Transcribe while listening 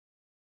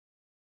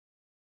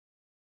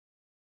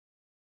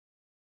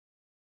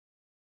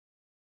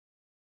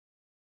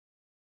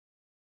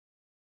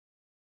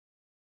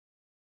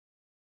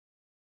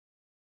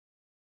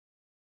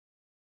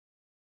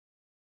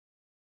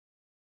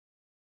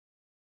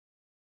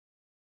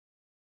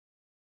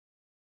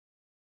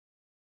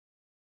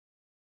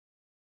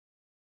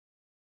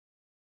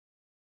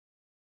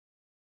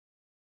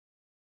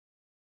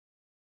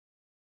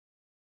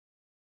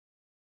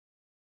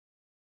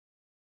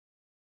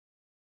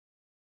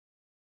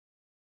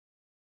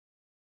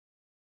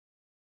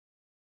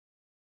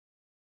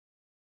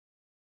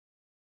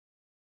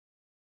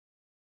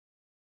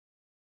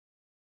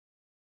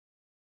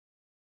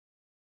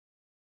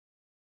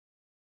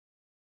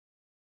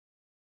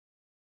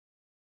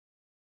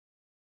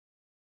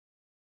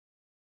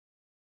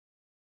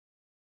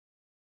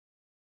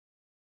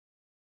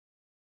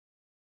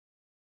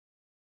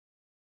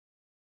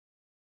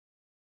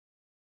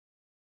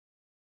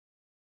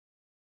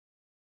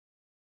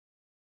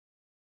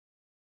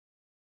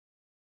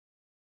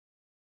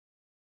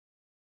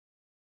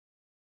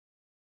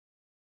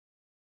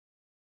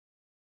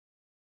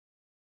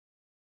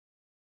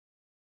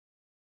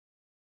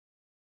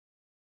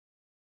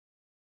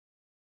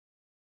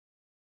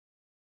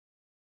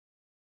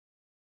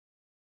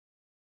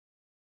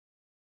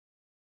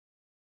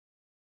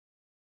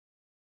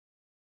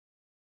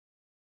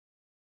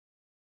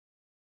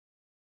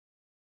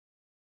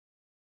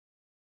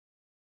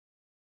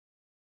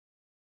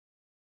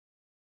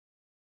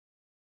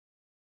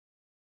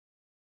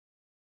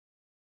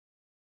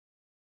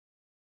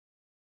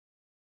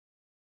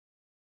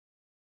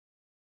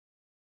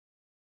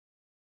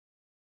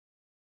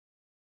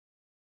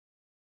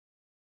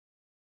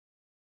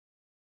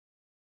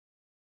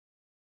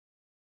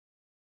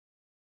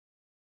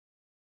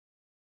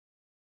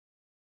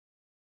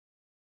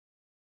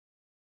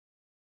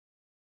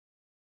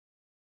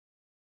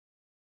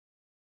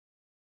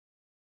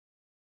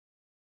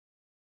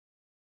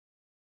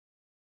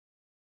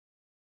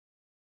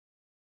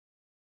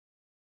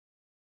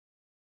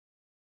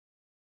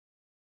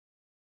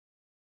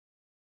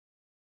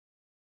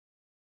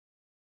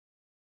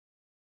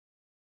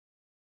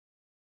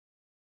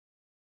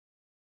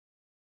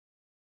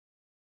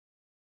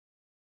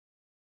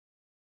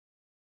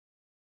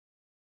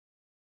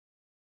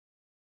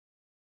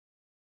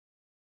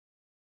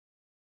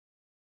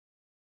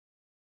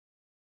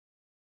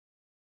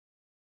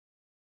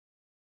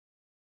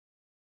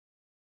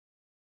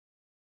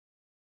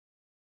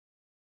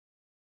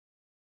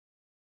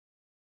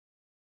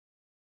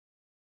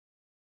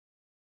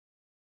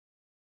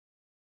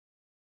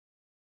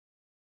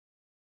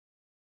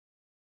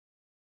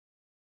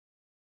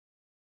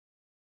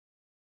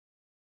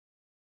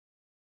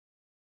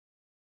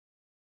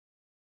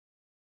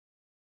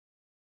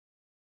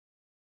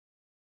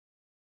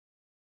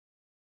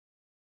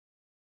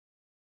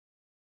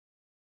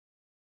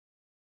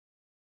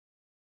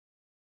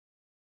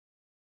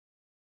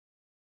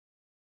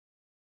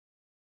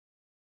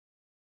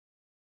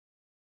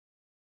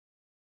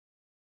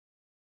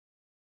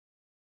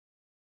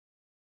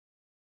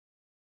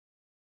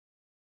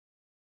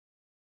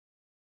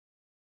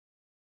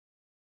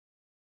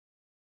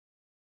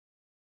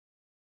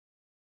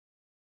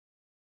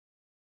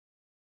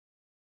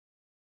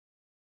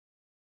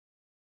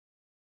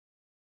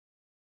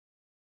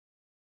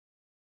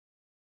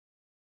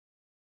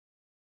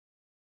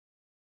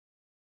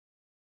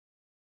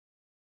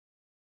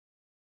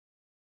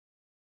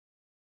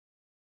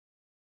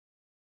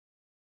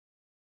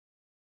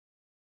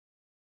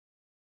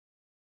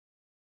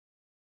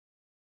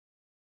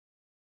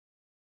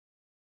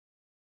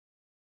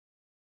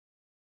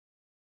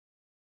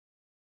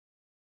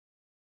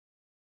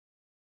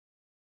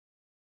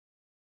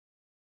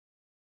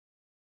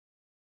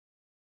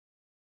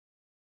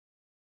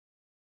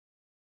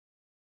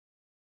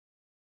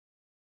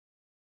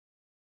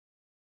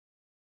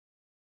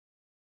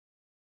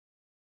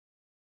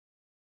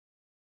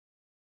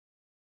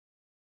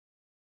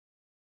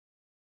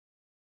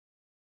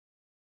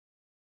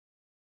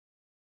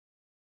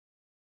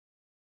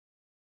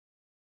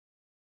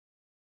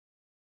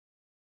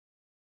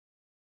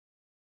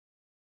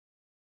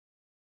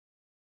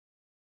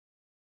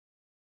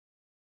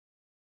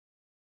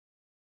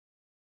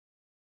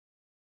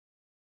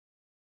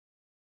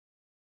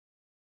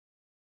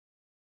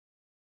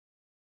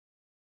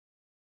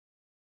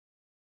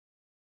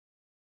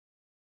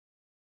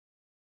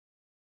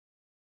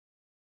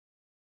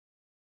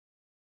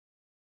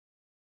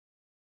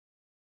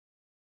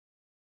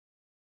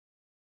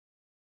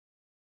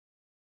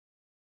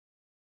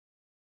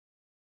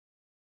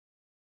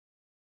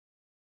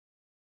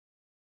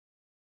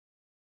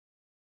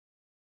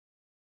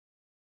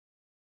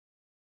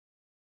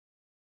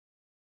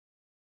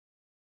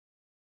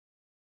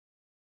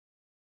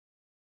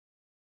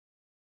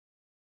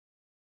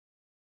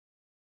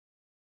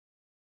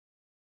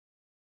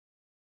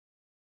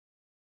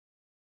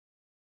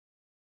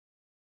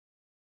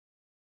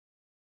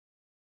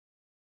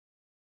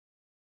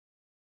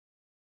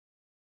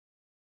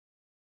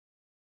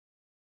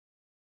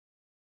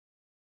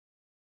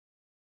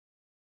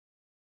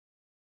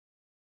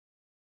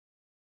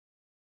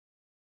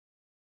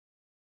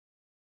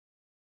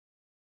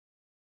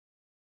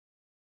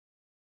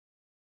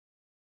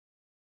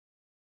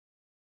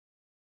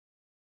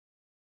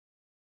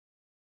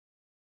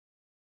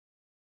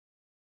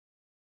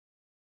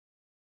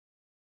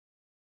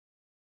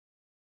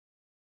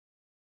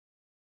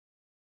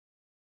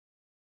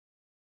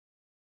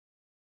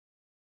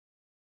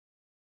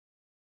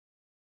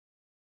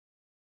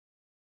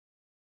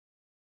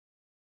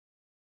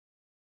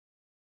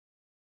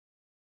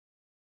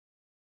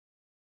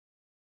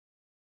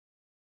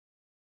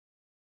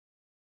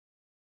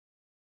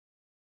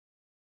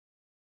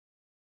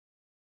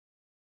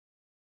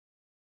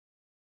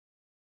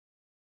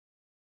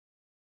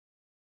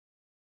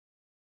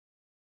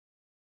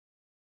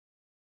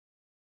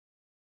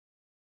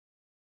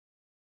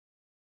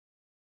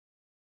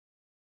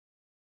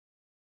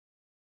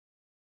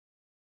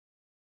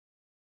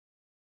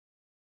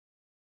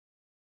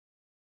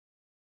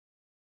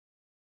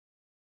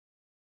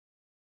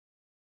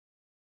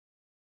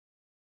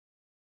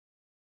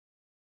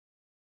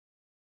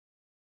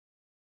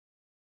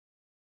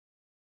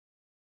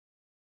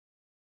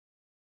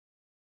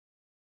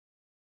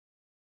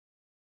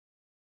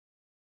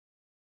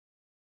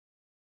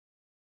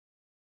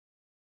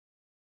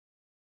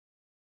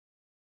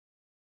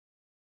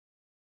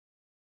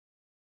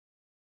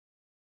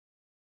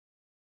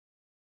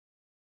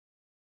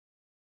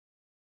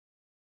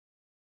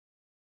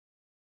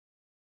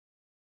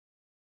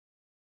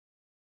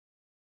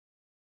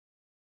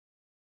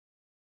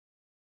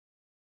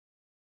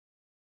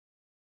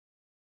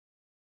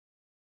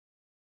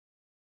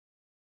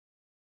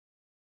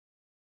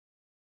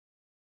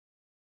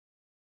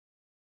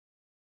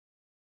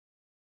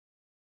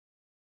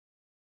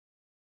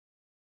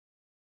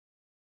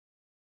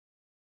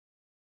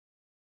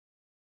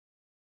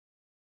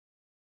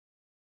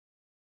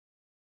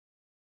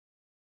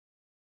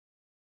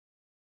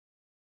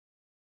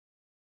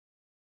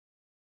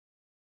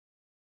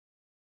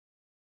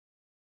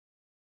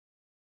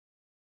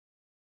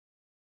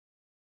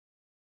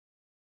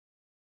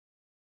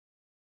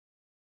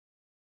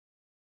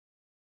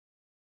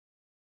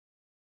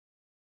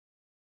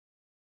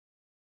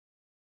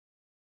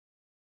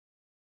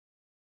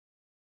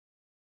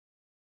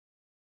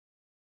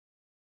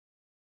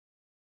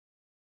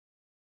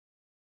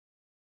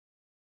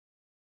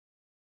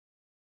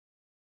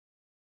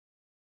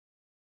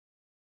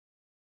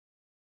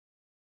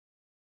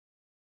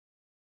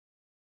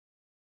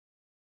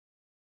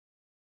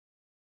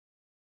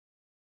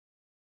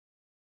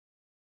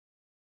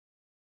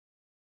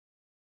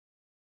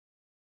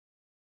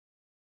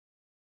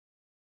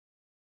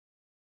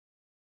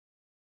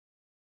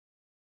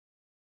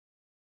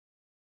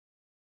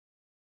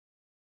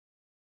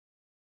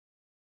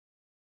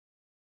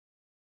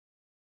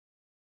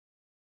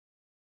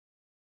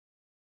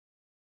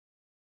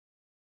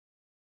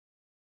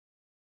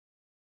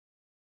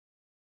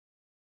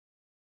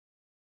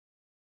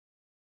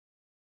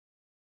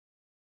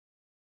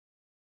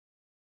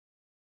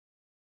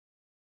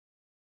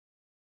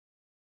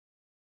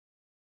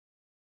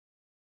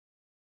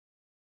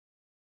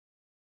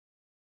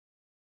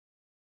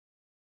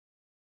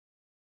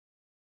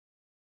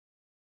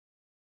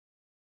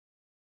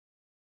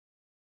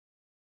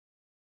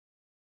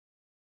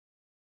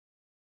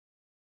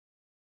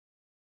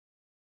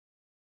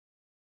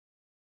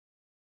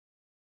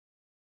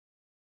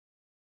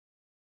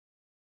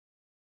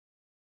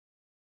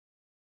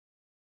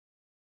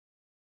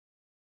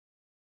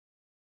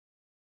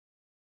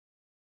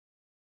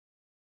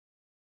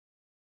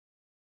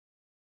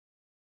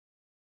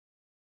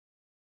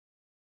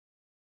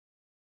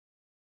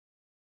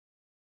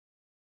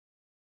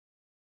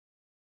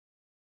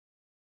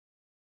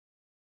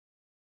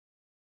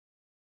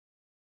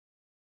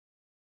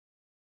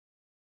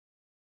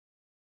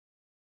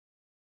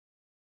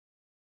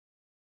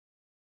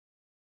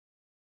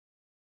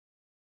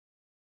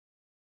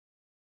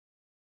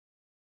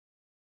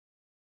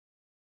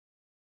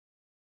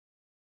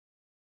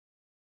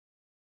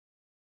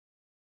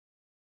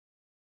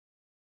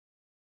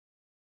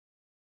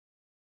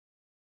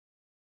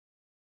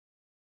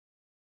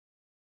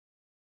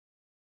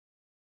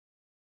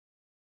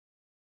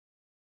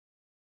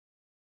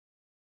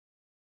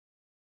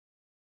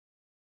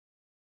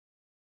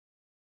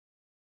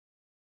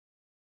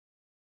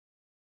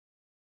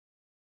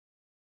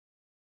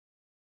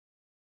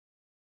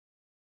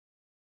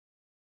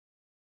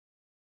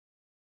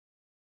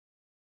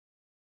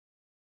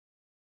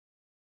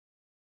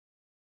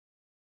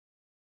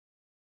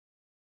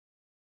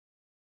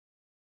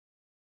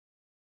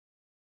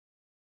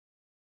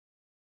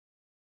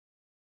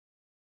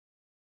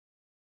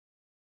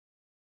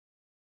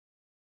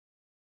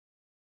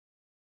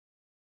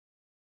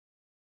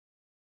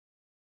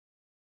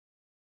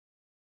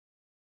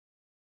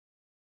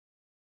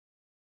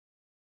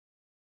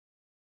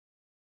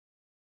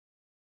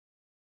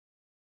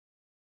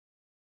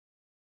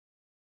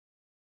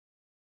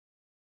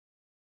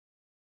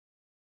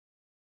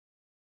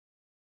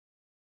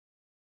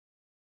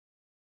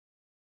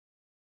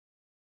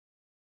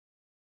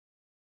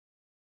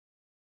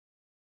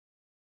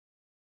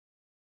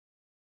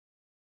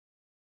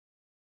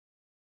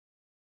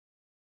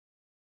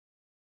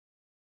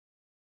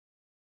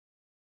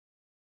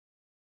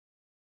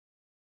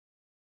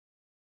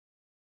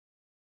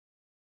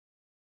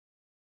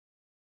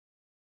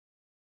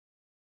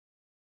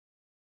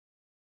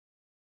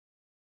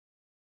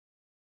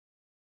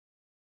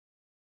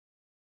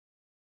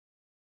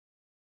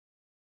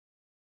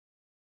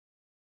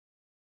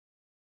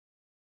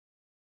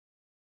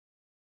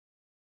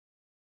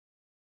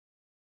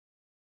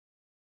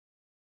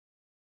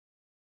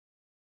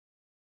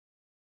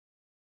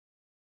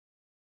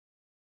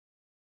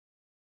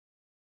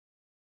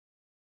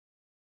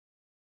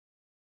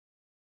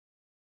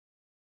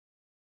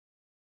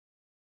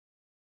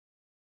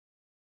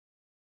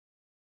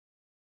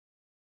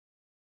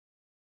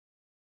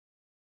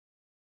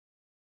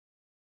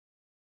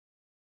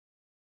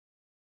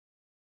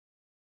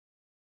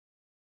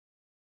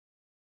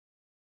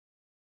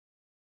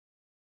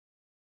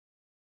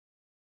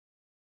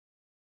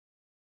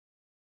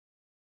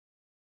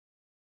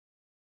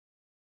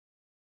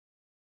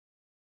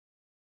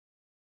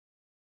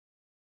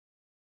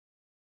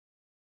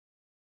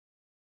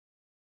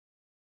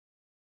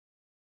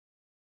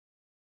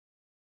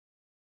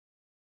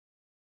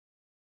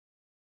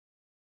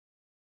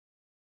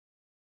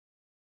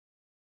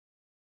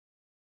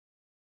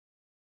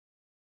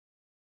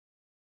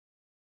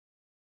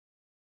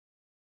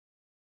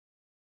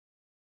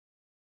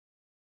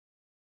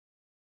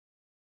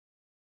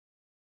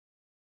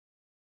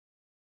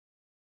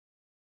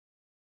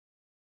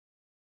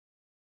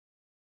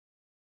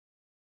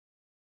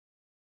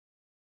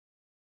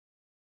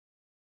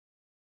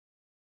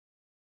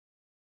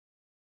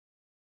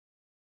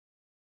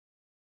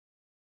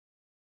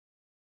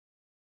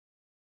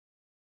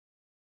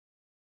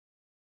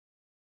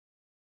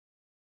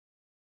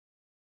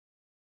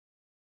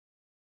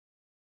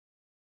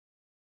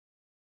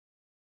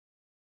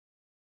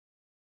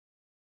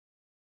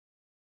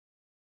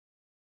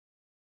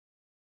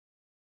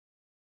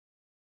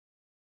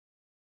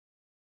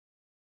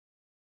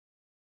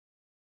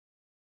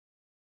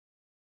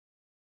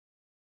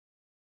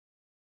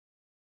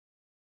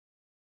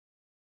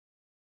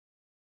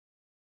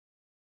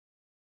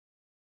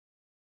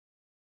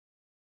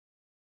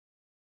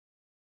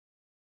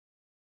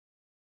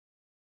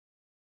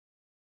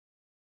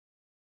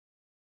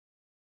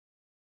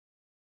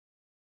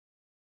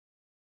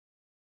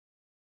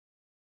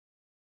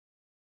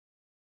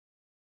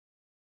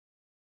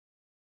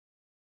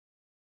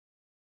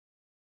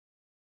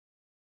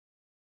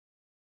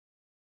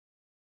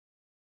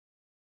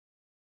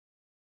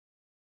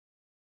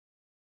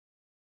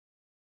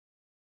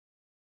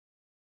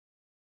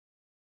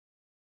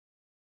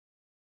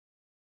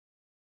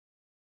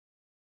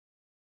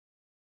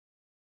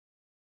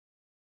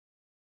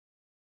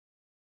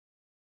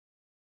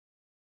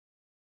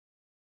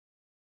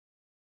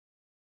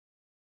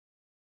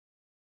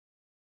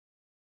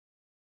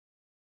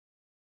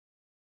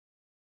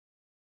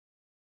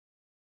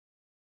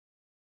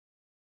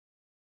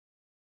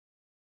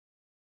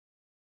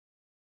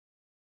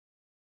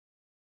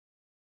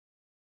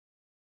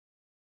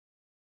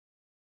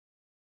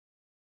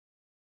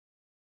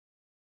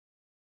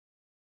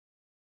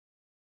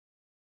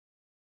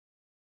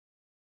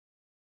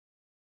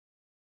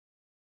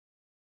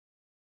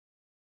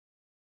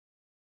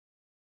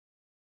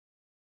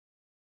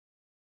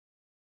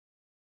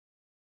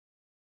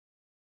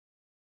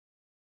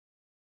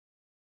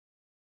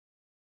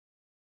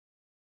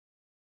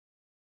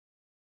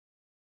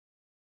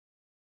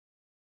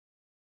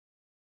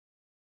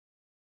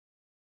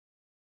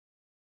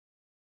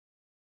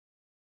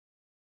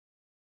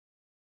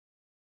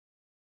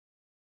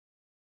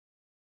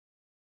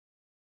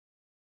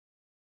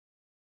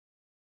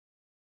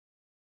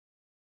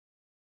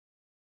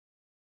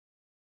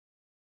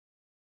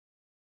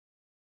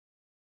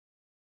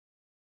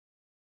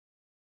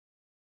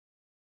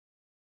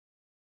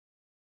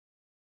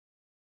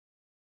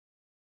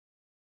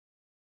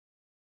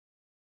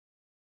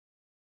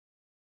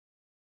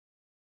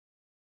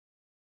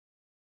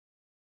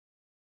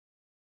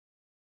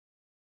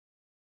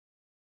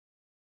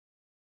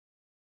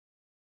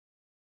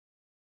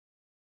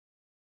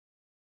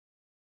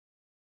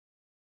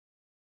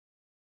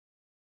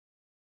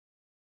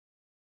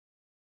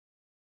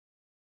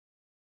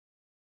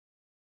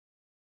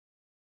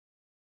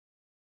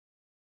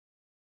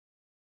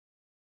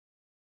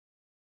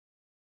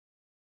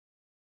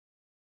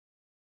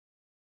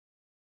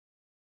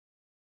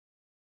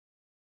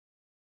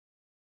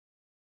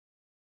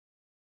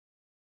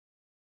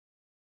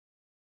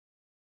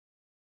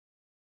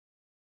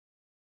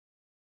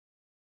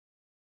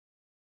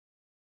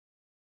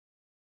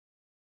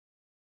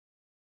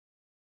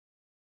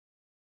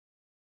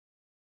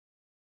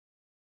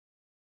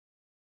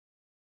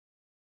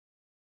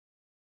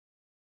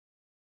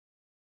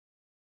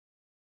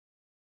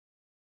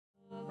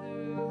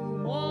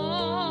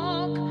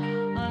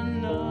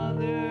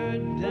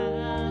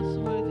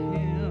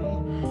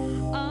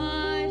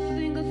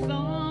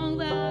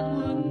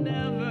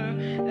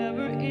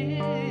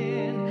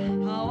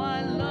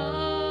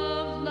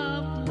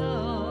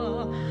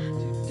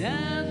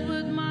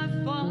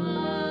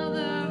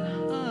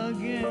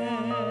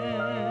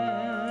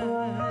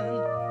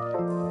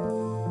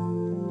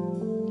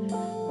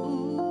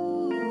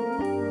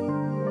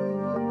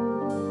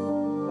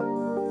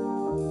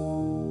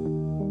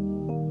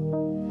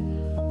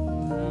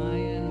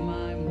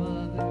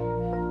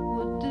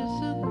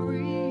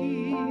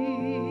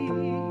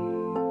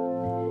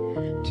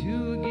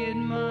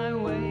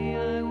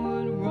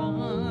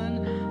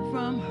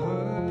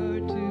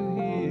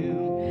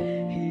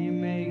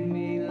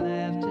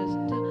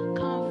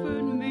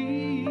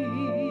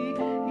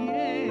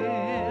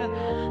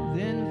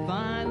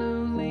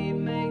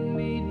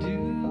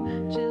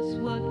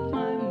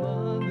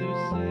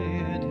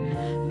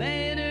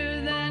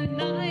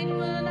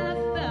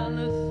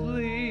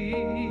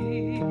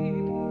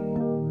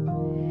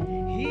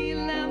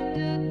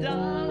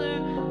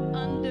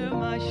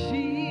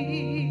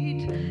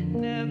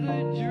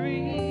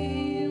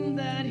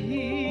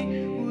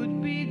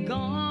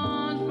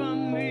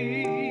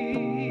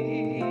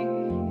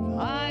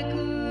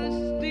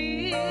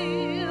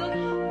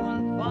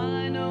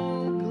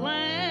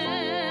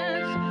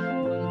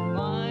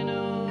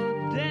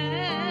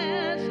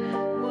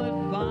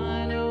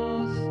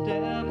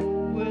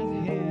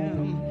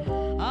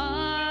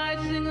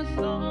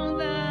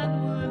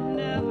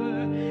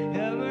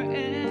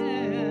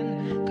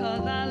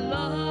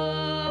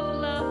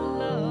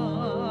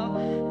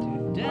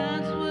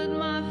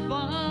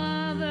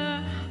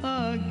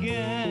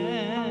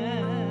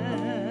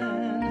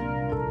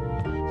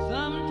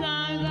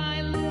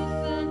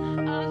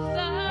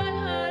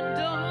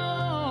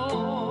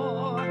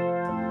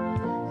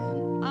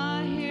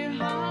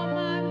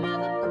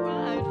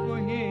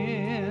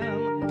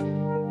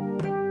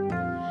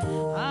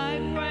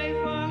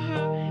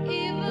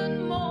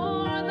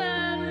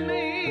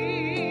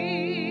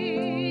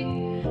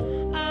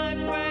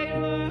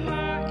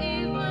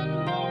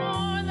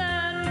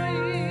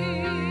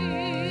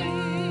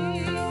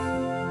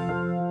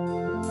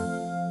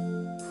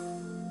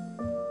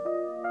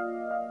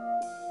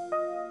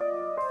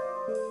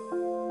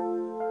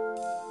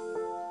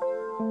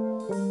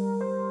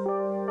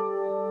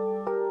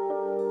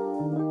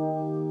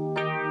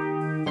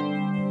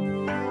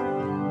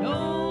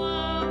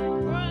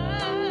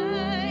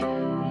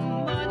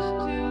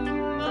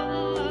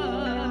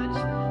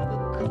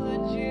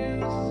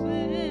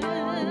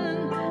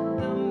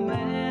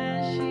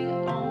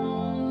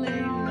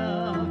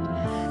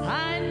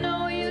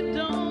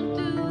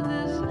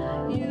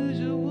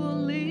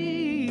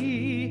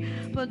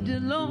dear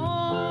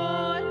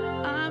Lord,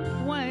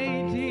 I'm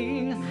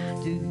waiting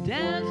to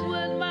dance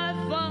with my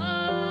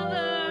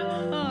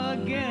Father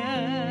again.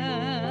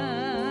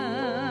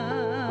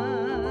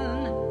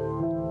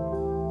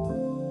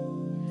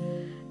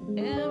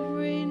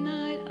 Every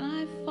night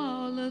I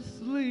fall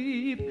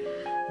asleep.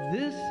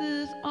 This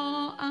is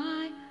all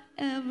I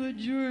ever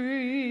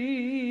dream.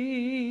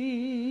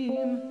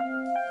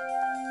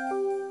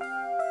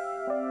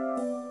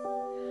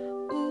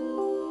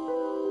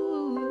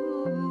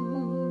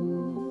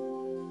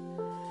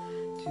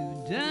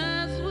 To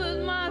dance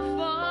with my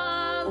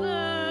Father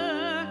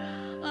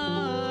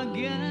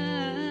again.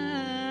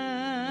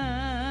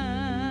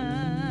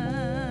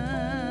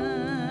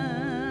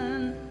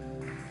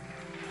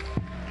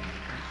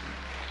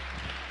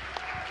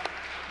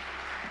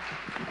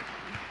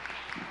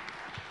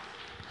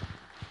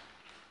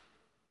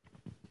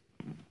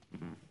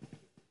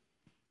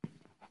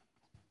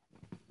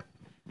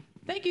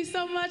 Thank you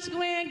so much,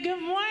 Gwen.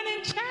 Good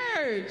morning,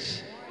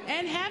 church,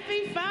 and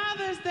happy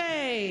Father's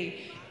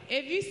Day.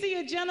 If you see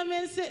a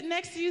gentleman sitting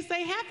next to you,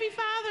 say, Happy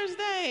Father's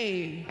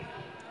Day.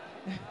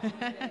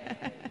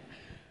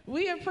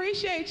 We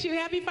appreciate you.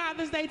 Happy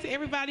Father's Day to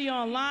everybody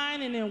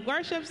online and in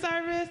worship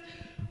service.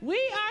 We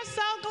are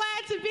so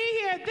glad to be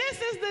here.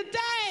 This is the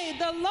day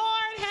the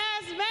Lord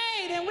has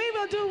made, and we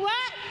will do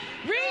what?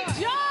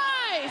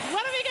 Rejoice.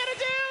 What are we going to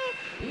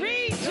do?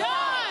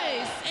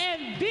 Rejoice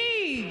and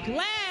be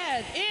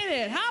glad in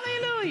it.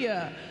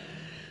 Hallelujah.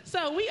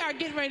 So we are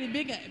getting ready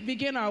to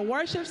begin our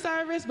worship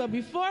service, but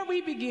before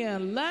we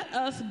begin, let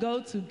us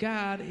go to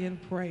God in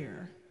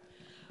prayer.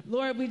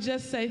 Lord, we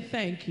just say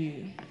thank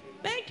you.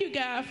 Thank you,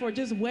 God, for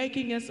just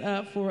waking us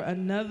up for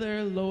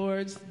another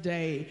Lord's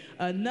Day,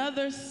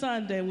 another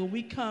Sunday when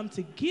we come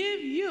to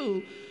give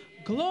you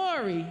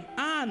glory,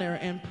 honor,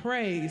 and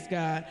praise,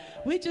 God.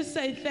 We just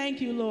say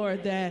thank you,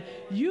 Lord, that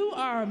you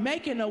are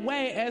making a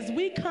way as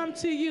we come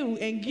to you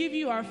and give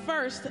you our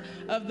first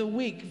of the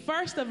week,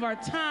 first of our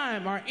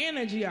time, our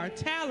energy, our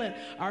talent,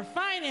 our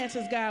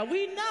finances, God.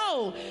 We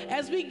know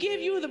as we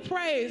give you the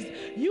praise,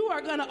 you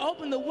are going to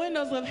open the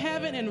windows of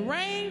heaven and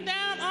rain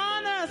down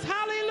on us.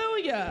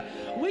 Hallelujah.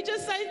 We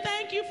just say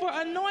thank you for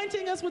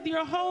anointing us with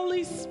your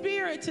Holy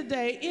Spirit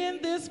today in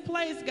this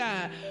place,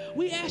 God.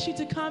 We ask you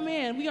to come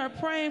in. We are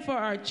praying for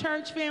our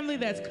church family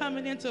that's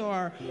coming into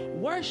our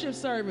worship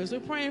service. We're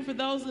praying for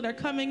those that are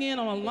coming in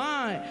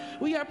online.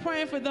 We are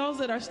praying for those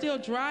that are still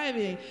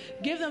driving.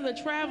 Give them the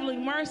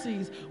traveling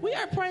mercies. We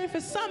are praying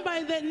for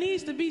somebody that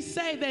needs to be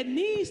saved, that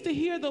needs to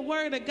hear the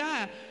word of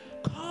God.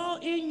 Call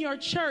in your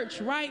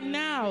church right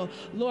now,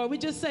 Lord. We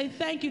just say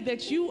thank you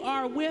that you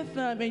are with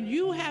them and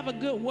you have a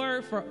good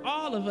word for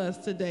all of us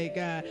today,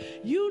 God.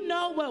 You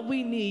know what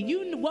we need.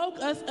 You woke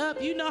us up.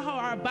 You know how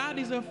our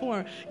bodies are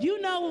formed. You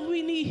know if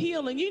we need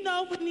healing. You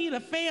know if we need a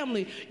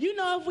family. You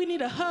know if we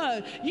need a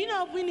hug. You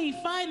know if we need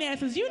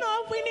finances. You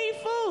know if we need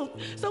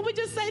food. So we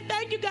just say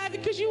thank you, God,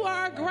 because you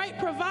are a great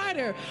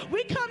provider.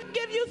 We come to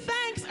give you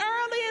thanks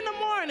early in the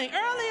morning,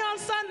 early on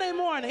Sunday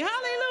morning.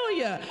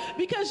 Hallelujah.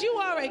 Because you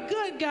are a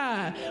good God.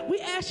 We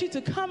ask you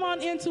to come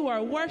on into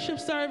our worship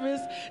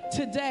service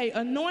today.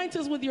 Anoint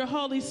us with your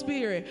Holy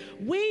Spirit.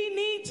 We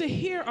need to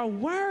hear a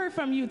word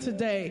from you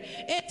today.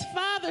 It's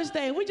Father's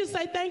Day. We just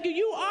say thank you.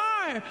 You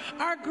are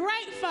our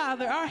great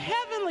Father, our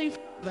heavenly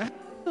Father.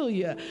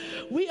 Hallelujah.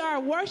 We are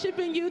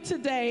worshiping you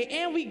today,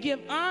 and we give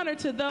honor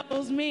to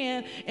those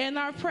men in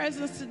our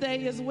presence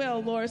today as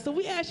well, Lord. So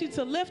we ask you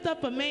to lift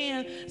up a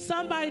man,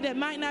 somebody that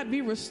might not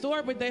be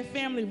restored with their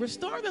family.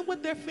 Restore them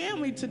with their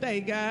family today,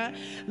 God.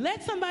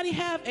 Let somebody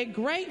have a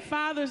great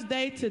Father's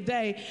Day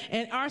today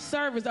in our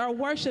service, our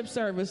worship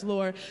service,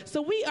 Lord.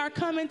 So we are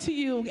coming to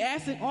you,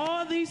 asking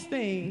all these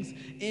things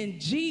in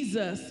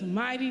Jesus'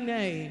 mighty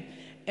name.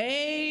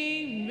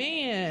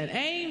 Amen.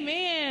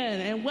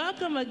 Amen. And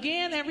welcome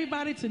again,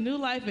 everybody, to New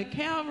Life at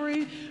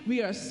Calvary.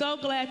 We are so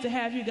glad to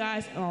have you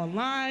guys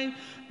online.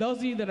 Those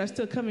of you that are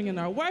still coming in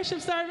our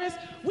worship service,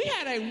 we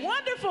had a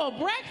wonderful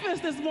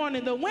breakfast this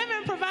morning. The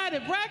women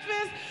provided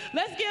breakfast.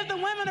 Let's give the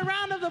women a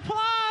round of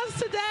applause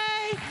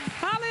today.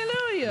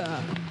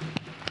 Hallelujah.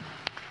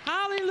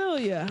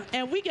 Hallelujah.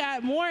 And we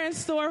got more in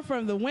store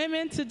from the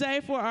women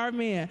today for our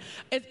men.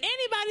 Is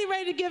anybody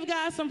ready to give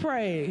God some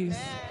praise?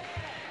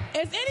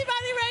 Is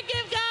anybody ready to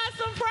give God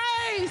some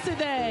praise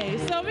today?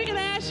 So we're going to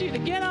ask you to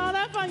get on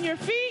up on your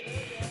feet,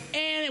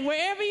 and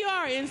wherever you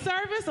are, in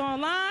service,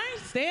 online,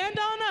 stand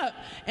on up.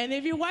 And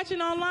if you're watching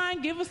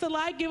online, give us a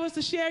like, give us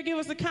a share, give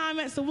us a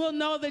comment so we'll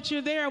know that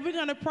you're there. We're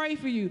going to pray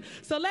for you.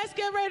 So let's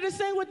get ready to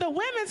sing with the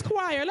women's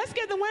choir. Let's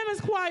give the women's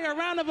choir a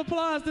round of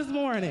applause this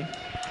morning.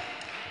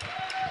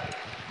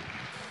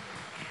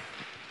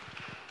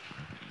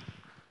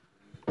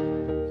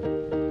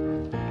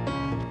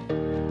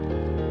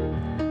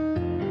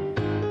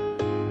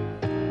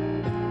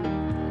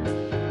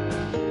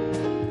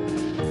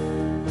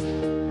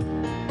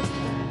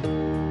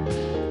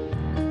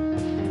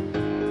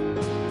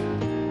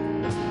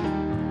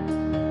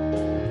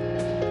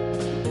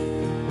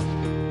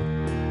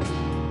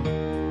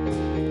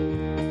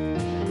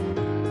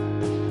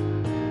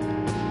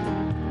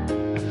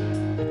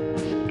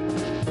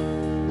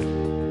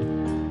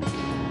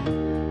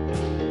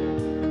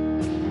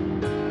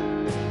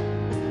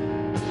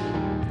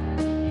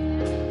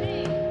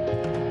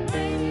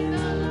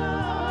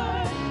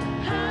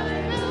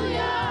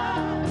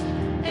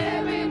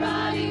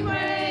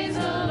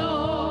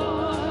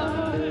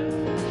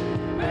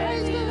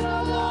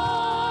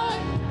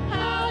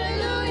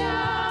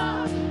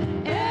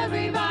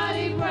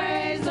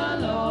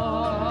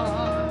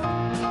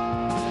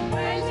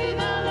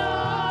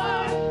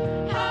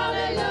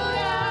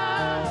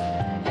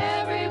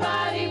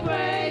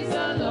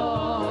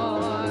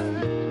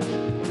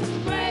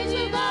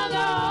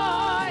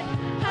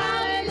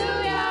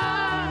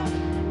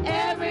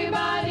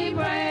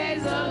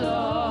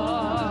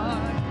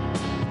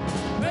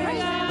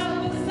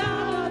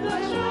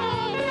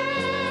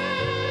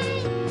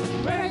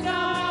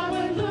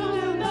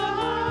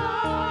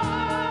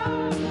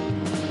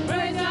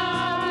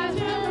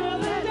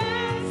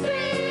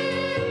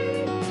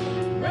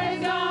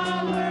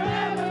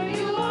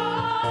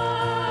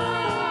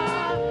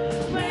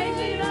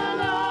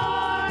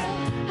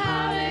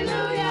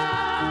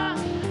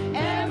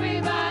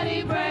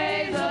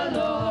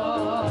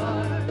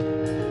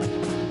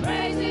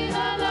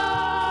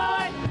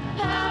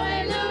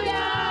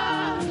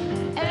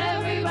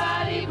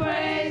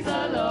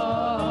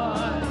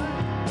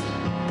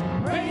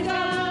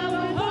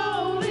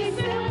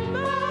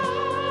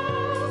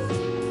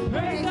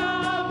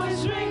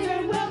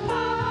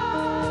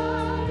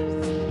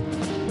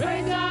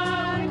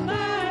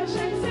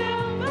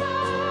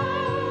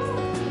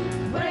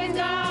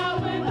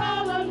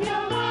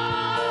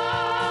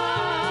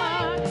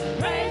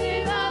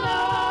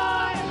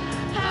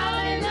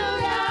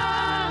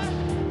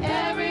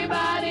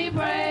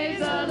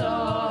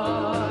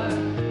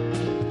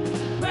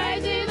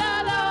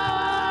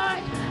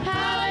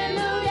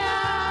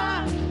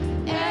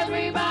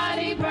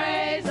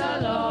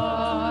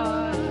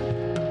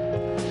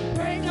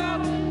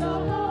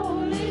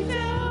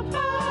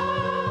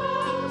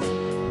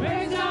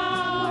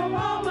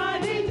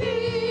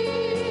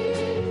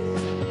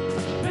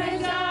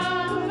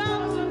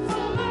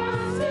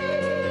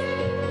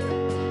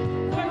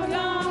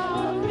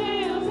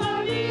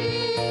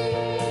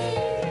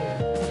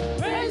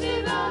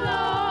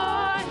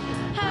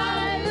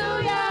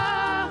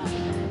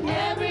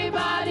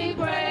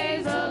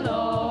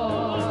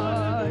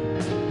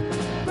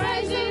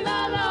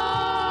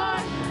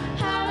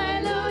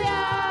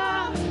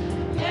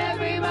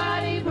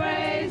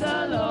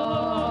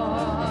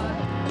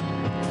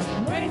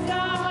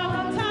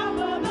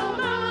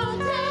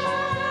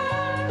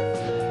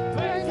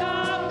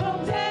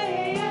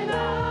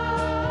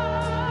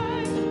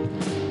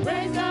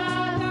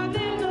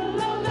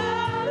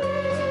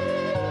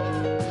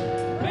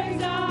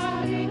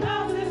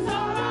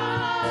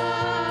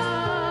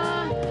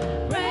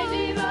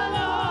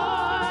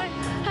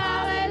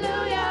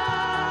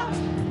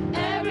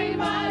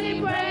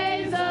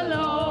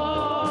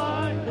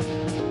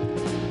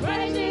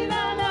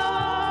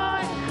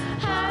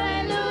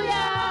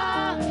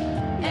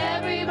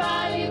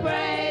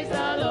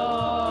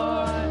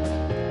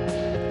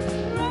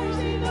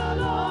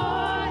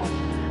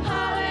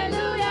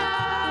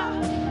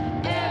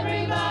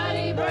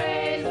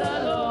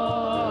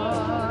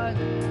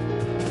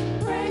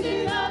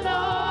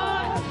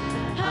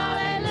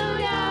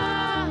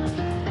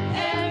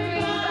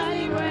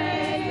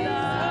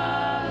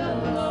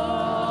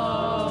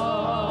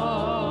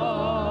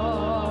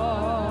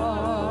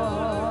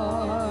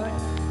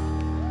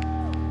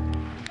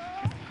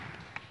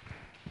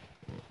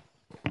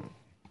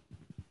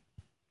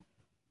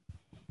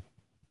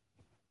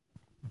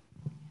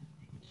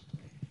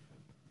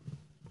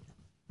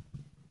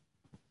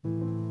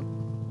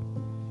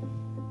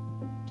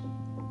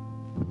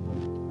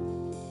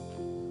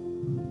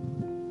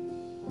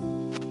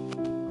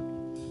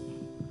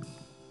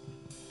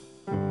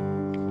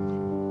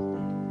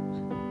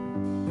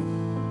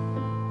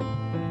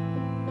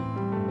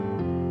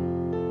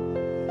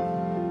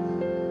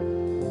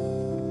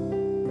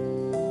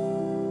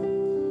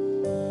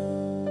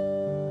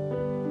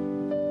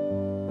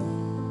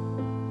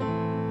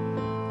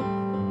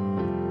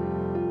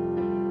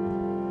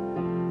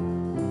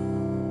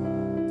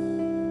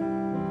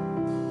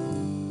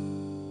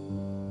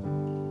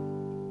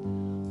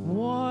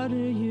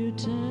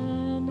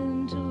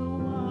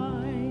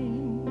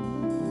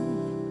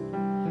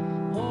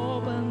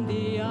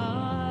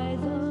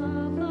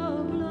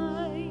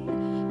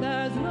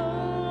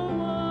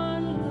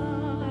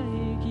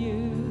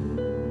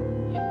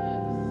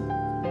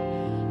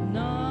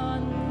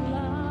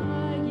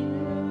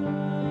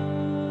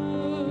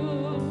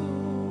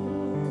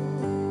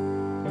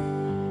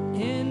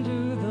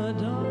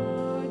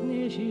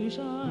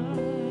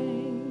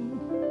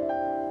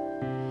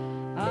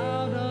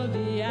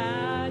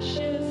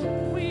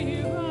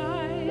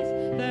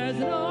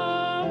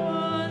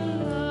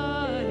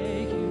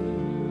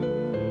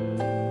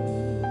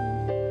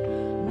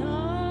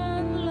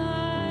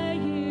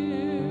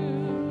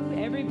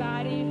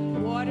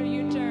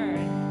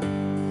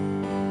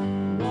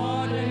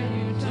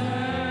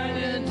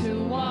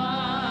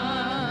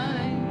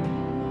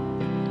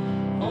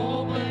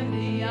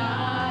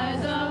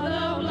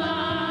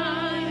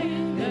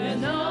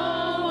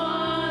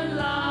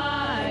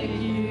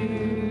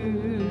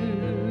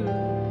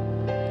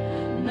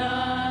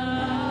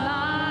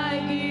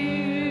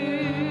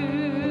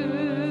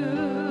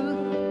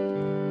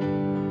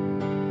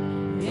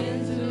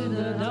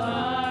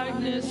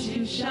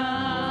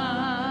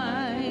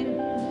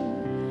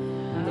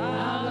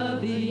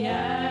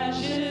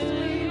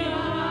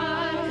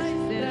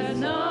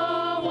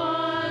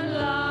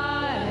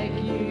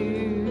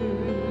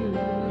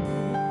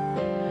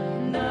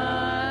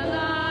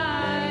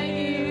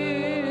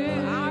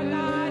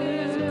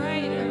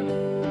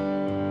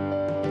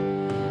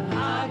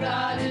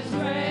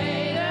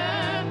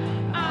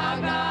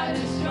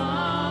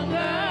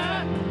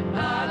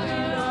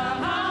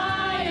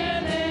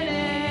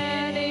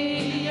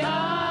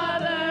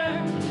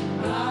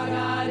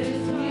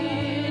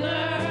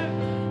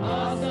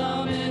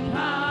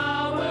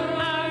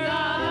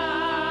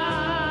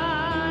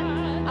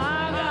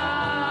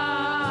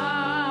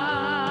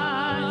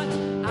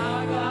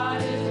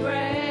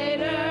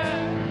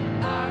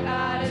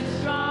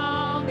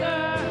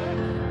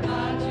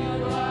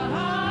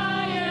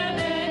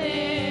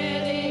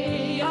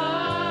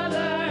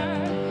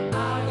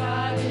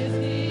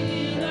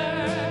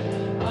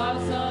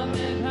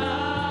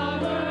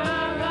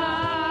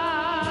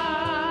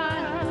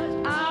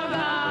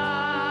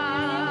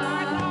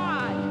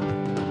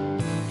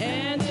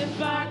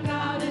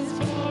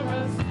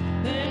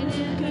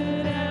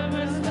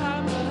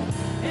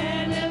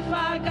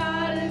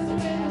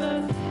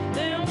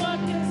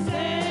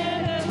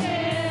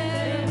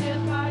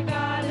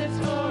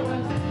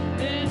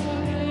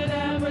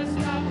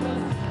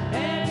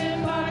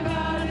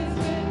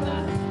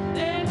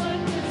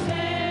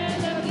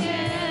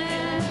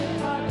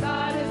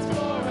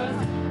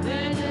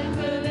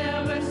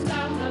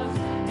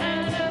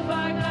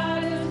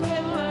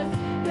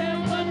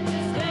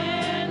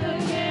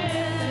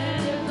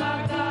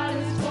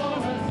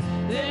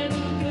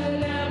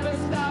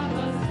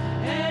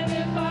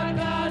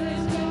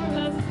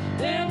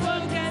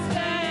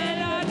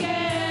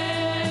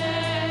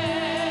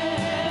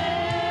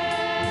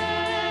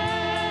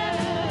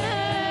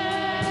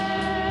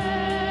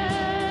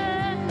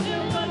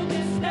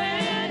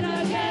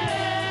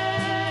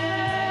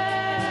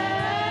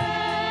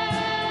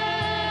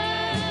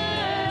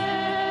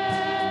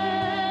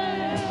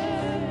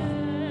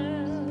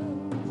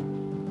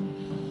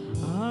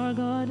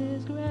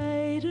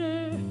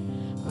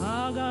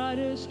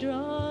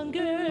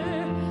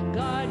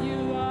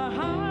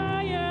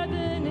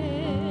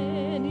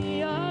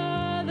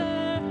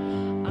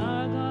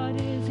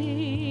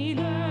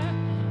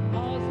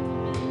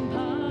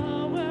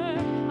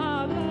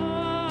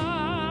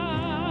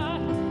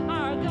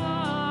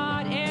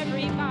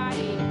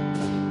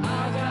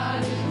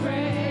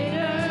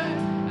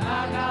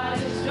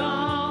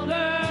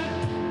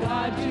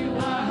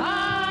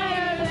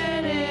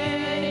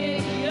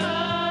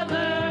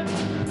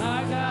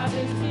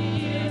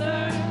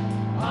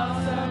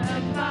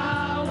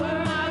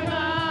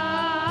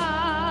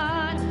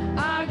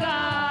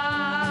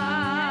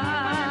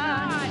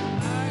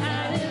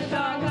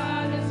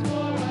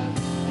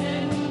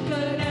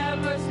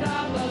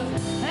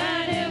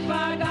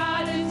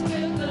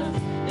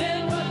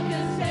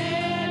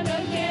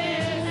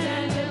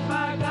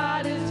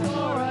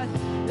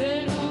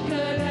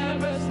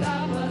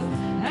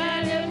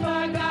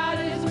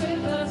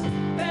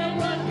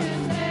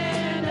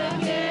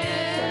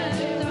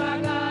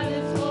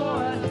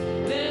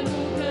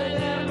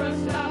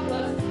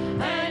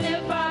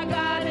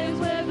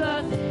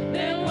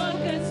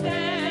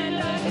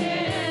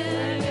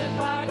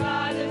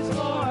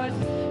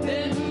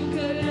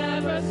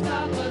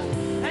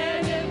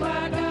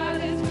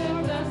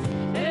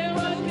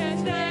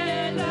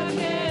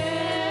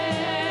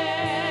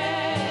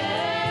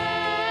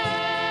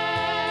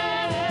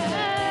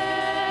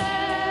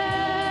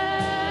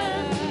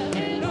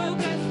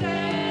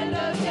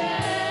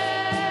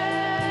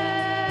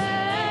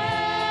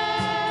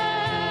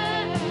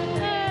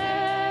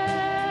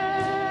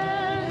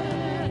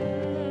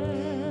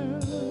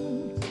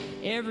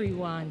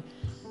 everyone.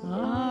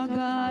 Our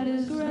God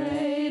is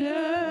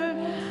greater.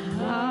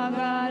 Our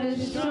God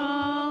is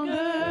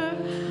stronger.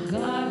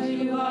 God,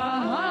 you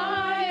are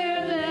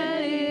higher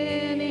than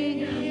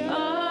any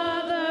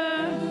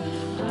other.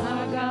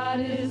 Our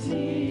God is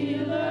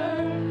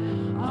healer.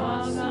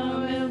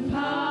 Awesome in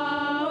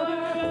power.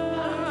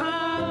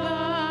 Our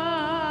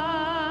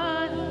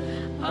God.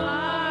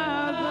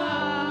 Our God.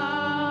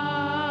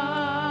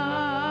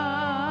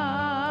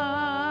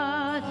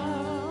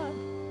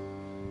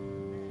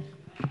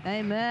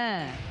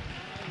 Amen.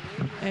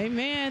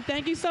 Amen.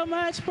 Thank you so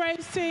much,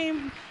 praise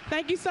team.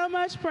 Thank you so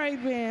much, praise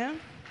band.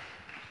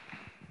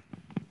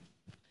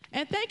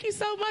 And thank you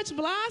so much,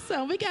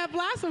 Blossom. We got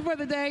Blossom for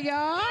the day,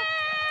 y'all.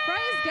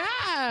 Praise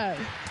God.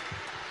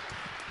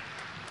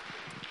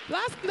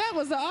 Blossom, that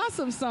was an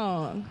awesome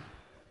song.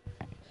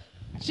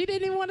 She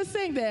didn't even want to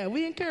sing that.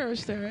 We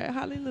encouraged her.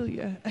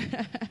 Hallelujah.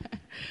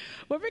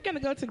 Well, we're going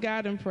to go to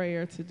God in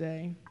prayer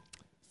today.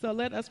 So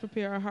let us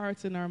prepare our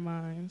hearts and our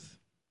minds.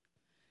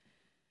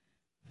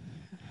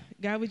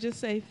 God, we just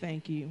say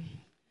thank you.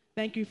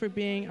 Thank you for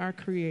being our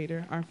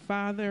creator, our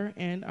father,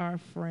 and our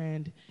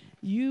friend.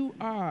 You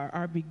are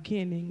our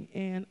beginning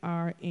and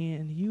our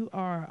end. You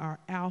are our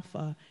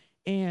Alpha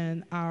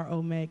and our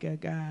Omega,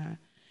 God.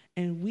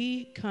 And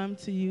we come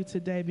to you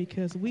today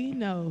because we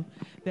know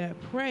that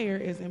prayer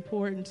is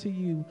important to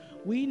you.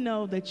 We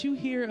know that you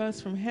hear us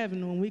from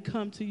heaven when we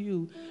come to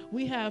you.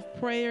 We have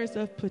prayers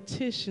of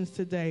petitions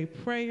today,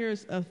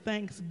 prayers of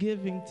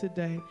thanksgiving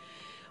today.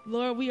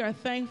 Lord, we are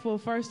thankful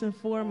first and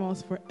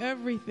foremost for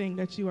everything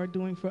that you are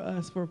doing for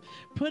us, for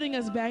putting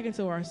us back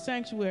into our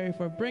sanctuary,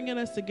 for bringing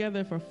us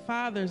together for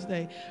Father's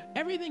Day.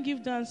 Everything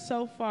you've done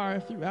so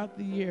far throughout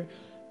the year,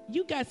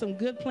 you got some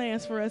good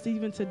plans for us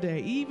even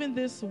today, even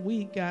this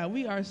week, God.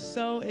 We are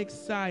so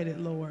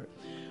excited, Lord.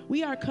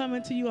 We are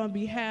coming to you on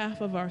behalf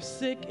of our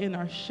sick and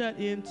our shut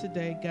in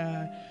today,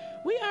 God.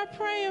 We are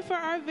praying for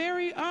our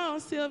very own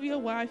Sylvia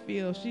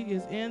Whitefield. She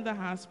is in the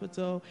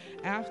hospital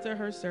after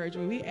her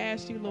surgery. We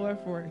ask you, Lord,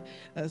 for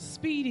a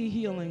speedy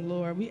healing,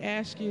 Lord. We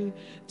ask you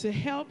to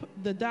help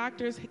the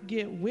doctors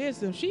get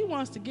wisdom. She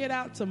wants to get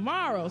out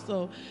tomorrow,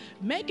 so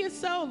make it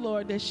so,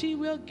 Lord, that she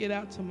will get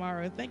out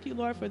tomorrow. Thank you,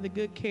 Lord, for the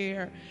good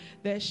care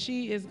that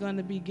she is going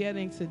to be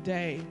getting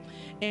today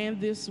and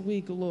this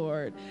week,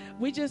 Lord.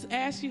 We just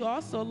ask you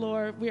also,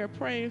 Lord, we are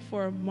praying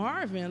for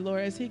Marvin,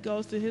 Lord, as he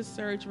goes to his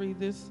surgery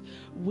this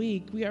week.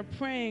 We are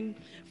praying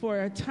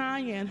for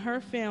Tanya and her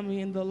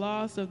family and the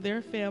loss of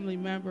their family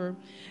member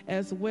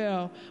as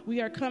well. We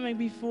are coming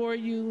before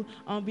you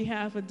on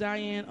behalf of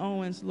Diane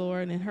Owens,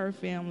 Lord, and her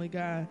family,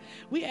 God.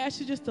 We ask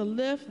you just to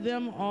lift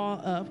them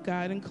all up,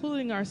 God,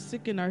 including our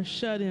sick and our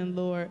shut-in,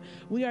 Lord.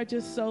 We are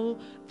just so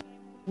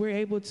we're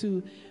able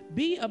to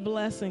be a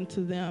blessing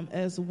to them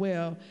as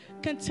well.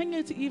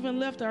 Continue to even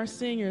lift our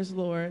seniors,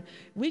 Lord.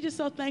 We're just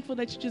so thankful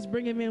that you just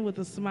bring them in with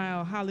a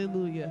smile.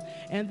 Hallelujah.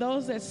 And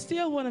those that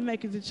still want to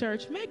make it to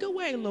church, make a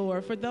way,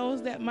 Lord, for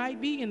those that might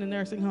be in the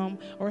nursing home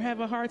or have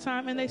a hard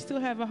time and they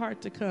still have a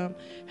heart to come.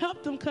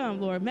 Help them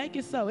come, Lord. Make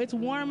it so. It's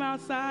warm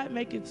outside.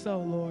 Make it so,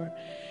 Lord.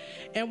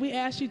 And we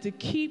ask you to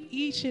keep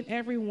each and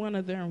every one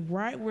of them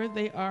right where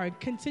they are.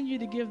 Continue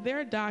to give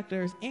their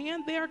doctors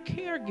and their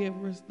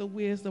caregivers the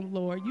wisdom,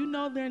 Lord. You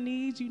know their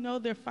needs. You know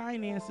their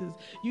finances.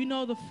 You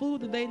know the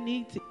food that they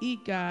need to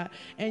eat, God.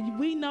 And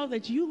we know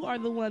that you are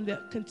the one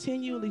that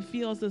continually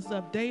fills us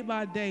up day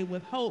by day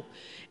with hope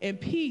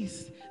and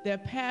peace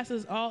that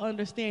passes all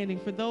understanding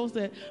for those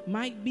that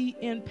might be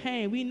in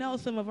pain. We know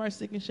some of our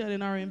sick and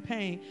shut-in are in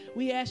pain.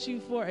 We ask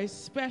you for a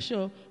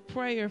special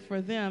prayer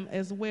for them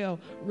as well.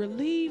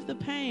 Relieve the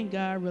pain,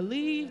 God.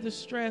 Relieve the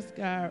stress,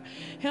 God.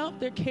 Help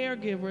their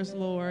caregivers,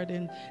 Lord,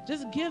 and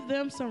just give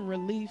them some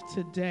relief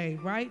today,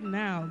 right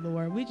now,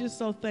 Lord. We're just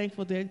so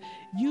thankful that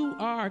you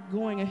are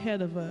going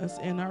ahead of us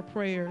in our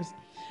prayers.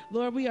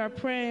 Lord, we are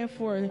praying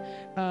for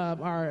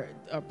our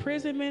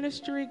prison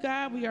ministry,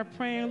 God. We are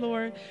praying,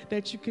 Lord,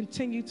 that you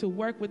continue to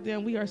work with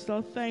them. We are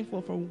so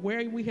thankful for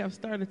where we have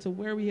started to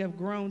where we have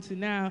grown to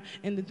now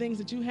and the things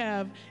that you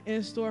have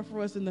in store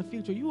for us in the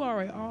future. You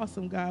are an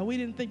awesome God. We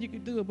didn't think you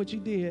could do it, but you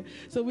did.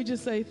 So we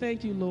just say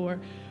thank you, Lord.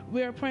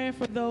 We are praying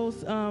for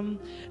those in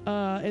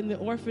the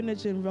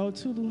orphanage in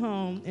Rotulu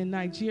home in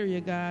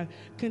Nigeria, God.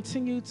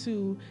 Continue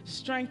to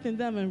strengthen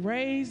them and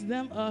raise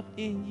them up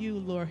in you,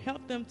 Lord.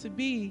 Help them to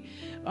be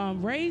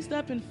raised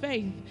up in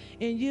faith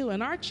in you.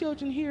 And our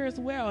children here as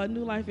well at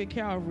New Life at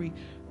Calvary.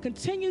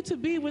 Continue to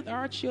be with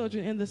our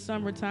children in the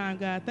summertime,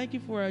 God. Thank you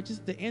for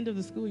just the end of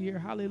the school year.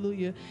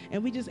 Hallelujah.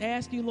 And we just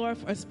ask you, Lord,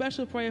 for a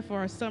special prayer for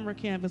our summer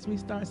campus. We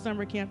start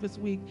summer camp this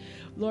week.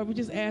 Lord, we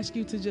just ask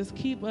you to just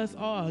keep us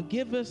all.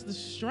 Give us the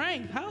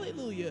strength,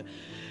 hallelujah,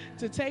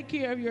 to take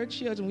care of your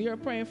children. We are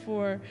praying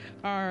for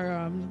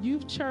our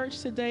youth church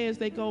today as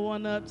they go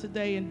on up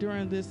today and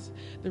during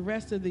the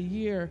rest of the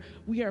year.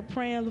 We are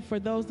praying for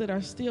those that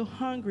are still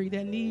hungry,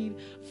 that need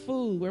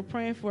food. We're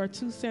praying for our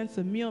 2 cents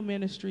a meal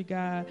ministry,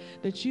 God,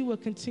 that you will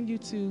continue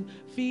to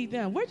feed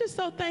them. We're just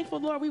so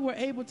thankful, Lord, we were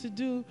able to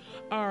do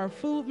our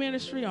food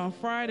ministry on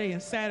Friday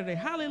and Saturday.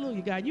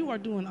 Hallelujah, God. You are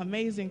doing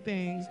amazing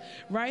things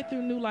right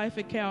through New Life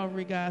at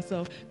Calvary, God.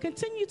 So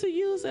continue to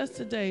use us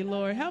today,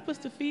 Lord. Help us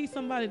to feed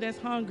somebody that's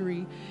hungry,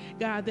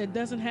 God, that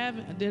doesn't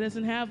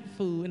have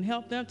food, and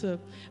help them to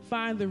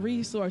find the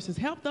resources.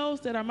 Help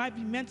those that might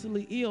be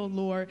mentally ill,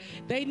 Lord.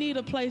 They need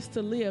a place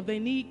to live. They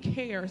need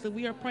care. So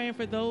we are praying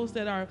for those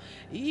that are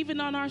even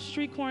on our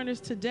street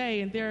corners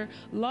today, and they're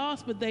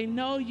lost, but they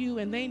know you,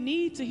 and they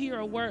need to hear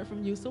a word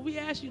from you. So we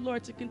ask you,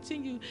 Lord, to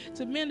continue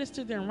to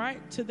minister them right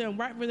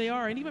where they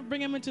are, and even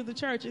bring them into the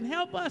church, and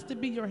help us to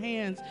be your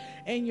hands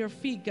and your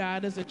feet,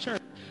 God, as a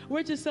church.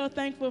 We're just so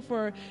thankful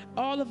for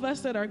all of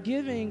us that are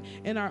giving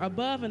and are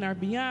above and are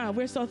beyond.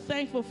 We're so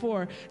thankful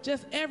for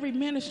just every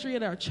ministry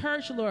at our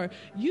church, Lord.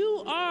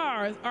 You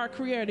are our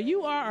creator.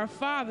 You are our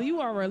father. You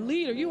are our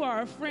leader. You are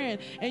our friend.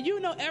 And you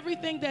know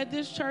everything that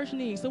this church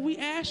needs. So we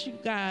ask you,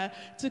 God,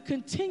 to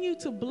continue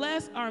to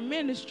bless our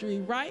ministry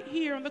right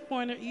here on the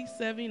corner, East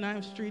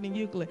 79th Street in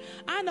Euclid.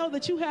 I know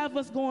that you have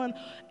us going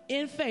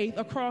in faith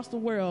across the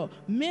world,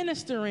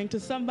 ministering to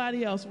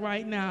somebody else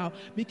right now,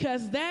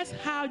 because that's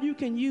how you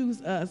can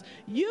use us.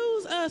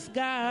 Use us,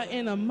 God,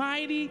 in a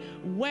mighty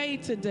way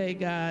today,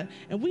 God.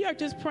 And we are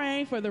just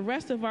praying for the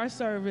rest of our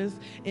service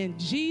in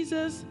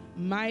Jesus'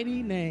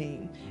 mighty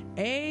name.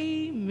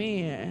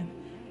 Amen.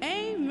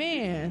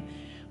 Amen.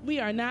 We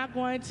are now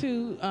going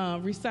to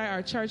recite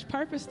our church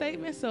purpose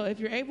statement. So if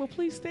you're able,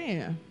 please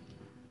stand.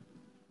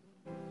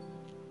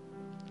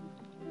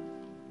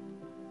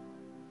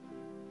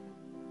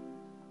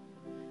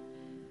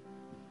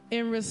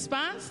 In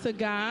response to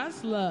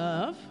God's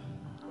love,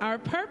 our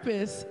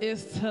purpose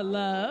is to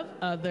love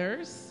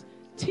others,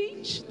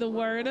 teach the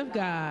word of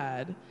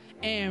God,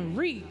 and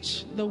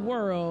reach the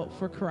world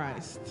for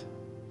Christ.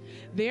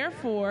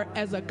 Therefore,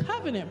 as a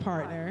covenant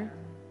partner,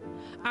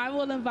 I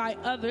will invite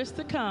others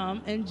to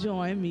come and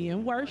join me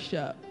in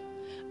worship.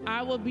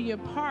 I will be a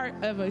part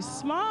of a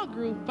small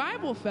group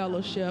Bible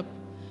fellowship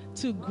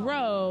to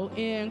grow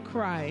in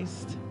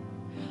Christ.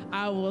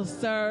 I will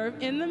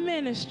serve in the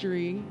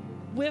ministry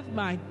with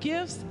my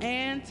gifts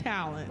and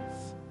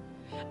talents.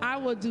 I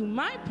will do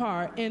my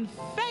part in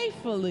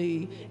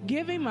faithfully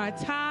giving my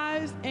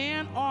tithes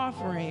and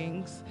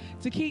offerings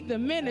to keep the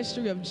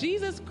ministry of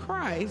Jesus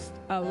Christ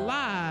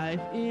alive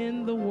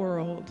in the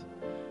world.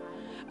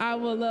 I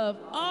will love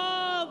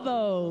all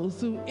those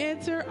who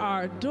enter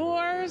our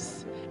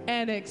doors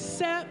and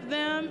accept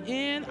them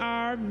in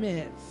our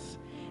midst.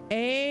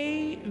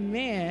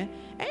 Amen.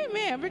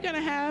 Amen. We're going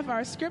to have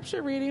our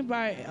scripture reading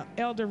by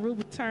Elder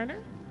Ruby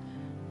Turner.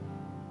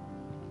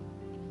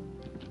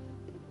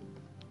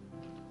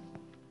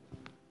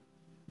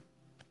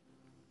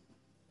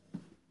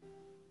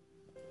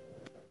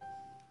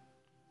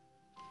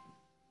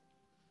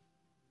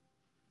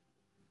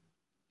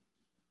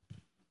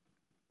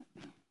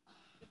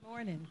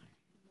 Morning.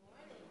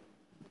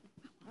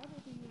 I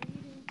will be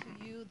reading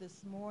to you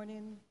this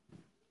morning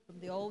from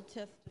the Old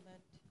Testament,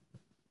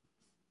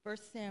 1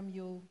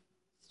 Samuel,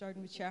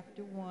 starting with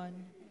chapter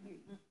 1.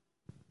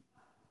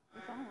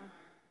 It's on.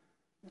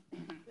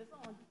 It's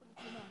on.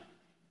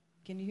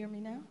 Can you hear me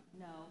now?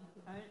 No.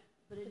 All right.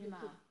 Put it in your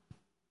mouth.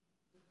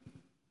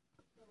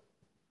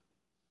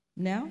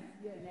 Now?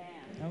 Yeah.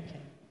 Now.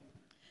 Okay.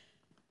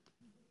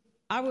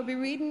 I will be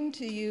reading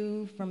to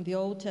you from the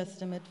Old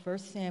Testament, 1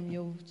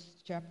 Samuel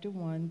chapter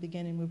 1,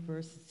 beginning with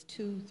verses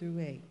 2 through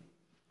 8.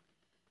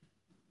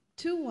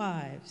 2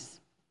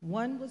 wives,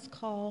 one was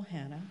called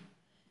Hannah,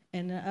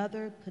 and the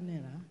other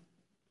Peninnah.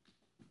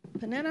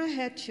 Peninnah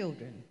had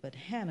children, but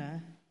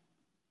Hannah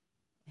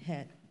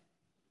had...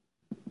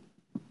 Let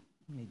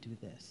me do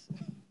this.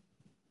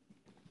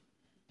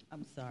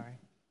 I'm sorry.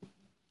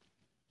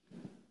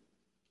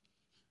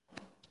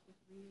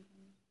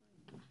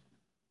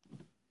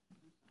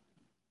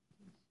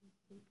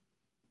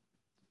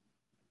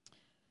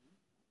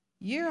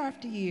 Year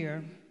after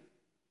year,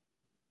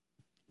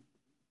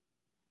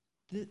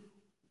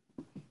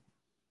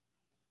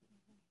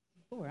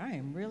 boy, I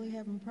am really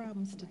having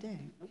problems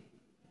today.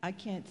 I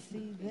can't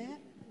see that.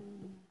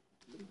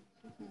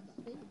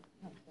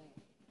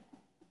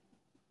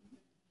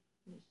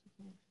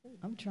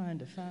 I'm trying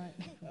to find.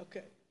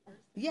 Okay.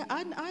 Yeah,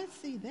 I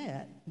see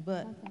that,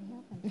 but.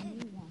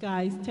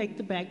 Guys, take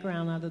the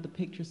background out of the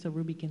picture so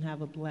Ruby can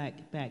have a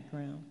black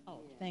background. Oh,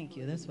 thank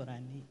you. That's what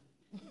I need.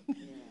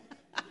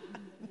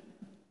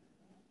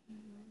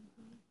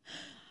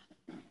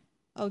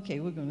 Okay,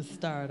 we're going to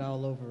start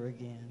all over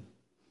again,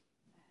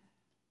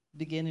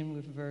 beginning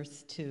with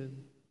verse 2.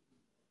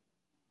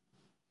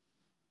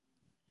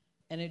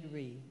 And it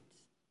reads,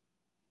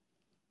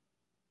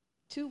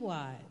 2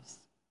 wives,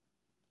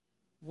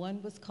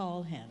 one was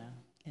called Hannah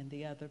and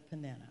the other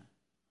Peninnah.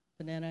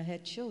 Peninnah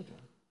had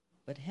children,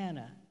 but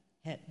Hannah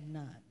had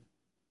none.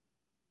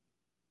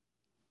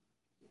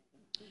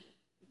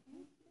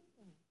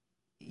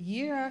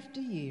 Year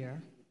after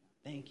year,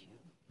 thank you.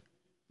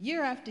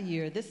 Year after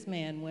year, this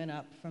man went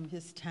up from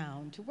his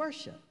town to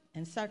worship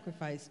and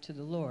sacrifice to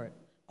the Lord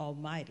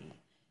Almighty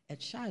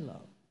at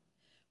Shiloh,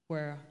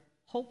 where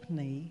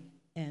Hophni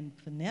and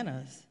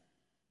Phinehas,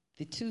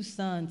 the two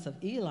sons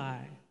of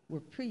Eli,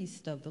 were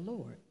priests of the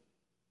Lord.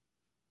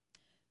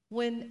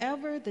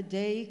 Whenever the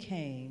day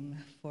came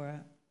for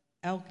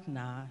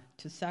Elkanah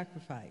to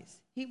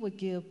sacrifice, he would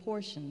give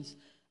portions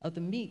of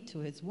the meat to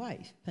his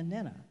wife,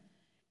 Peninnah,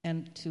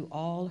 and to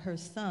all her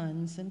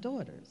sons and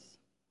daughters.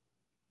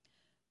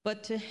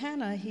 But to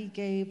Hannah he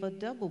gave a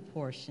double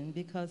portion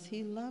because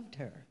he loved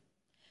her,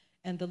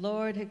 and the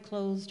Lord had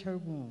closed her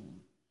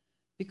womb.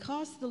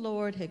 Because the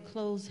Lord had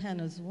closed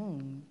Hannah's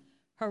womb,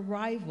 her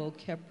rival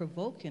kept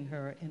provoking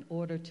her in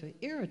order to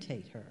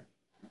irritate her.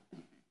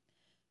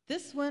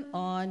 This went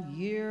on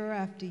year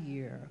after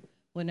year.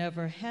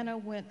 Whenever Hannah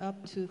went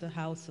up to the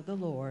house of the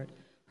Lord,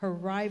 her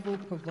rival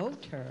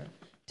provoked her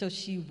till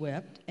she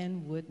wept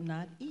and would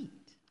not eat.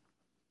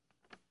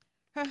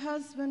 Her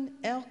husband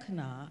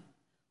Elkanah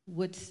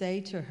would say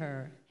to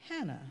her,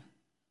 "Hannah,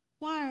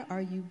 why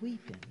are you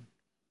weeping?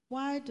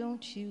 Why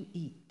don't you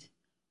eat?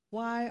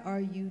 Why are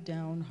you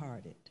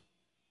downhearted?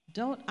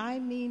 Don't I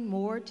mean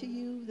more to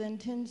you than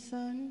 10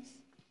 sons?"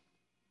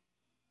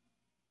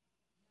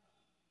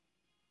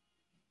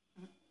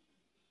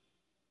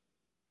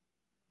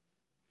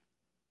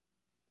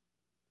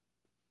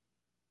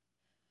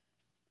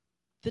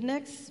 The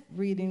next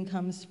reading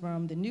comes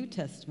from the New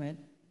Testament,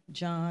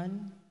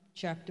 John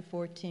chapter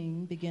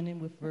 14, beginning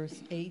with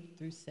verse 8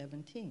 through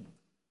 17.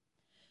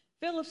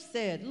 Philip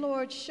said,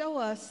 "Lord, show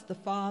us the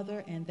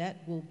Father, and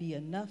that will be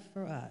enough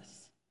for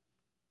us."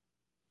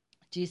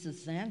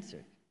 Jesus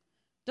answered,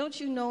 "Don't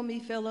you know me,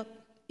 Philip,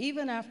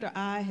 even after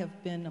I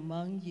have been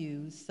among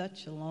you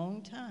such a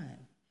long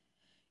time?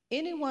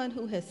 Anyone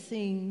who has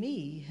seen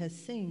me has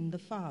seen the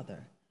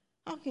Father.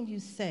 How can you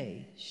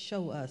say,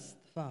 'Show us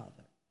the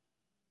Father'?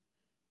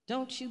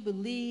 Don't you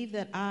believe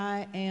that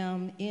I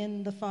am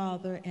in the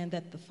Father and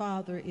that the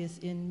Father is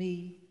in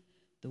me?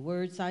 The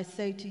words I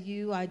say to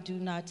you, I do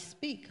not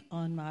speak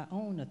on my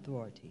own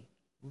authority.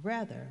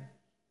 Rather,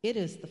 it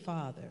is the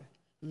Father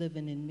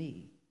living in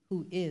me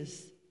who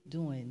is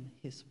doing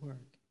his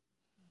work.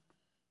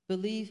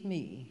 Believe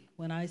me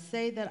when I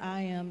say that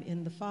I am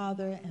in the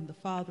Father and the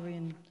Father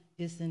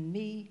is in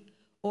me,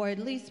 or at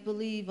least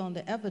believe on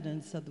the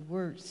evidence of the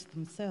words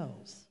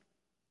themselves.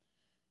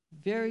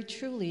 Very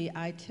truly,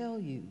 I tell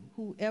you,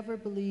 whoever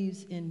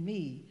believes in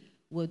me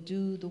will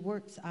do the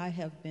works I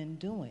have been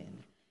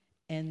doing,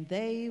 and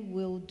they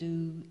will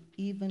do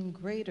even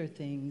greater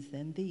things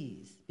than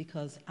these,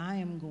 because I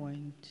am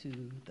going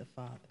to the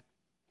Father.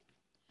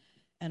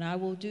 And I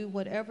will do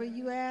whatever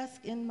you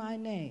ask in my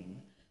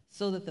name,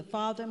 so that the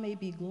Father may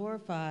be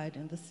glorified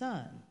in the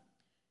Son.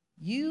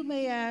 You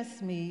may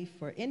ask me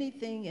for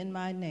anything in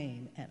my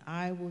name, and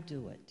I will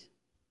do it.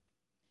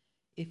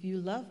 If you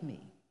love me,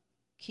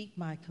 keep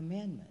my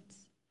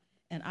commandments,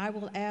 and I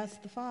will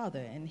ask the Father,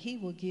 and he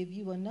will give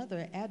you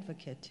another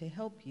advocate to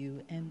help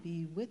you and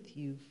be with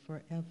you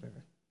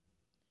forever.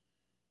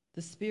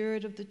 The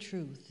Spirit of the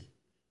truth.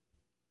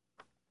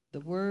 The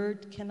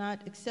Word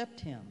cannot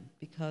accept him,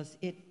 because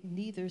it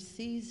neither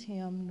sees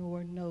him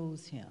nor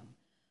knows him,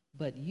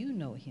 but you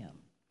know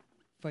him,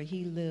 for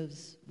he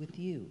lives with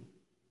you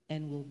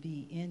and will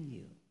be in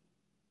you.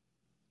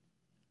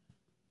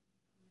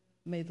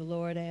 May the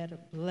Lord add a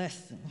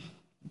blessing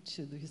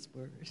to his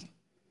word.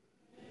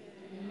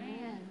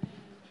 Amen.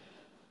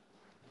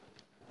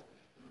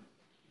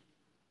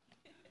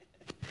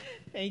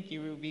 Thank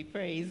you, Ruby.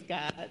 Praise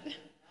God.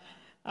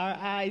 Our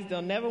eyes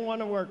don't never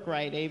want to work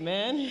right.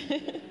 Amen.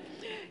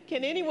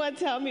 Can anyone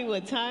tell me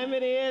what time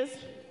it is?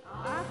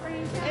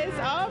 Offering time. It's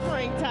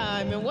offering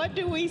time. And what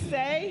do we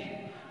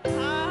say?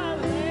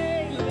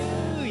 Hallelujah.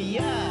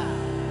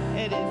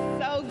 It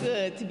is so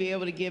good to be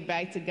able to give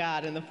back to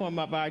God in the form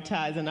of our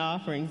tithes and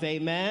offerings.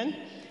 Amen.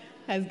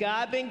 Has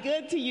God been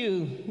good to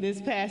you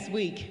this past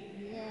week?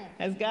 Yes.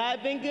 Has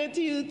God been good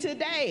to you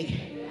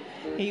today?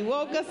 He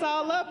woke us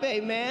all up,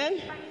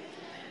 amen?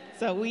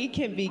 So we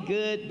can be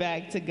good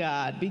back to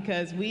God,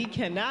 because we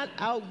cannot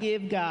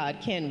outgive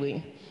God, can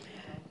we?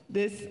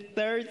 This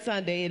third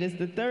Sunday, it is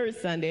the third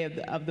Sunday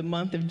of the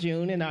month of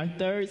June, and our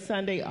third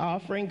Sunday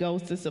offering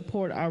goes to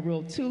support our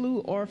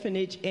Rotulu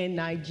orphanage in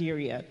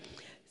Nigeria.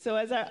 So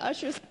as our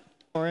ushers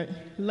forward,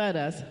 let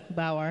us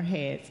bow our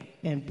heads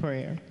in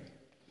prayer.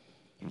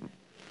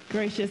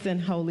 Gracious and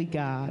holy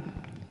God,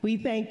 we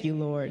thank you,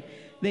 Lord,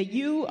 that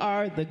you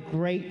are the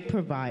great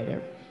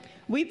provider.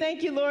 We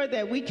thank you, Lord,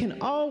 that we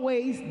can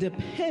always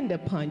depend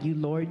upon you,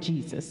 Lord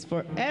Jesus,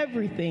 for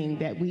everything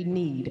that we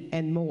need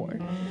and more.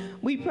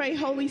 We pray,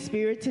 Holy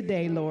Spirit,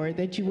 today, Lord,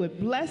 that you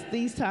would bless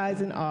these tithes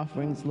and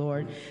offerings,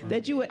 Lord,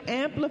 that you would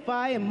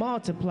amplify and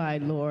multiply,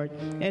 Lord,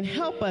 and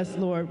help us,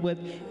 Lord, with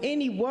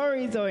any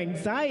worries or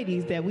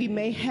anxieties that we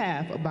may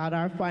have about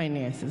our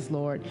finances,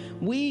 Lord.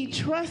 We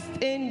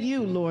trust in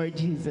you, Lord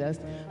Jesus.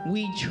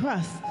 We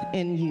trust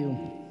in you.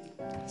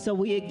 So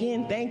we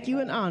again thank you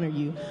and honor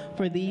you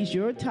for these,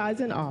 your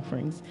tithes and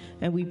offerings.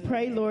 And we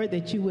pray, Lord,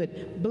 that you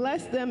would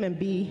bless them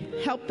and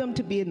help them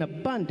to be in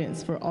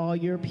abundance for all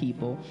your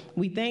people.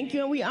 We thank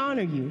you and we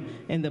honor you.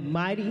 In the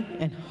mighty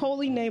and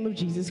holy name of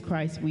Jesus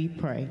Christ, we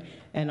pray.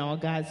 And all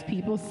God's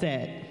people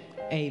said,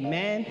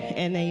 amen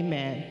and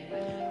amen.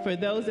 For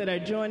those that are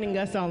joining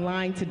us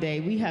online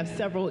today, we have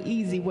several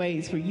easy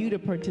ways for you to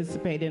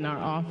participate in our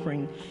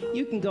offering.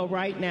 You can go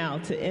right now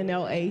to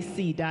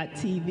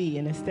nlac.tv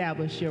and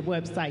establish your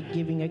website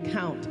giving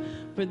account.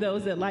 For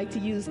those that like to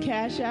use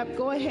Cash App,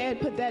 go ahead,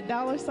 put that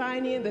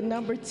 $ in, the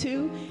number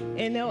 2,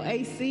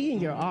 NLAC,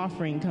 and your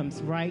offering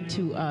comes right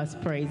to us,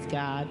 praise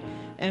God.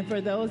 And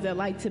for those that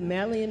like to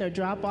mail in or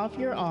drop off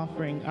your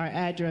offering, our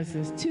address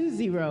is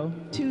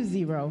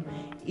 2020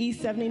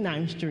 East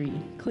 79th Street,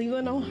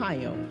 Cleveland,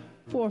 Ohio,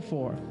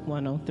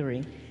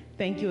 44103.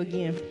 Thank you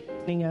again for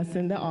joining us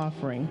in the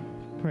offering.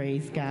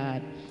 Praise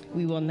God.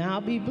 We will now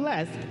be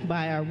blessed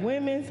by our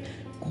women's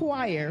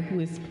choir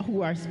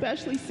who are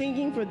specially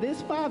singing for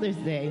this Father's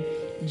Day,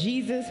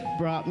 Jesus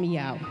Brought Me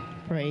Out.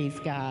 Praise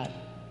God.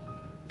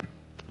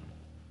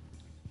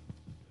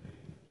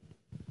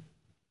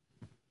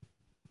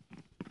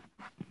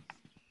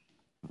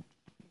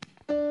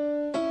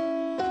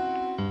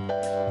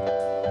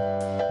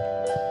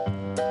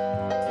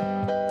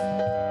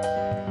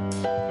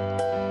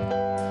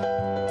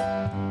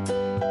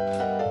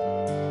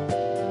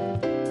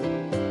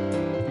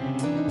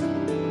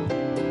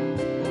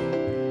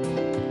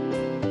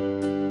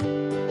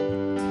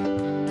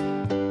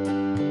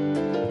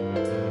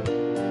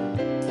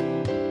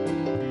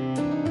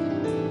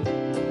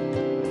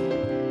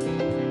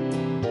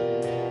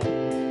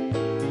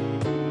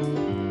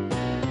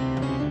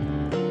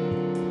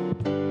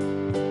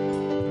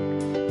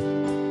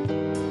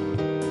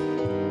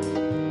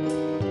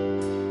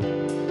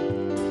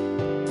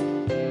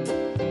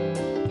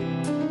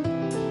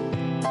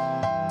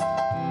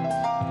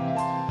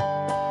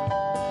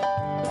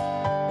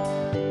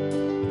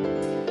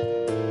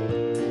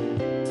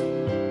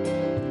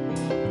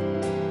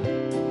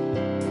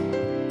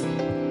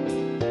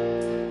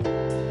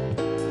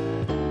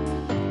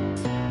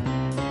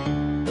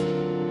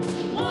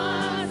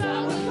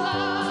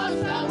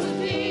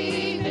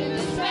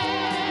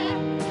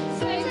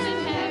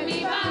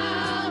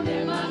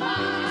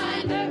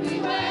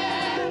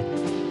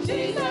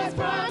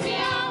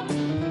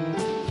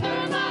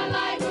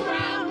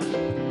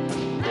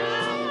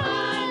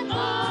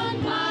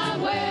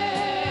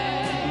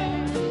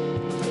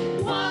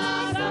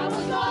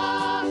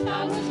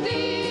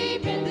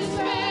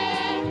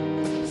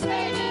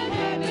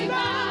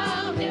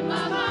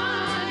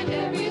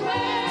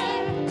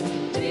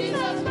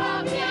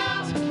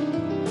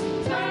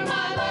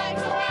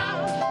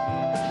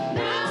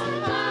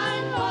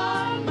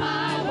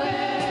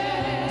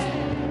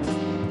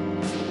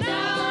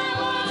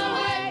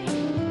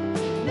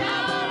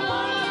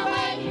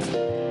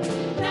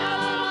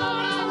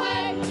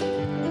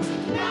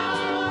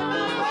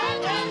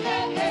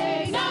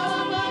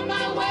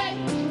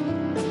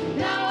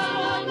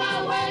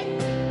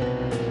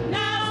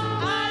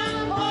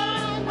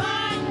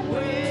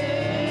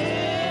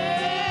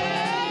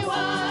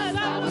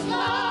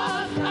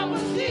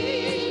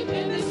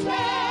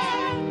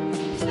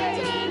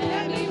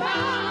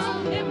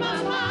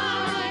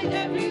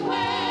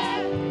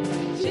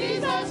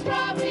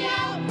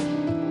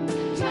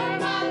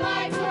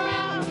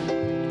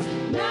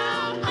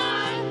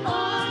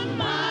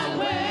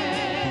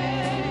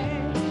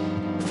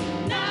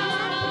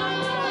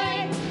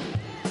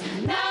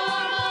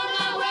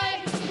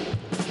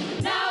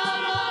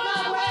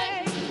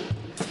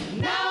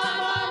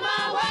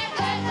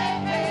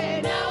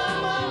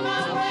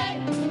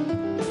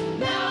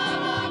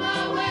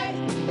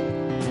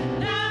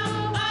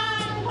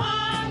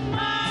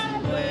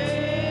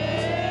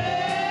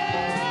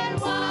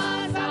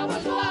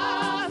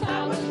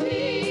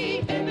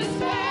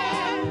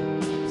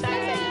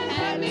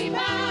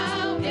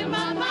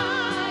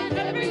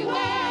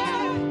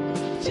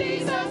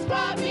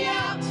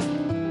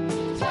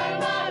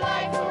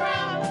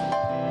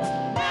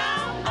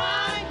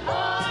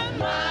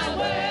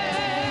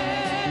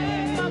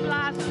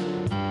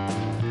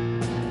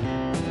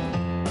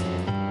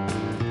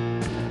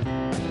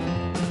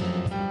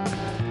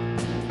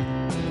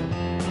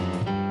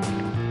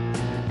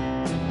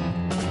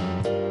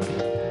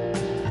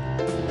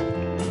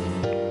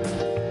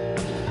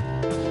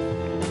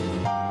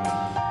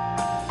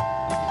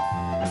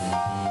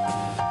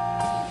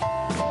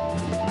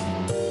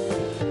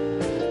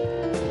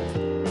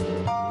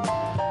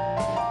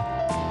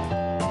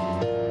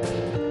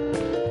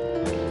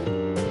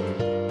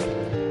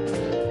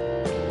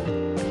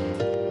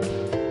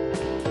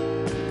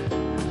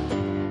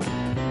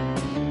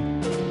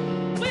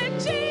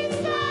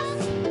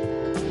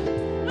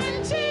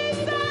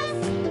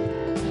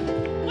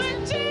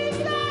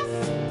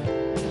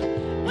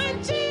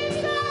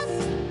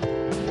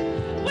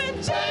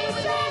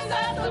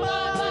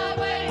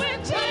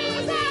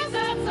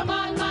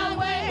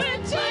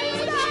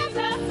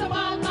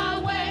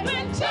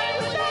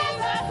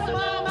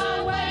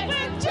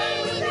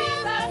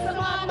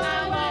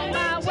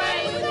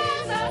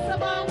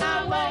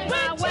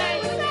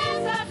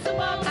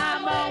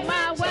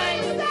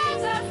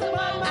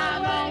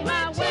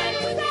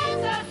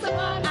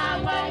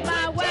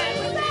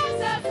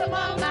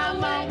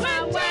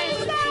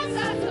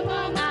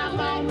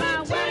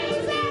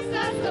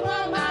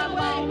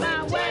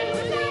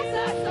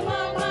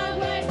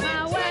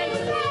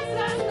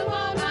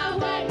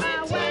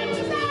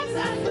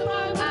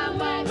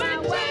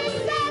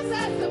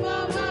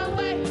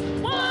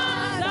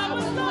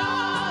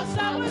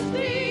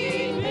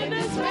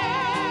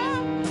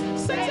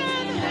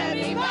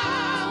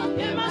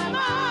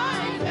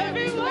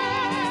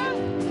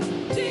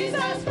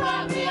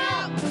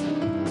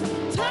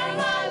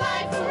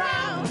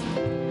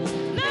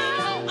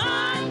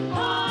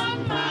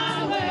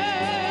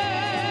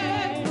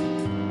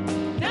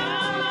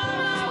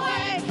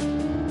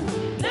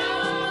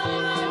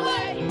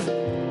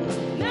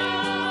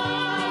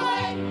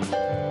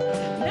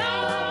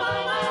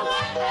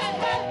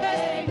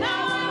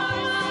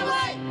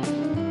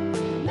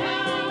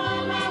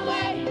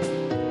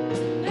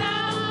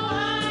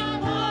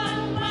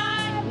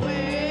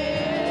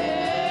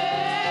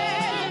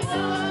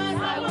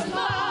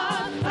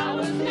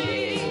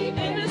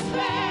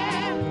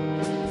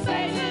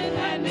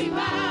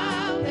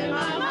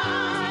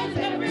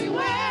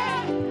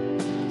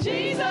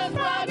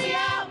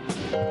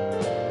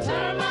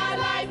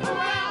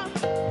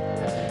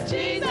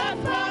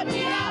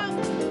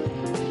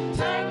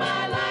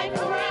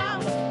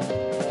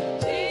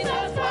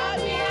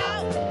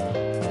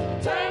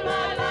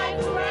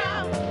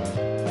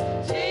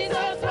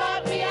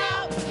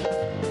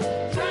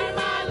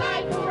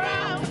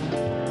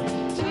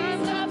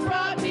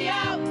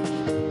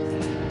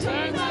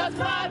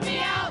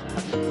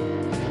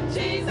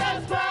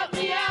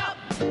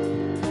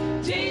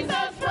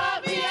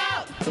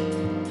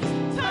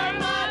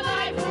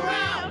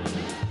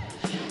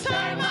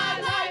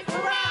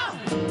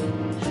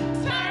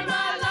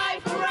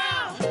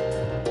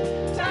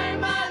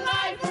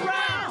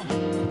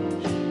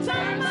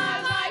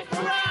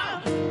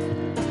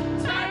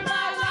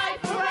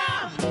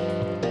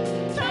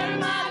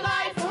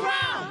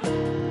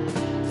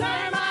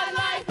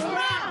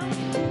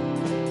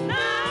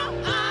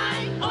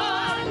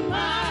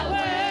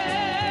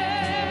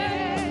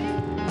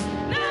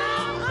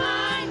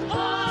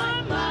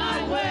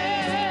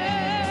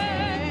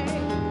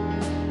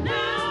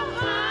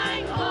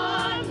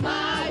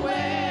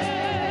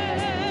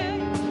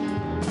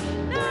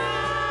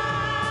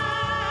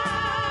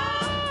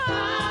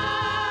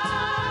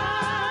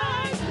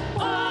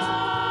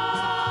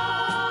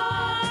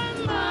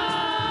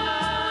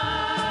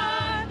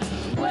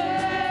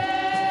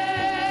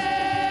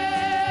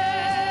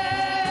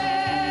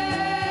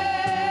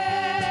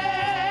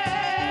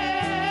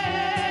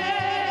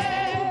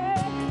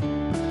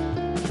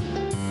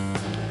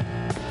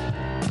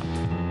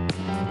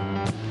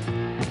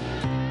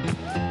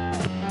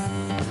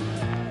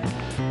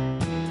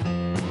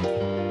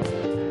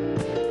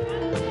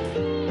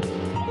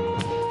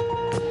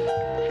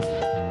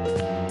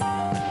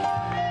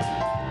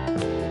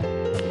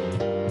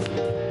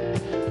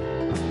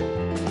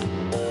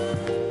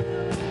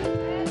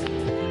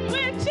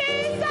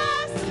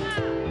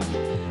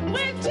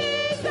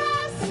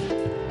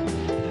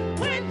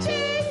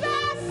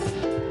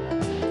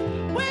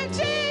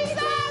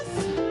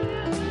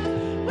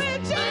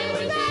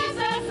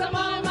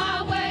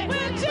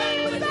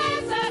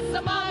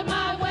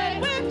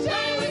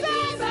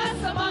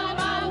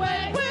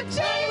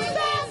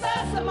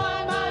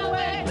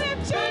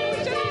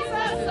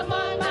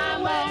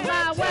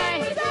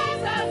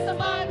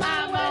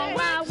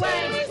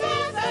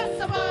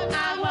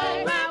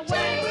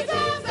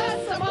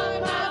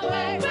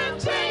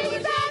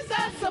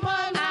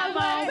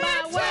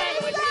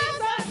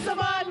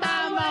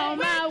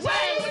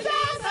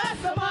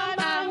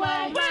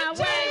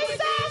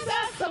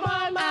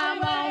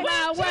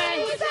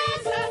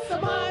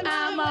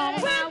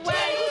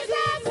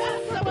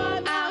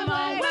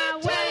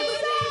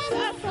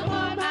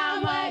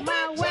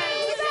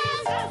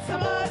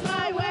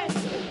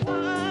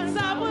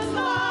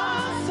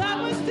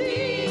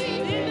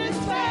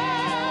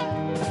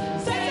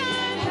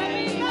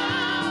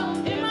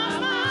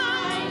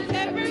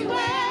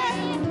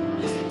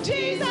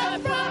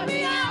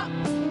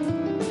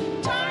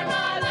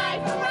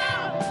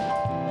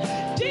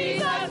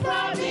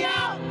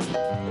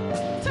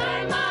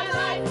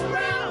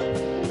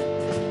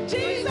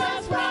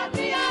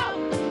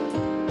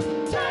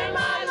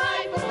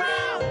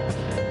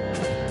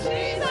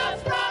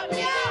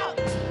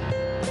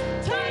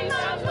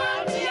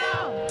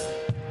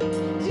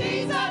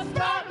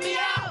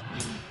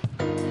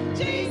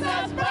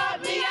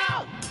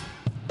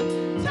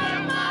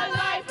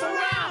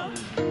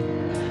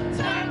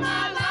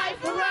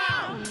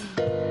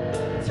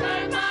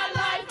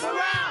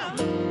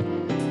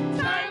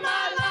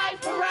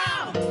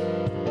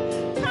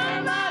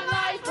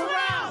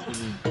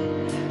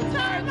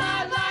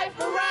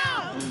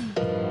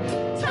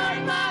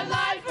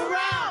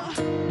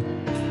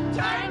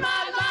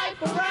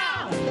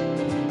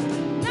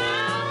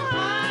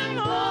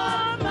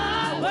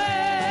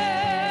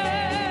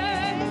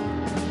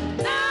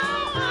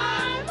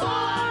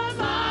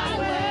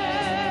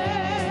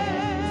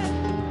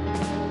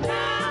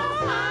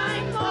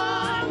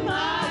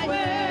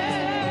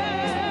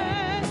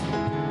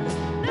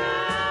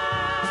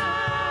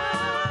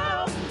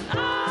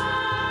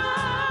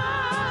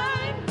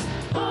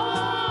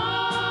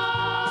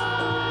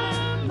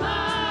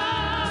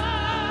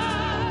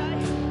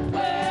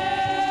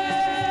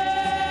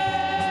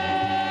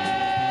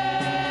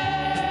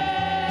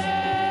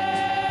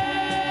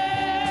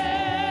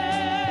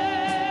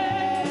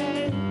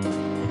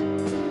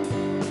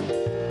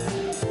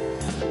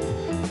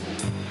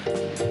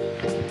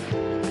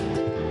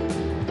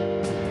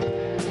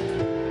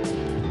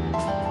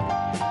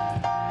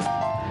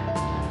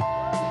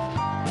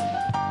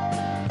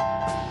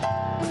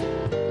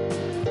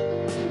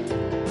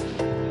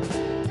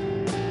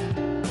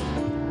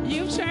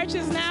 Church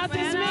is now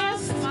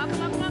dismissed. Come on,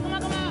 come on, come on, come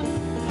on, come on.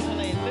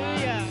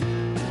 Hallelujah.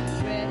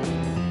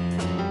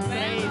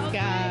 Praise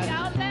God.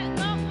 Y'all let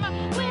go. Come on.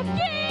 With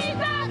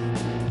Jesus.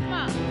 Come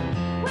on.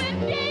 With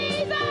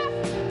Jesus.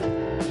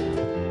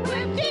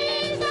 With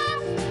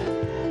Jesus.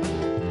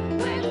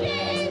 With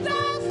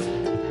Jesus.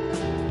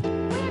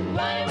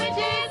 Running with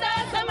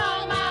Jesus, I'm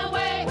on my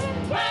way.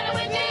 Running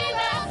with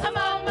Jesus, I'm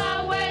on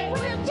my way.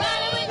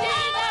 Running with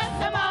Jesus,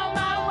 I'm on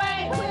my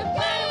way.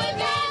 Running with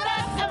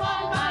Jesus, I'm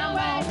on my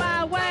way.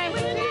 My way.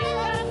 With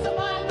Jesus, I'm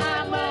on my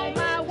way.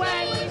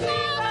 With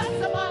Jesus,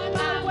 I'm on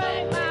my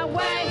way. My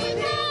way.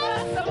 With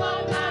Jesus, I'm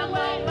on my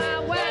way. My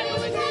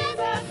way. With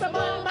Jesus, I'm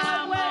on my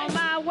way.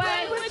 My way.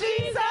 With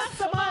Jesus,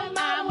 I'm on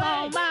my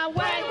way. My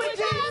way. With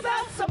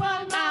Jesus, I'm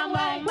on my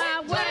way. My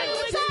way.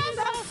 With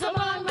Jesus, I'm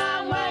on my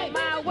way.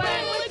 My way.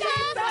 With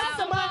Jesus,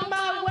 I'm on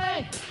my way.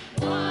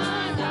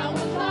 Once I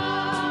was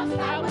lost,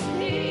 I was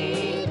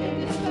deep in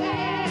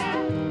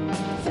despair.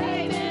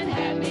 Satan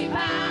had me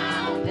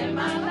bound in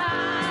my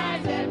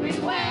life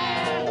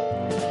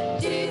everywhere.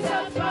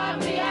 Jesus brought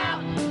me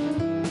out,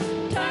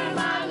 turned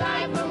my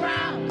life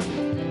around.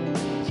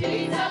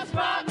 Jesus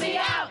brought me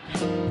out,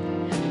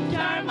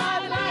 turned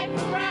my life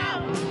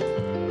around.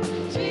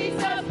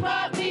 Jesus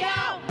brought me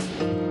out,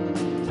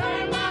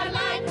 turned my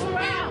life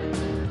around.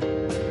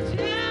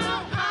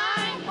 Now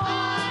I'm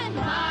on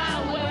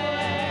my way.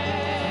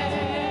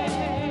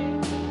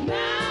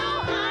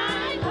 Now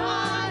I'm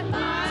on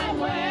my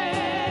way.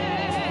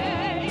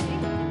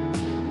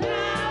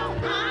 Now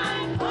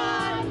I'm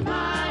on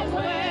my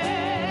way.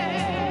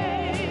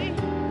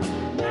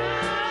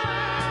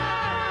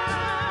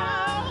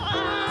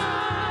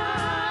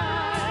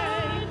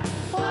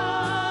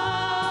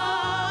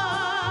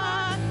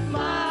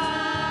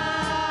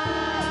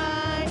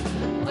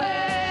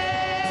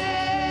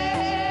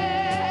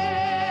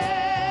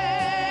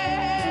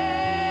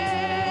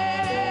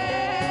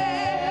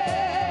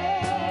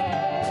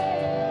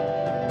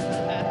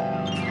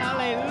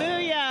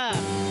 Hallelujah.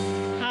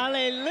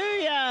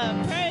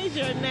 Hallelujah. Praise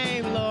your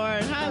name,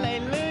 Lord.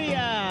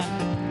 Hallelujah.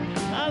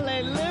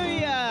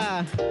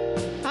 Hallelujah.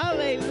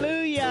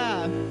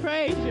 Hallelujah.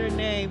 Praise your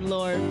name,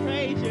 Lord.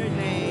 Praise your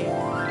name.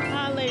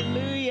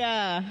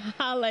 Hallelujah.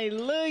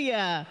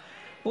 Hallelujah.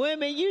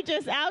 Women, you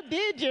just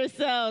outdid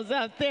yourselves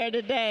up there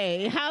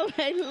today.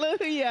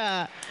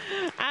 Hallelujah.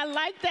 I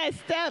like that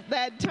step,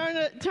 that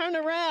turn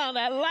around.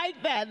 I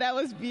like that. That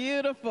was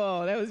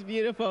beautiful. That was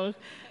beautiful.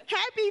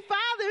 Happy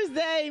Father's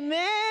Day,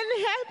 men.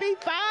 Happy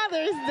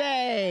Father's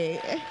Day.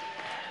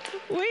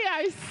 We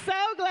are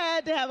so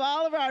glad to have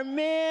all of our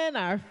men,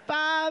 our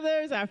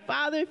fathers, our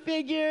father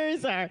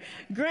figures, our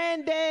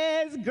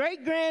granddads,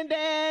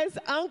 great-granddads,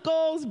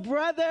 uncles,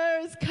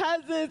 brothers,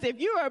 cousins. If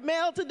you are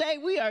male today,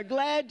 we are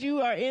glad you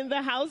are in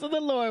the house of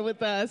the Lord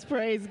with us.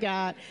 Praise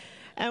God.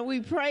 And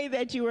we pray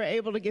that you were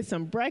able to get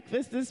some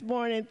breakfast this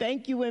morning.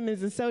 Thank you,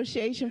 Women's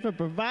Association, for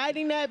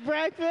providing that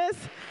breakfast.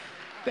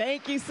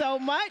 Thank you so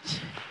much.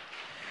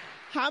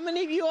 How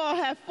many of you all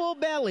have full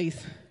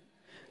bellies?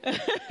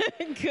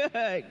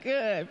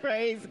 Good.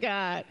 Praise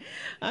God.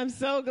 I'm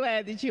so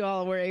glad that you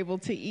all were able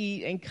to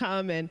eat and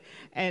come and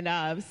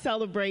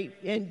celebrate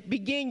and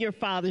begin your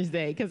Father's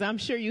Day, because I'm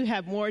sure you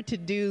have more to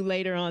do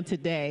later on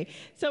today.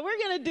 So we're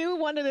going to do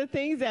one of the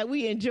things that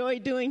we enjoy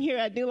doing here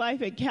at New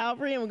Life at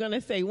Calvary, and we're going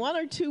to say one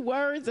or two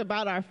words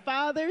about our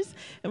fathers,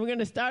 and we're going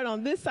to start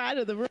on this side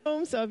of the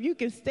room. So if you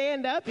can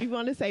stand up, if you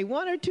want to say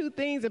one or two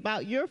things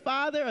about your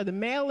father or the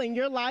male in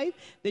your life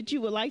that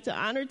you would like to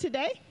honor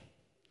today.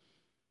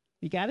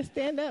 You got to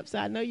stand up, so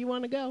I know you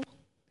want to go.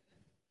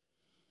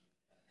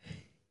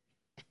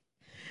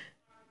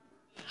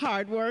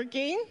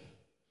 Hardworking.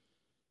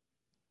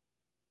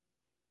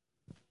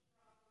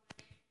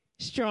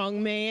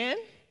 Strong man.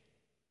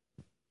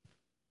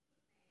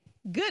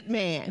 Good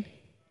man.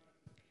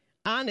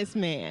 Honest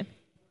man.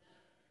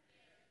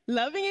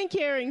 Loving and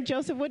caring.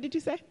 Joseph, what did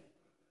you say?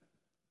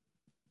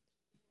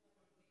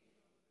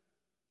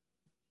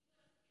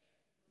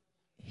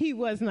 He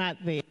was not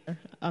there.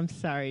 I'm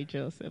sorry,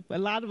 Joseph. A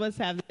lot of us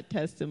have that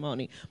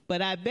testimony.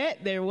 But I bet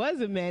there was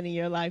a man in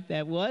your life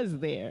that was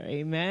there.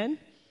 Amen?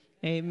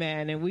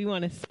 Amen. And we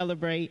want to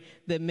celebrate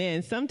the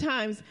men.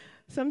 Sometimes,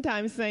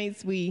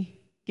 saints, we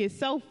get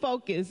so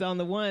focused on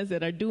the ones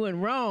that are doing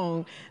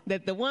wrong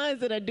that the ones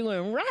that are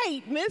doing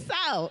right miss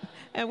out.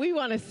 And we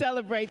want to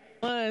celebrate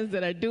the ones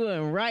that are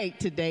doing right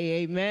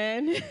today.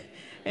 Amen?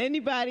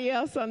 Anybody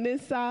else on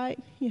this side?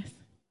 Yes,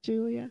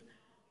 Julia?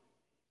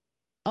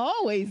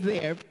 Always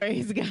there,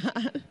 praise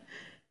God.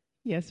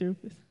 Yes,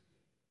 Rufus.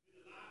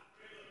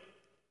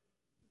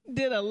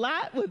 Did a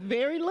lot with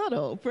very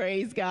little,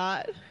 praise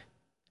God.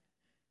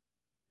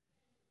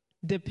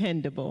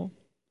 Dependable.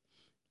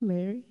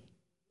 Larry.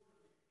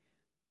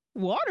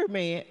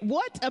 Waterman.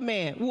 What a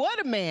man. What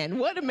a man.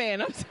 What a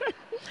man. I'm sorry.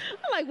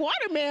 I'm like,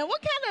 Waterman,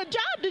 what kind of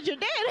job did your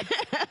dad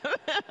have?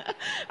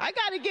 I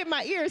got to get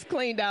my ears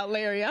cleaned out,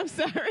 Larry. I'm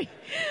sorry.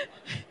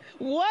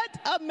 What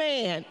a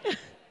man.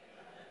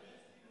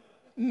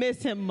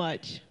 Miss him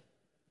much.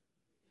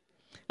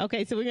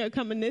 Okay, so we're going to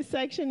come in this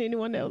section.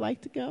 Anyone that would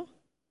like to go?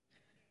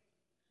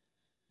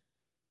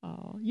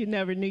 Oh, you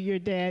never knew your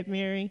dad,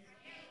 Mary?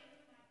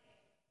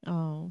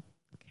 Oh,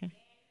 okay.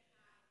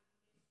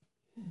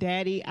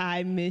 Daddy,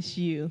 I miss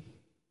you.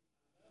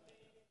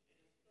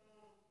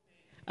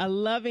 A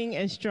loving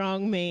and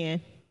strong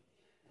man,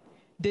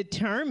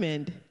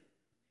 determined.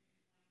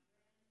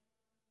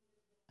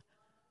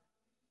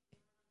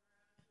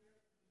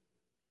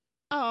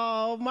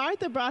 Oh,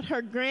 Martha brought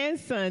her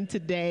grandson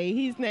today.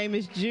 His name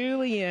is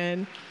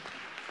Julian.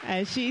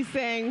 And she's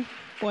saying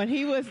when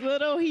he was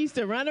little, he used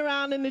to run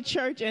around in the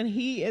church, and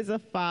he is a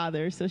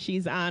father. So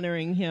she's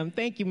honoring him.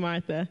 Thank you,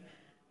 Martha.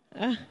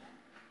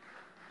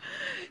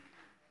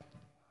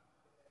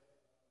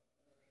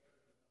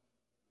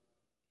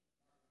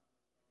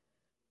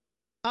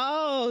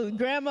 Oh,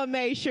 Grandma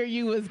made sure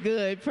you was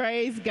good.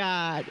 Praise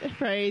God.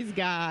 Praise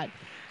God.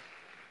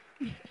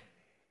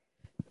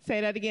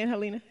 Say that again,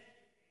 Helena.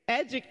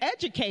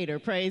 Educator,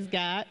 praise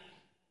God.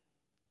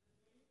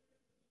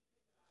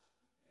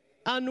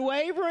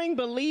 Unwavering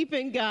belief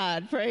in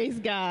God, praise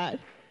God.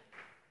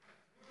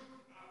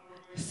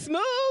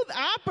 Smooth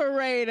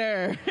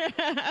operator.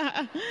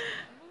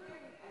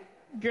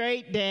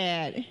 Great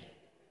dad.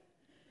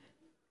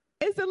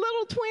 Is the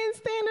little twin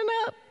standing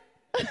up?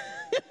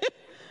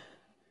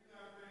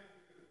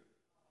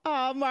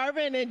 Oh,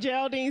 Marvin and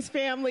Geraldine's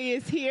family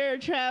is here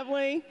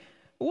traveling.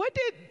 What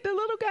did the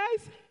little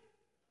guys?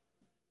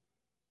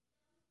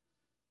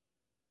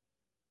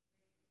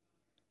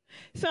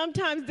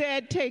 Sometimes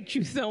Dad takes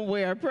you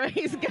somewhere,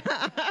 praise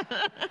God.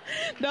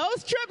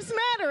 Those trips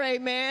matter,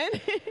 amen.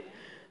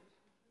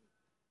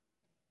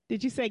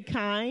 Did you say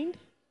kind?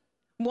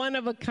 One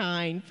of a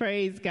kind,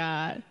 praise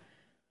God.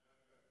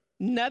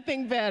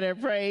 Nothing better,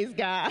 praise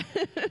God.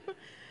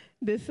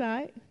 This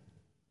side?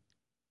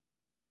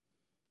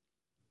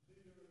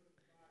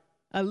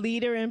 A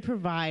leader and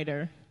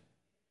provider,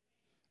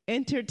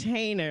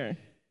 entertainer,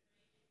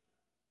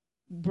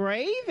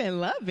 brave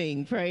and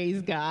loving,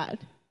 praise God.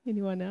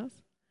 Anyone else?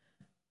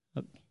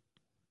 Okay.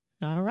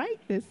 All right,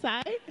 this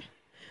side.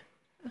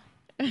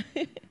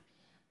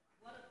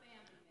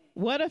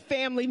 What a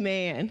family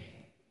man.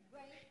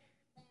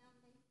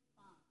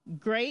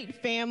 Great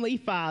family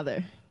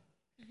father.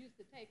 He used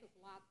to take us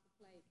lots of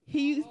places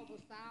He all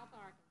over South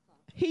Arkansas.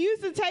 He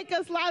used to take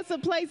us lots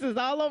of places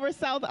all over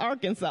South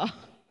Arkansas.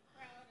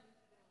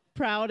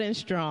 Proud and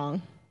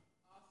strong.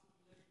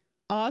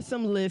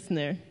 Awesome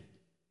listener.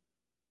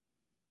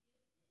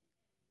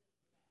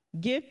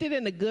 Gifted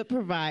and a good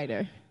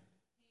provider.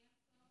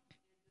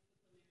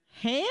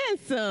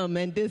 Handsome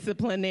and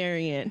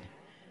disciplinarian.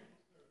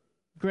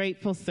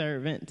 Grateful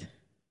servant.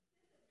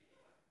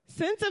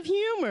 Sense of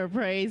humor,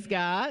 praise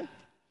God.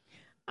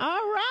 All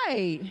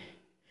right.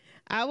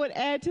 I would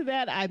add to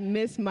that, I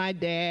miss my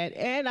dad.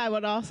 And I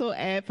would also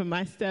add for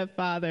my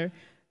stepfather,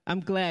 I'm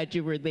glad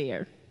you were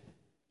there.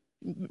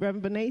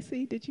 Reverend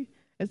Benassi, did you?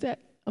 Is that?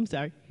 I'm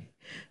sorry.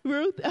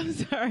 Ruth, I'm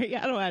sorry.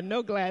 I don't have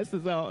no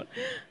glasses on.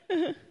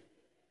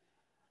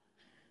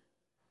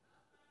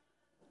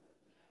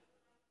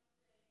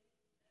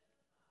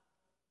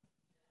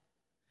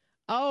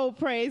 Oh,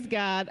 praise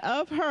God.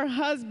 Of her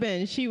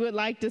husband, she would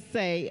like to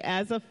say,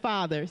 as a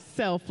father,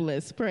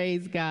 selfless.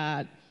 Praise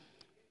God.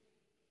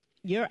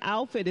 Your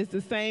outfit is the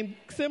same,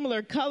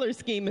 similar color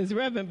scheme as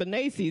Reverend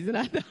Benassi's. And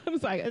I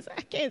was like,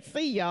 I can't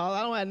see y'all.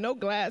 I don't have no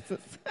glasses.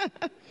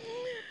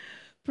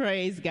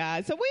 Praise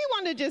God. So we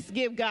want to just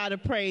give God a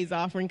praise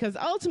offering because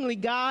ultimately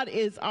God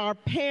is our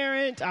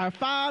parent, our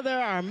father,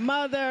 our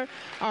mother,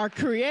 our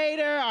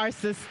creator, our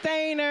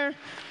sustainer.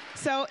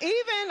 So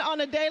even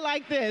on a day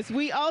like this,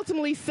 we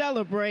ultimately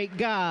celebrate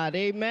God.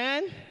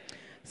 Amen.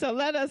 So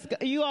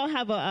you all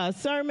have a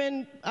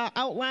sermon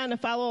outline to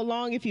follow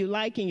along if you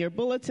like in your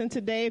bulletin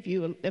today,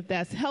 if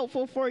that's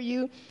helpful for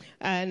you.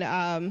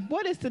 And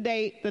what is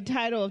the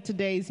title of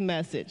today's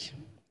message?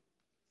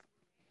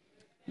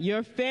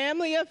 Your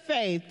family of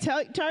faith.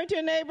 Turn to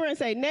your neighbor and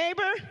say,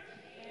 neighbor,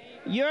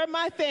 you're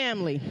my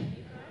family.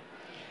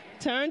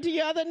 Turn to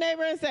your other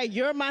neighbor and say,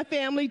 you're my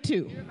family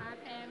too. You're my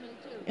family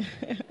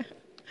too.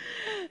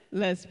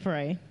 Let's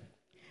pray.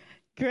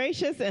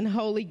 Gracious and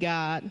holy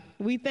God,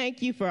 we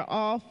thank you for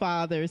all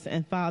fathers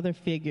and father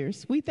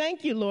figures. We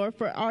thank you, Lord,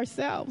 for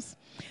ourselves.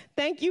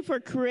 Thank you for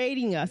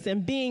creating us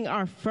and being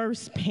our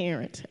first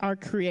parent, our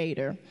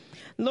creator.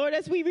 Lord,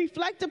 as we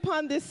reflect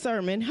upon this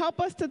sermon,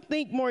 help us to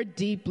think more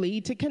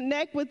deeply, to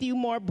connect with you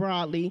more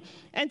broadly,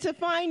 and to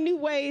find new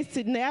ways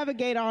to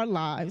navigate our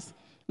lives.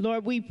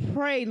 Lord, we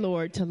pray,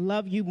 Lord, to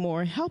love you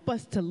more. Help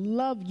us to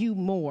love you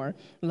more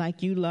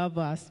like you love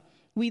us.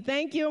 We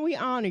thank you and we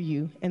honor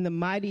you. In the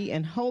mighty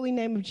and holy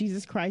name of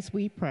Jesus Christ,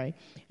 we pray.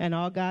 And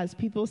all God's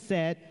people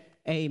said,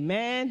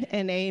 amen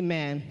and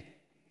amen.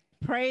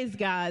 Praise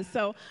God.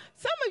 So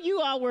some of you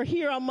all were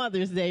here on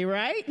Mother's Day,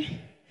 right?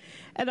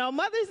 And on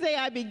Mother's Day,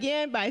 I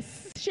began by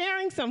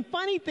sharing some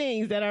funny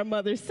things that our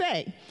mothers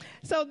say.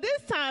 So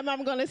this time,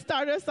 I'm going to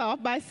start us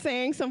off by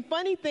saying some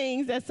funny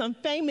things that some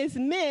famous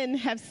men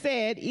have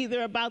said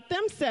either about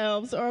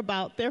themselves or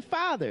about their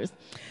fathers.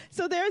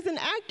 So there's an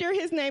actor,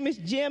 his name is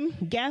Jim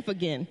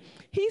Gaffigan.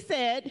 He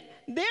said,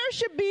 there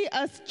should be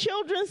a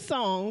children's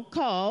song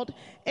called,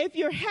 If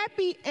You're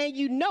Happy and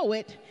You Know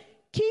It,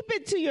 Keep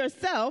It to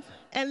Yourself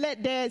and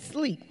Let Dad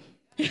Sleep.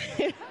 He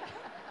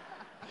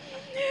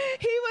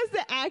was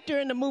the actor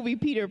in the movie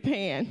Peter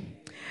Pan.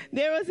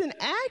 There was an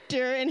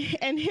actor,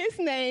 and his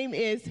name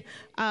is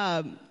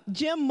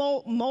Jim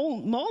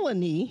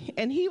Mulaney,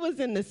 and he was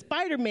in the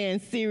Spider-Man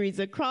series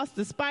Across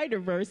the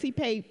Spider-Verse. He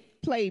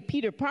played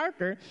Peter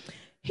Parker.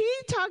 He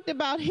talked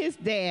about his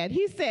dad.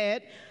 He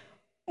said,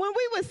 when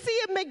we would see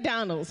a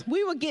McDonald's,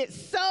 we would get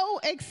so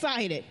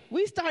excited.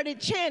 We started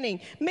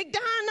chanting,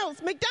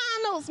 McDonald's,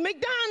 McDonald's,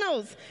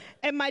 McDonald's.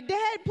 And my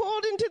dad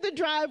pulled into the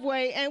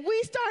driveway, and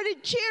we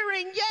started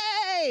cheering,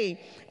 yay!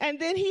 And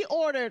then he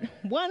ordered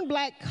one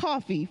black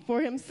coffee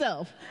for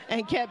himself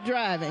and kept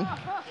driving.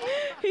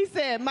 He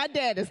said, my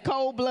dad is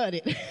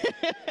cold-blooded.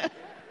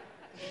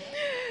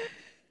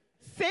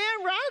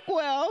 Sam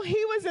Rockwell,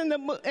 he was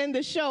in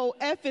the show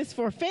F is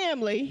for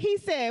Family. He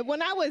said,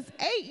 when I was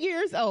 8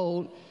 years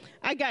old,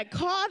 I got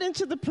called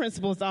into the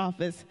principal's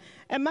office,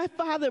 and my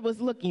father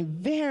was looking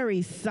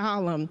very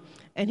solemn,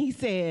 and he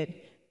said,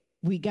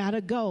 we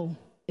gotta go.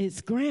 It's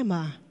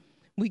Grandma.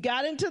 We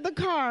got into the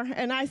car,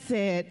 and I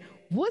said,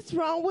 what's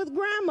wrong with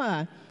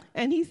Grandma?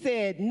 And he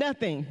said,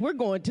 nothing. We're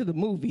going to the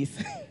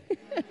movies.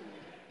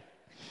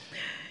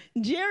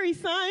 Jerry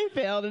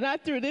Seinfeld, and I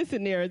threw this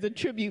in there as a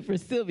tribute for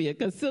Sylvia,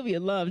 because Sylvia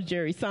loves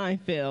Jerry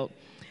Seinfeld.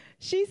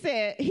 He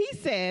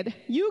said,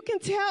 you can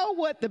tell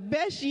what the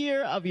best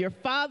year of your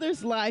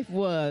father's life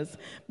was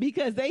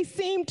because they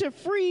seemed to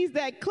freeze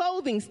that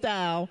clothing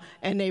style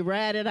and they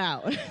ratted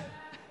out.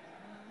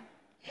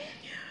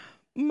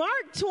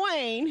 Mark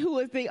Twain, who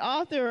is the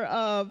author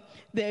of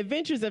The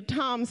Adventures of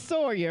Tom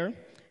Sawyer,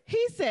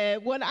 he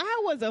said, when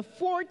I was a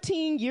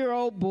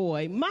 14-year-old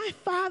boy, my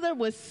father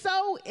was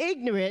so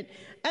ignorant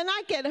and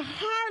I could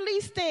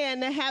hardly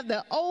stand to have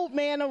the old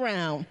man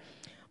around.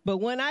 But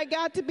when I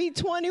got to be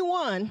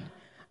 21,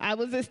 I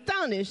was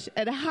astonished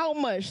at how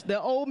much the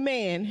old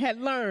man had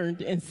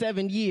learned in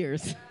 7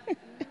 years.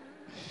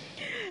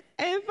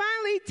 And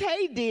finally,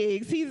 Taye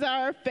Diggs, he's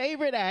our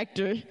favorite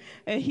actor,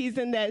 and he's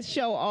in that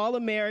show All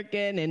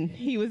American, and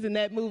he was in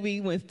that movie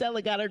When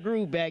Stella Got Her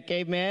Groove Back,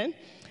 amen?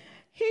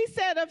 He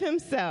said of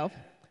himself,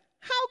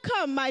 how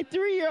come my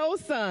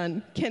 3-year-old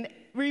son can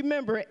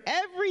remember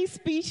every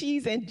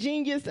species and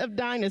genius of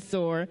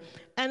dinosaur,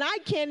 and I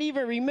can't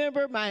even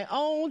remember my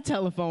own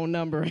telephone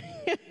number?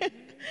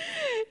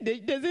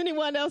 Does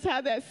anyone else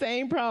have that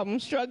same problem,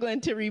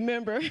 struggling to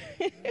remember?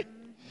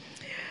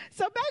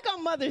 So back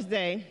on Mother's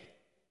Day,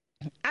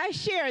 I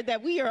shared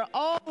that we are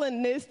all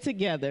in this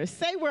together.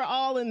 Say we're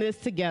all in this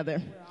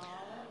together.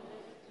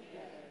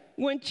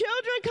 When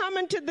children come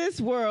into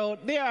this world,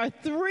 there are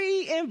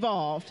 3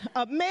 involved,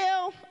 a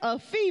male, a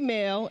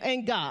female,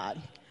 and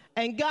God.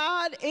 And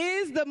God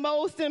is the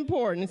most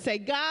important. Say,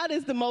 God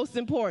is the most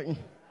important.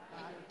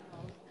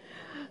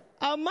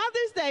 On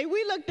Mother's Day,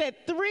 we looked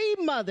at 3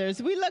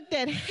 mothers. We looked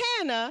at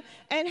Hannah,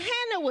 and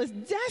Hannah was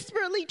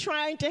desperately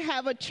trying to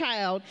have a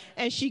child,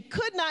 and she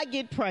could not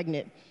get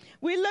pregnant.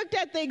 We looked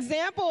at the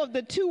example of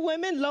the 2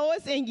 women,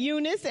 Lois and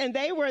Eunice, and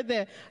they were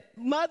the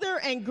mother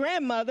and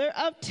grandmother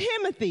of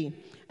Timothy.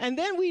 And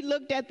then we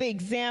looked at the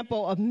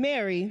example of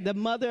Mary, the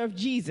mother of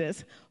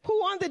Jesus, who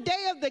on the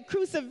day of the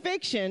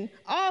crucifixion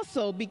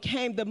also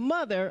became the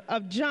mother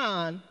of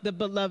John, the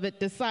beloved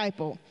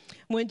disciple.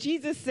 When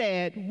Jesus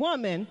said,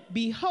 woman,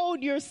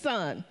 behold your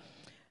son.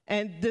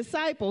 And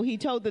disciple, he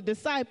told the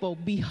disciple,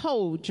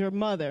 behold your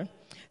mother.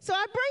 So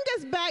I bring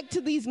us back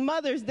to these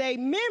Mother's Day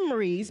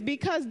memories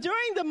because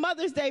during the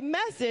Mother's Day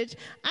message,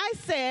 I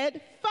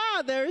said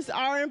fathers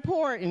are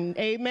important,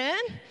 amen?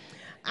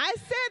 I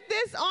said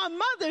this on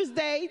Mother's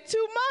Day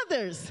to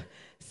mothers.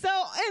 So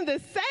in the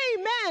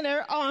same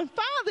manner, on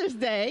Father's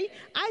Day,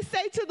 I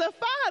say to the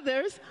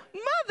fathers,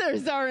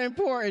 mothers are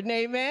important,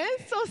 amen?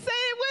 So say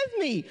it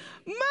with me,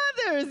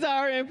 mothers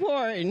are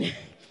important.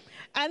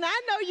 And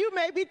I know you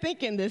may be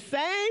thinking the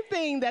same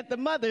thing that the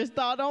mothers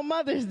thought on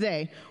Mother's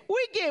Day.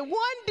 We get one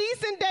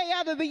decent day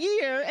out of the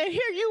year, and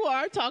here you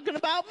are talking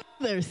about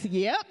mothers.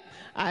 Yep,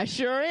 I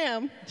sure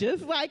am.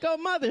 Just like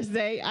on Mother's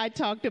Day, I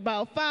talked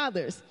about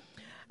fathers.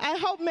 I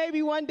hope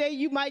maybe one day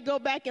you might go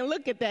back and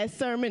look at that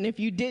sermon if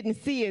you didn't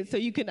see it so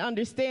you can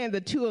understand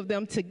the 2 of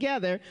them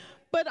together.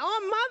 But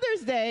on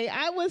Mother's Day,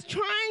 I was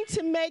trying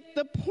to make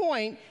the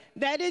point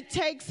that it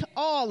takes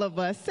all of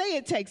us. Say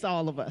it takes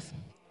all of us.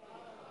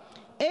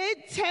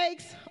 It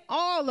takes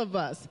all of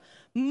us.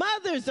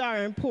 Mothers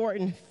are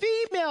important.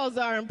 Females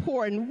are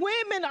important.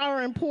 Women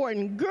are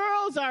important.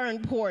 Girls are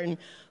important.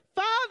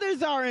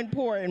 Fathers are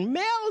important.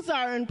 Males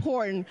are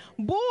important.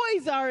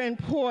 Boys are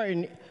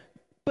important.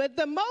 But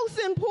the most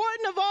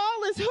important of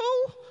all is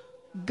who?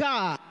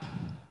 God.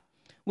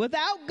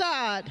 Without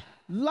God,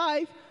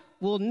 life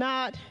will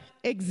not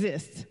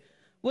exist.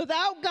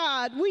 Without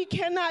God, we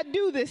cannot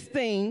do this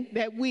thing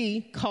that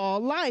we call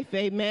life,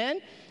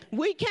 amen?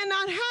 We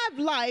cannot have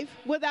life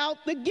without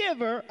the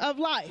giver of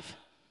life.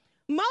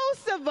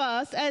 Most of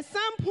us, at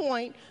some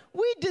point,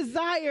 we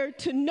desire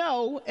to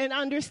know and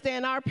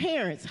understand our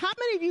parents. How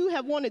many of you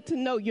have wanted to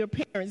know your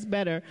parents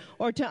better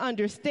or to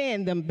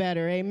understand them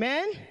better?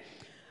 Amen?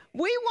 We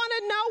want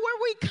to know where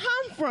we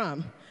come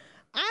from.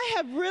 I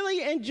have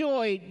really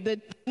enjoyed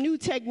the new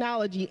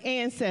technology,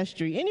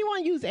 Ancestry.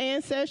 Anyone use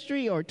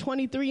Ancestry or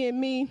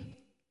 23andMe?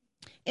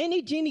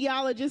 Any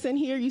genealogists in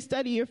here, you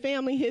study your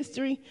family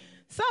history?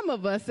 Some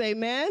of us,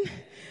 amen.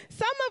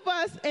 Some of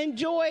us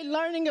enjoy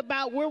learning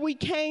about where we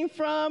came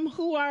from,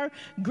 who our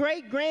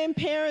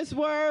great-grandparents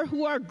were,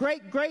 who our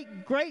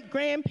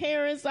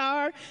great-great-great-grandparents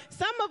are.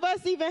 Some of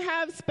us even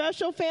have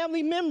special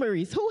family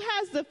memories. Who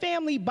has the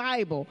family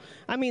Bible?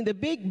 I mean, the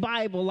big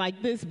Bible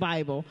like this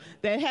Bible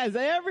that has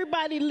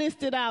everybody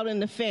listed out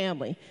in the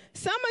family.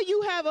 Some of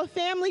you have a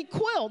family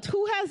quilt.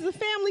 Who has the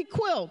family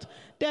quilt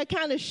that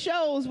kind of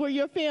shows where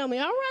your family?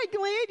 All right,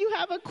 Glenn, you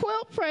have a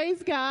quilt.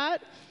 Praise God.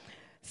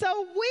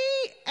 So we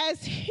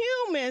as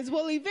humans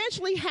will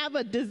eventually have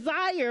a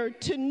desire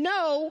to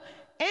know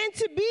and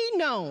to be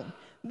known.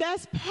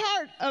 That's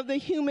part of the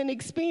human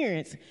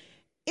experience.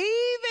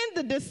 Even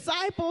the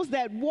disciples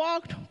that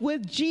walked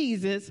with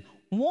Jesus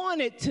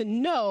wanted to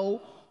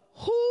know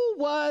who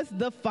was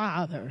the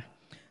Father.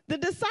 The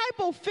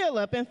disciple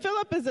Philip, and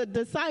Philip is a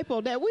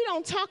disciple that we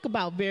don't talk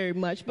about very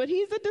much, but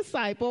he's a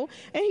disciple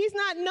and he's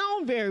not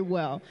known very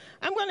well.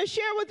 I'm going to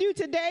share with you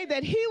today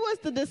that he was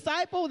the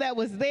disciple that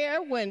was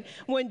there when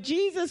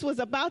Jesus was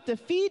about to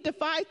feed the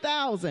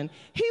 5,000.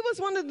 He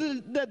was one of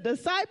the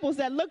disciples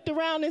that looked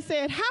around and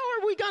said, how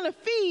are we going to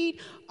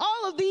feed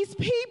all of these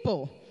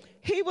people?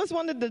 He was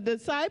one of the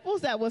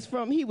disciples that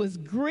he was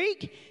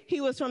Greek.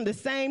 He was from the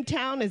same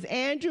town as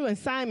Andrew and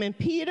Simon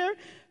Peter.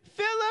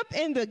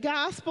 Philip in the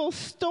gospel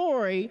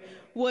story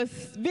was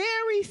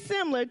very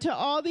similar to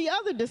all the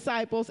other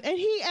disciples, and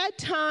he at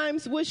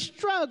times would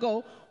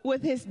struggle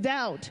with his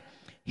doubt.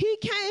 He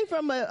came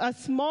from a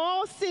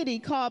small city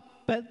called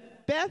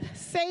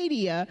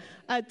Bethsaida,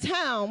 a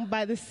town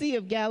by the Sea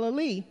of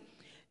Galilee.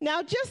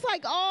 Now, just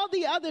like all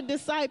the other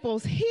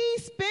disciples, he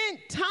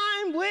spent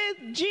time with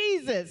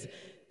Jesus.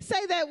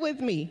 Say that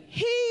with me.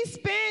 He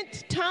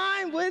spent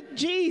time with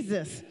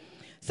Jesus.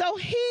 So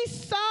he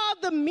saw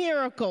the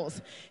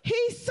miracles.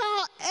 He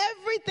saw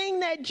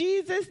everything that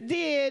Jesus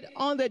did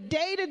on the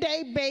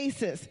day-to-day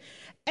basis.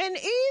 And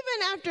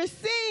even after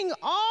seeing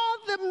all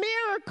the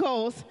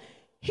miracles,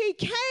 he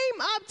came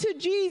up to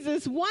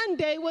Jesus one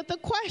day with a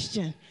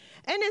question.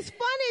 And it's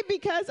funny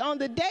because on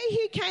the day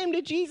he came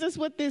to Jesus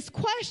with this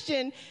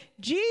question,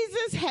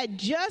 Jesus had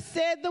just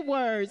said the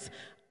words,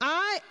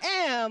 I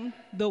am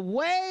the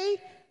way,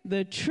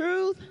 the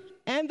truth,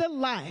 and the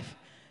life.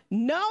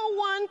 No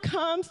one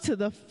comes to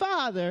the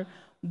Father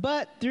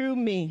but through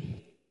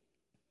me.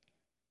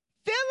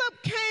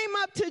 Philip came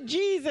up to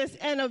Jesus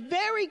in a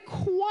very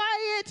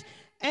quiet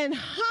and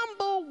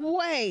humble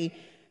way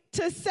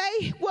to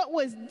say what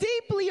was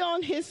deeply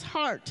on his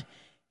heart.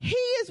 He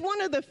is one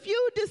of the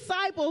few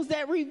disciples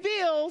that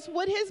reveals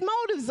what his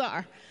motives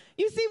are.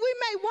 You see, we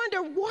may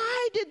wonder,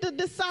 why did the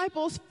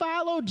disciples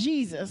follow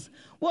Jesus?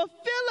 Well,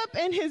 Philip,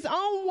 in his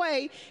own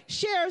way,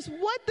 shares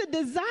what the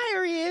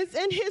desire is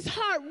in his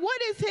heart.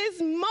 What is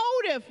his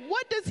motive?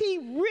 What does he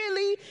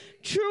really,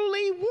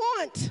 truly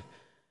want?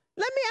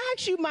 Let me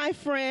ask you, my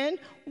friend,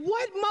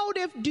 what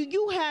motive do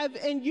you have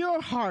in your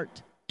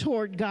heart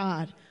toward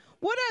God?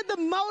 What are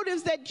the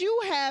motives that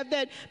you have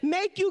that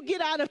make you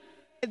get out of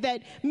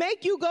that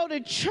make you go to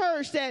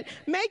church, that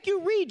make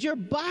you read your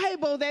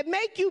Bible, that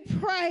make you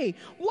pray?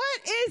 What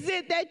is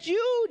it that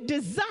you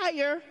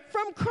desire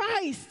from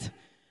Christ?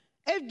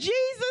 If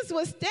Jesus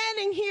was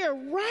standing here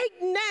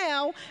right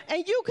now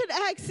and you could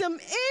ask him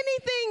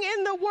anything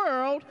in the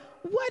world,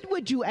 what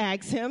would you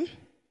ask him?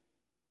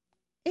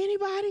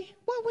 Anybody?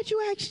 What would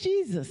you ask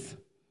Jesus?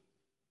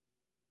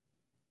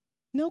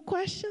 No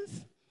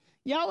questions?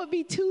 Y'all would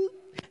be too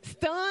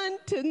stunned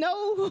to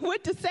know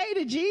what to say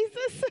to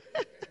Jesus?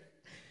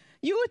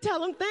 You would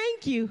tell him,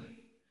 thank you.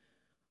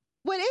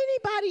 Would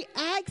anybody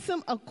ask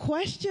him a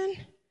question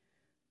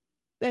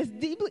that's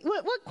deeply,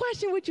 what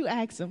question would you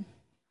ask him?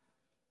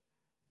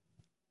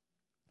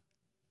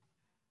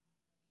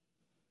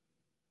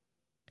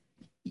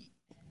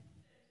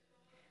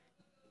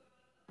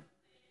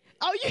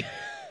 Oh, you,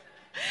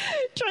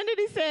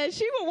 Trinity said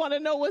she would want to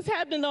know what's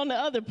happening on the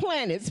other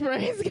planets,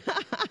 praise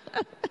God.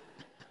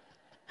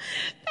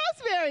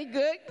 That's very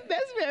good.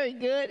 That's very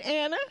good.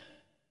 Anna?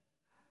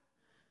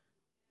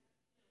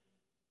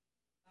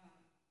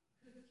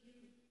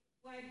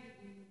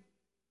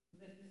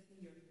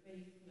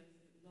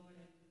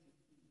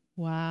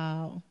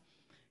 Wow.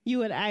 You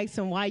would ask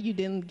him why you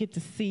didn't get to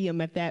see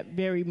him at that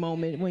very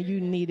moment when you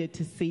needed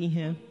to see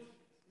him.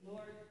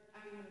 Lord, I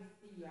want to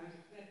see you. I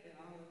said that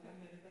all the time.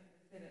 I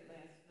said it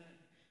last night.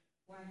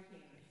 Why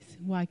can't I see?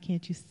 Why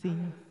can't you see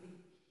him?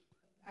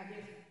 I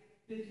guess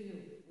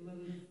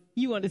physically.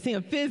 You want to see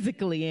him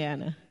physically,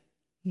 Anna.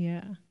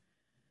 Yeah.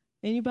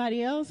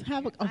 Anybody else?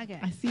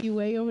 I see you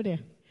way over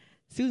there.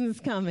 Susan's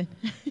coming.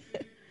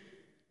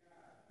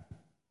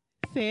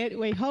 Say it.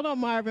 Wait, hold on,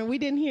 Marvin. We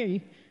didn't hear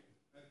you.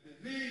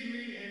 Lead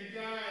me and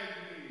guide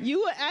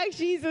You would ask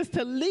Jesus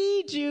to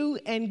lead you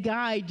and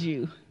guide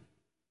you.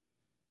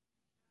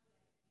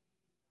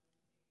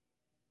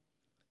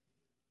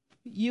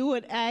 You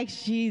would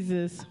ask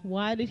Jesus,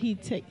 why did he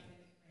take...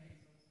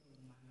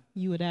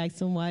 You would ask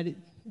him, why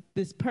did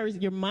this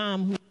person, your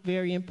mom, who's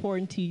very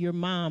important to you, your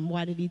mom,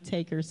 why did he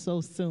take her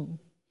so soon?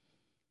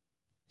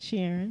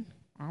 Sharon?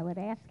 I would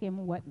ask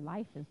him what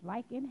life is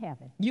like in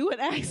heaven. You would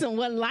ask him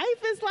what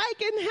life is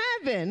like in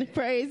heaven.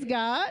 Praise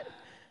God.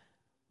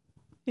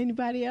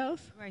 Anybody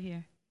else? Right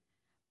here.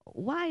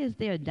 Why is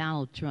there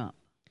Donald Trump?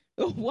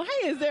 Why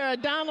is there a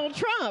Donald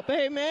Trump?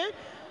 Amen.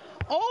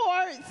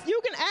 Or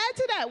you can add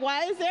to that,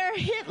 why is there a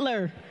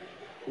Hitler?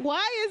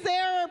 Why is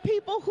there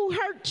people who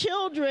hurt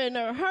children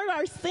or hurt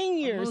our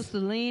seniors?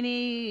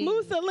 Mussolini.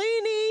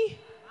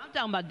 I'm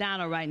talking about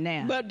Donald right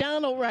now. But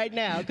Donald right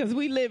now, because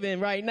we live in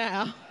right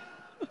now.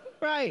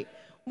 Right.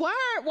 Why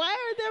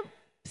are there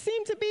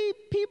seem to be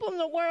people in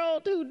the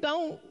world who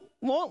don't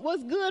want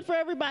what's good for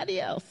everybody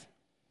else?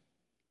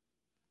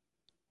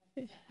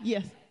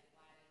 Yes.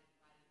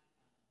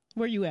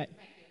 Where you at?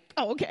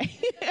 Oh, okay.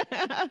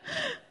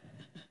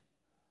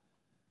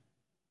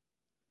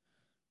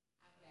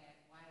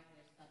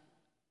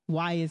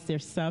 Why is there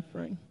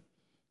suffering?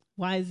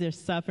 Why is there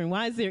suffering?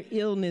 Why is there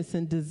illness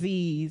and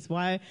disease?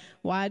 Why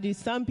do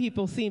some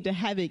people seem to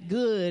have it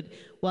good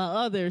while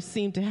others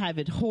seem to have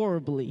it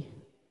horribly?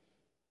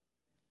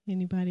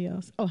 Anybody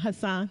else? Oh,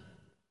 Hassan.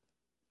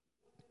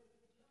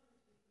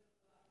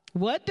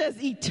 What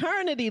does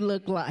eternity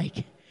look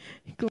like?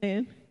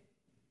 Glenn.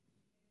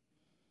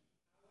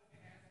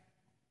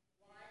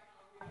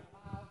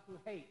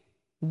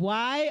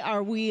 Why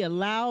are we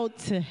allowed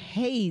to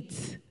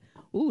hate?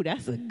 Ooh,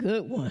 that's a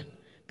good one.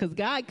 Because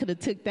God could have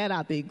took that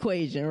out the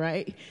equation,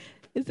 right?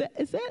 Is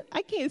that?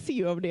 I can't see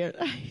you over there.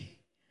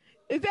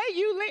 Is that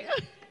you, Lee?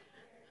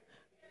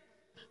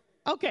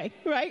 Okay,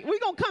 right. We're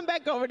going to come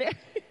back over there.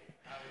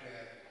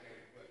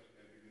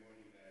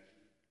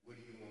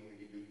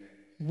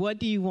 What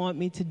do you want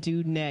me to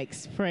do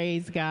next?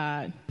 Praise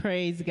God.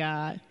 Praise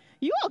God.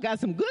 You all got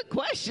some good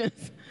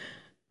questions.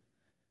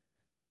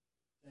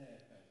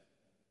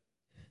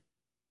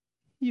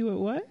 You at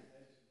what?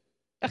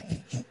 I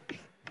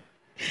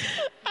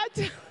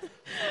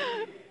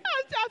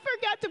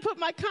forgot to put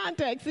my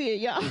contacts in,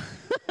 y'all.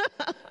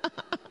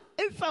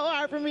 It's so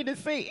hard for me to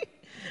see.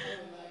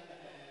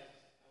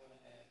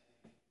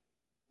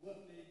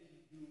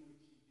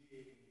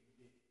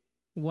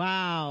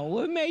 Wow.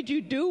 What made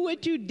you do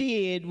what you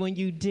did when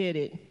you did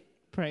it?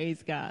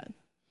 Praise God.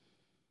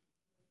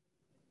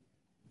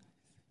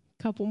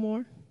 Couple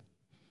more.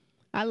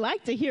 I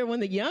like to hear when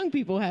the young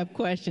people have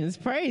questions.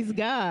 Praise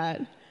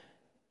God.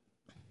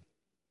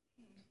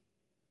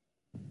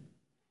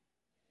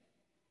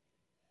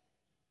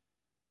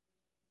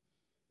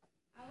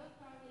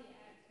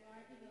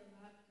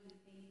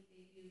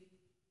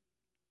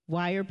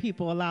 Why are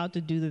people allowed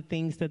to do the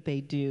things that they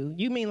do?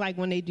 You mean like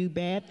when they do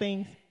bad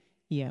things?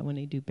 Yeah, when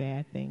they do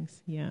bad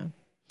things. Yeah.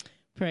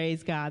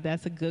 Praise God.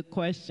 That's a good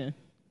question.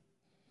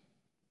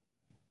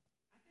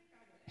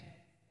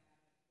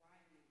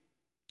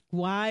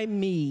 Why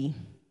me?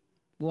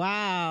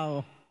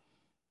 Wow.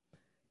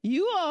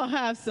 You all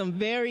have some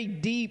very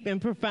deep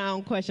and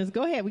profound questions.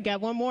 Go ahead. We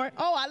got one more.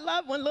 Oh, I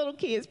love when little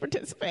kids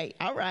participate.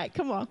 All right.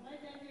 Come on.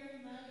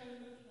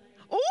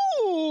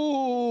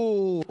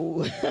 Ooh.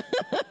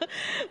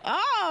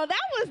 Oh,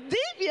 that was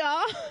deep,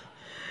 y'all.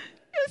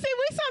 You see,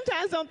 we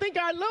sometimes don't think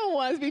our little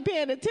ones be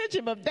paying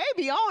attention, but they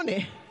be on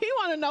it. He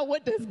want to know,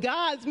 what does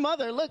God's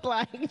mother look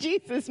like?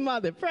 Jesus'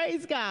 mother.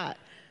 Praise God.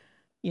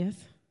 Yes.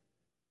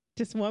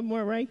 Just one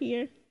more right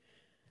here.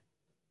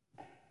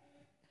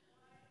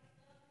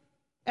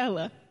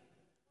 Ella.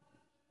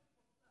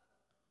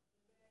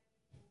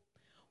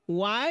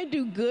 Why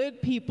do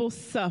good people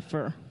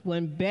suffer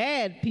when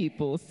bad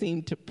people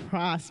seem to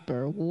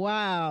prosper?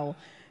 Wow.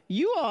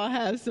 You all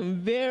have some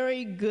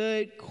very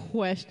good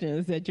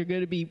questions that you're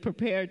going to be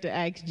prepared to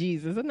ask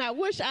Jesus. And I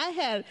wish I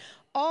had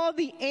all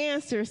the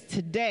answers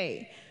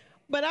today.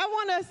 But I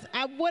want us,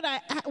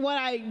 what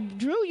I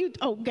drew you,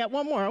 oh, got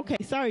one more. Okay,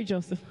 sorry,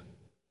 Joseph.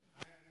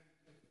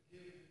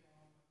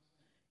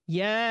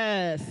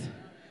 Yes,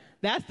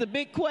 that's the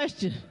big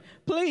question.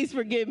 Please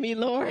forgive me,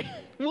 Lord.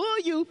 Will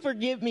you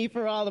forgive me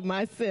for all of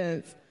my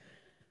sins?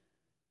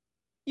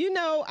 You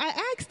know,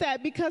 I asked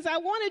that because I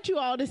wanted you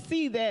all to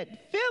see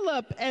that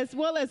Philip, as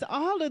well as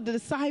all of the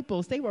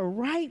disciples, they were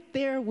right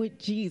there with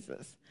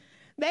Jesus.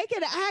 They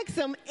could ask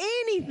him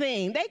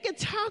anything. They could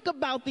talk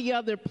about the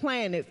other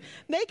planets.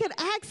 They could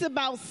ask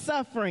about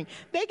suffering.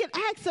 They could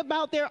ask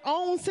about their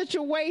own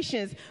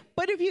situations.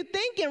 But if you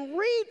think and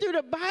read through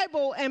the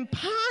Bible and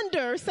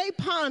ponder, say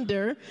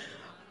ponder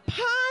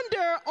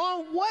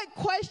on what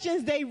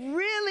questions they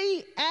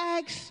really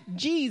asked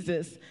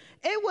Jesus,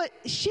 it would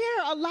share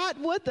a lot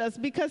with us,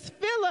 because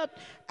Philip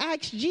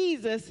asked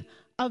Jesus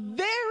a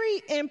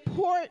very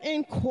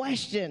important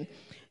question.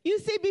 You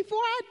see, before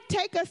I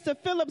take us to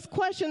Philip's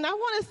question, I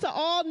want us to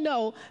all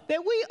know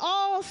that we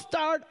all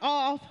start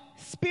off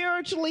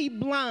spiritually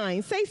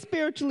blind. Say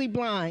spiritually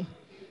blind.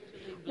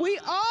 We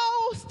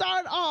all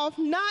start off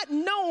not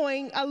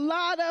knowing a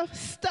lot of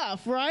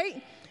stuff,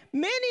 right?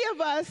 Many of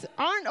us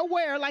aren't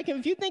aware, like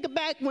if you think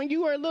back when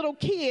you were a little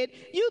kid,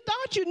 you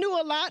thought you knew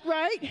a lot,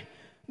 right?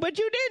 But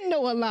you didn't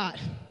know a lot.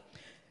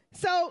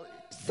 So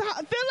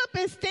Philip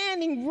is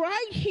standing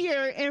right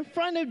here in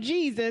front of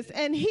Jesus,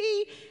 and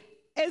he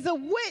is a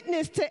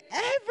witness to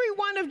every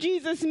one of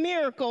Jesus'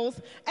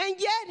 miracles, and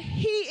yet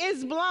he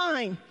is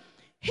blind.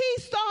 He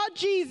saw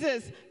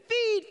Jesus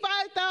feed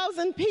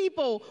 5,000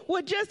 people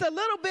with just a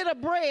little bit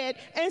of bread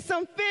and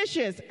some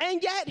fishes,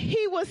 and yet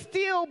he was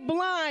still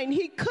blind.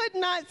 He could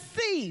not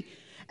see.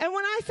 And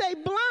when I say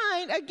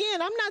blind,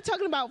 again, I'm not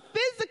talking about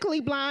physically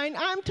blind.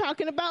 I'm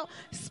talking about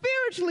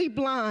spiritually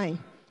blind.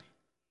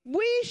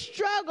 We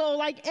struggle,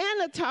 like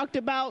Anna talked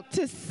about,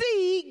 to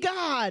see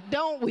God,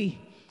 don't we?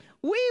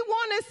 We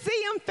want to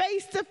see him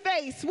face to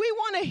face. We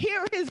want to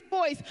hear his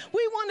voice.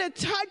 We want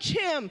to touch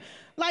him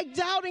like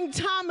doubting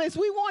Thomas.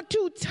 We want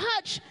to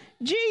touch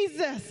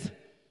Jesus.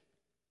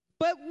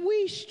 But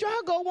we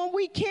struggle when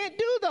we can't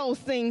do those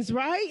things,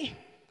 right?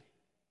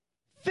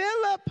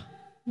 Philip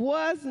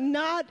was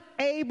not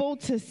able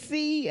to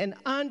see and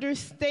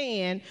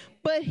understand,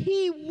 but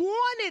he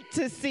wanted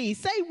to see.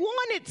 Say,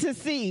 wanted to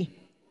see.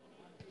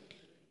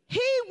 He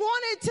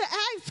wanted to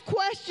ask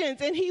questions,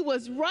 and he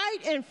was right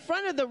in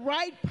front of the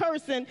right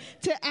person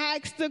to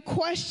ask the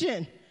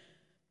question.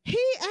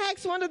 He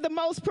asked one of the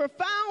most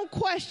profound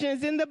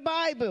questions in the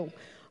Bible.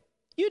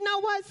 You know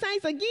what,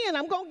 saints? Again,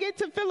 I'm going to get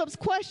to Philip's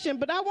question,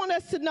 but I want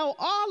us to know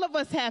all of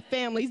us have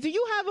families. Do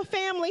you have a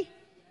family?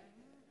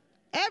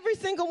 Every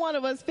single one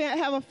of us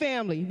have a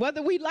family.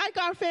 Whether we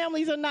like our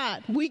families or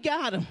not, we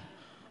got them,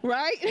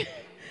 right?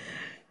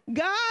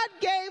 God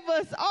gave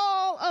us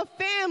all a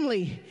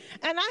family.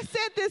 And I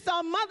said this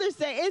on Mother's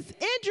Day. It's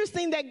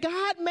interesting that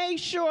God made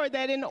sure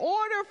that in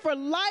order for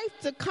life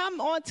to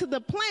come onto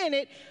the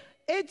planet,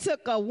 it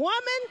took a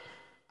woman,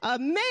 a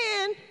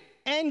man,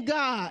 and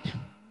God.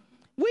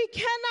 We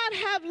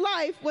cannot have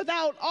life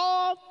without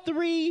all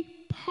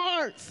three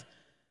parts.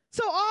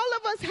 So all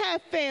of us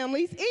have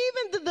families.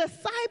 Even the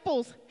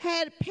disciples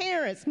had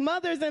parents,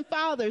 mothers and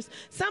fathers.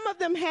 Some of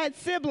them had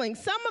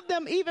siblings. Some of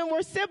them even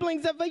were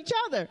siblings of each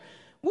other.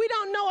 We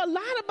don't know a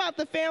lot about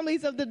the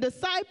families of the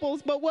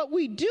disciples, but what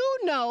we do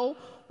know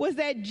was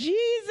that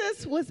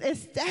Jesus was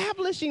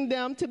establishing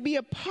them to be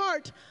a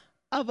part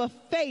of a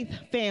faith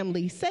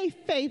family. Say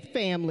faith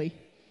family.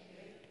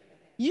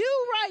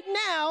 You right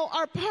now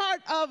are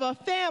part of a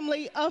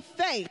family of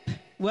faith,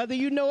 whether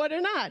you know it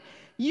or not.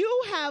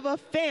 You have a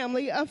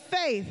family of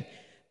faith.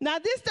 Now,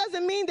 this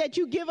doesn't mean that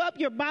you give up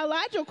your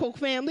biological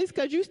families,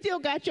 because you still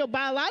got your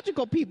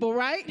biological people,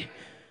 right?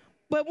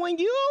 But when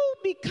you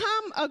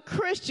become a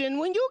Christian,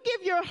 when you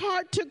give your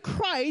heart to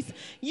Christ,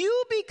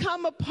 you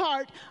become a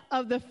part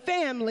of the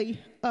family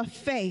of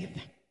faith.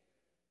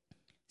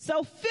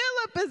 So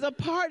Philip is a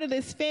part of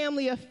this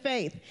family of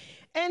faith,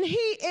 and he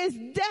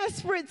is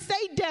desperate.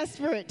 Say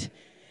desperate.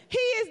 He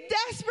is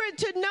desperate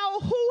to know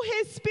who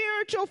his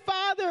spiritual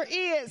father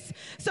is.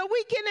 So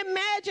we can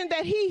imagine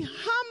that he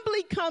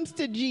humbly comes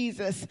to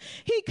Jesus.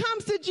 He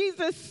comes to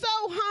Jesus so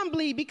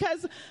humbly,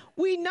 because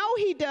we know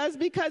he does,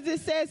 because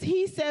it says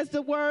he says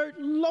the word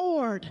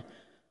Lord.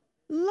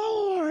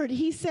 Lord,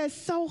 he says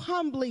so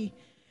humbly.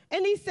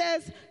 And he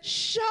says,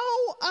 show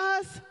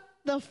us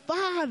the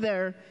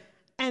Father,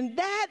 and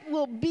that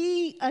will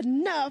be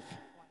enough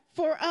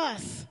for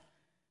us.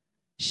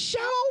 Show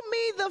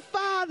me the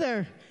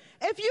Father.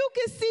 If you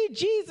can see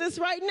Jesus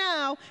right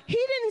now, he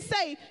didn't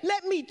say,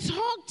 let me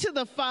talk to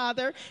the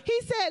Father. He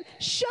said,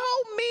 show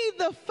me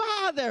the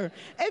Father.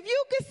 If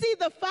you can see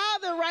the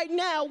Father right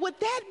now, would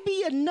that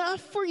be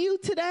enough for you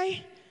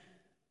today?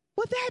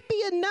 Would that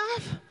be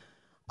enough?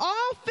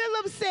 All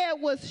Philip said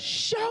was,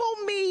 show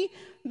me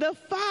the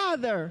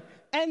Father,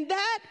 and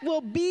that will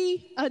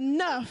be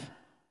enough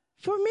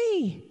for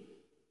me,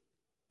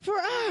 for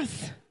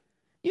us.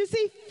 You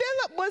see,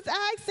 Philip was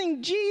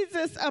asking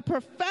Jesus a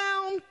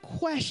profound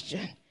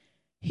question.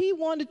 He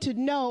wanted to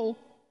know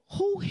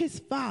who his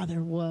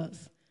Father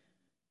was.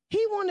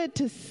 He wanted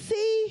to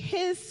see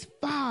his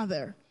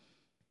Father.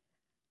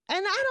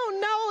 And I don't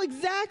know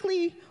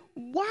exactly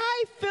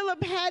why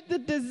Philip had the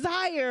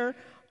desire,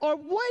 or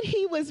what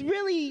he was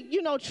really,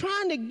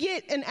 trying to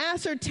get and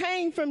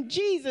ascertain from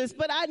Jesus.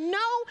 But I know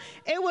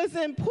it was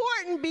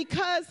important,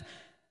 because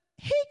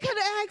he could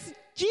have asked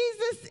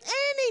Jesus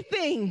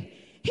anything.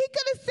 He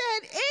could have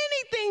said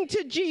anything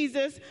to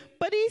Jesus,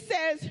 but he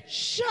says,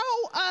 show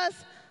us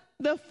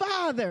the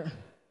Father,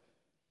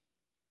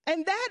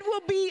 and that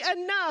will be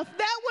enough.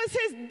 That was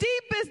his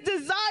deepest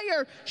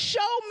desire. Show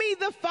me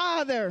the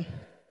Father.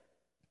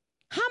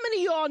 How many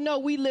of you all know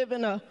we live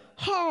in a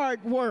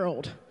hard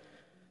world?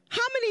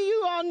 How many of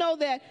you all know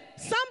that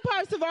some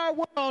parts of our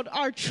world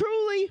are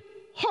truly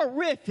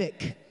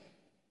horrific?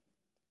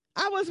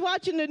 I was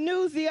watching the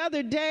news the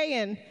other day,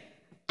 and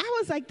I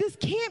was like, this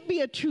can't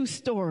be a true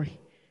story.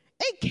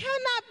 It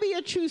cannot be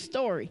a true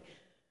story.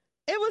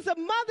 It was a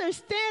mother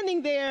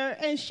standing there,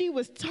 and she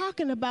was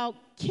talking about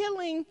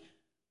killing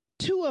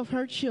 2 of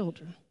her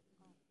children.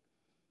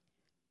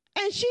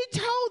 And she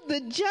told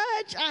the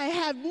judge, I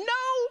have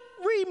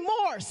no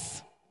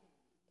remorse.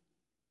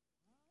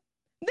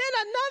 Then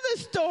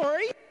another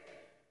story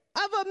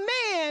of a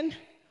man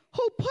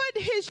who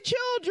put his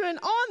children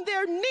on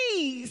their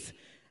knees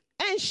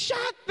and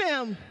shot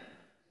them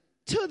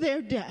to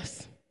their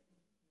deaths.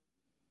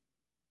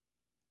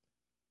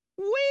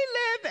 We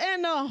live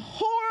in a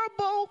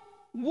horrible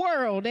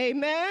world,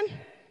 amen?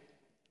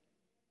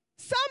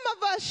 Some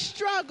of us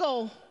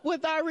struggle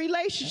with our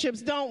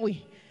relationships, don't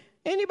we?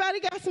 Anybody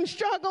got some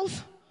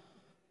struggles?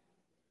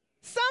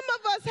 Some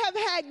of us have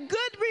had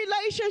good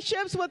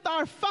relationships with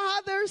our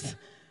fathers,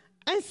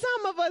 and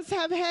some of us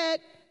have had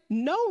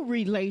no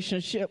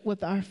relationship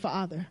with our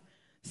father.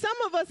 Some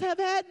of us have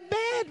had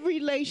bad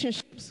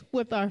relationships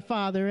with our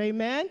father,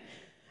 amen?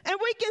 And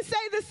we can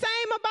say the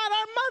same about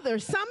our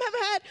mothers. Some have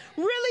had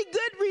really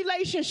good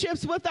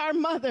relationships with our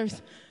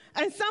mothers,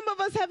 and some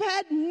of us have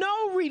had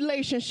no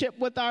relationship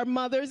with our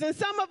mothers, and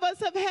some of us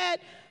have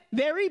had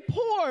very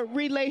poor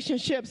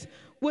relationships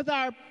with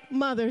our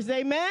mothers,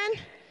 amen?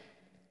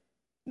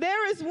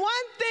 There is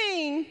one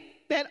thing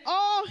that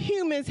all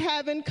humans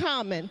have in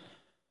common: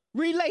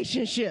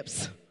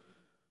 relationships.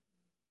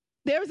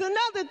 There's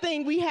another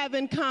thing we have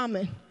in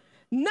common.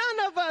 None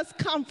of us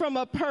come from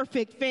a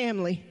perfect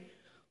family.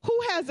 Who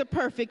has a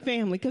perfect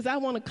family? Because I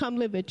want to come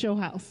live at your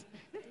house.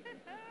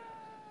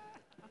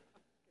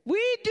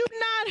 We do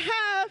not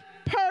have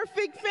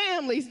perfect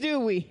families, do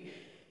we?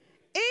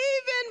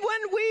 Even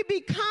when we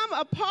become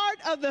a part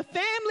of the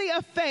family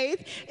of faith,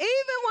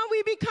 even when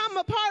we become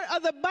a part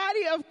of the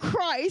body of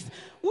Christ,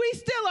 we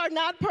still are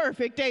not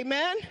perfect,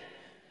 amen?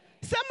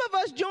 Some of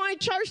us join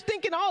church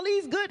thinking all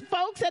these good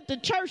folks at the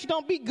church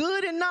gonna be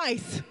good and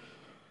nice.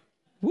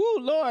 Woo,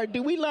 Lord,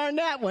 do we learn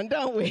that one,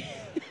 don't we?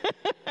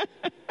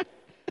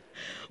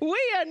 We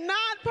are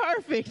not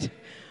perfect.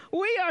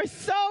 We are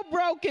so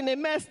broken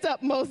and messed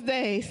up most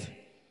days.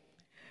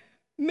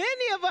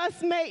 Many of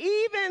us may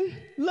even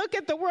look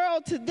at the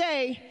world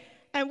today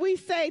and we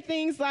say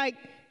things like,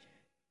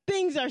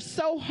 things are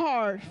so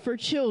hard for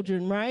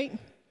children, right?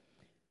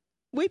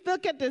 We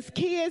look at these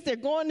kids, they're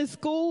going to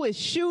school, it's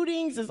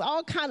shootings, it's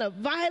all kind of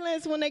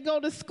violence when they go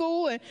to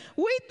school, and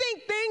we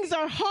think things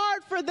are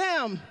hard for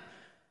them.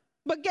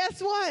 But guess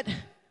what?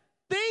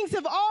 Things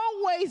have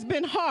always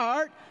been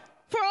hard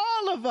for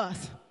all of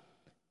us.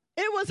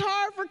 It was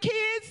hard for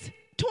kids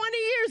 20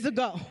 years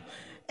ago.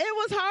 It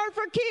was hard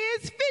for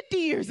kids 50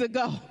 years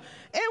ago.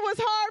 It was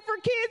hard for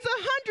kids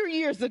 100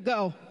 years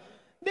ago.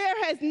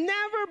 There has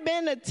never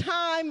been a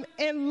time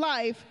in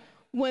life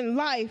when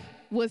life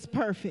was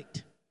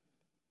perfect.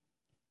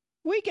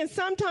 We can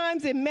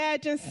sometimes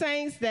imagine,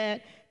 saints,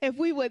 that if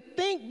we would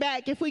think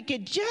back, if we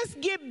could just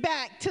get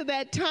back to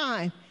that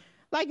time.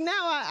 Like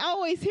now, I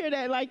always hear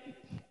that, like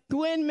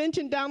Gwen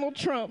mentioned Donald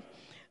Trump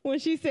when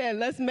she said,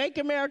 let's make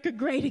America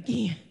great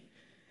again.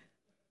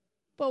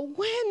 But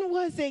when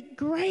was it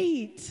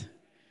great?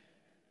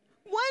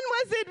 When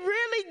was it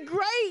really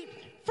great?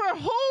 For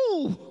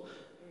who?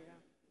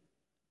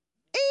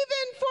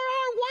 Even for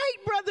our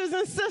white brothers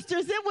and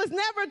sisters, it was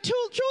never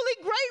truly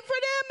great for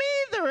them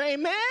either,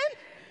 amen?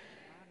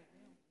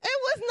 It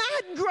was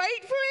not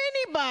great for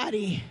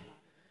anybody.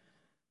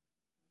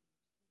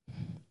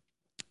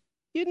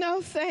 You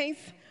know,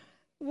 saints,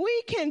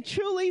 we can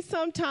truly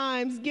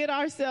sometimes get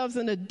ourselves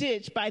in a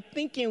ditch by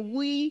thinking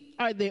we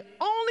are the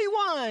only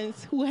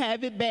ones who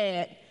have it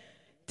bad.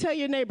 Tell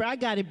your neighbor, I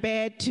got it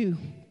bad too.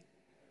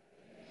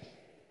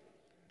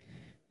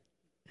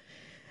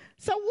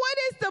 So what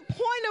is the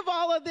point of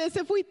all of this?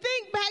 If we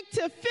think back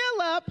to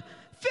Philip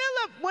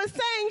was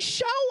saying,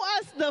 show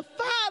us the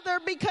Father,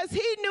 because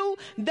he knew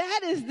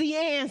that is the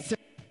answer.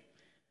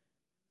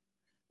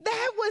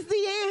 That was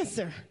the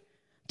answer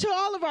to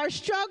all of our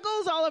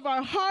struggles, all of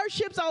our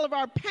hardships, all of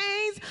our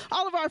pains,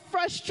 all of our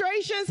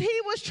frustrations.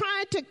 He was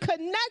trying to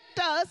connect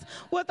us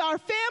with our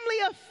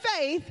family of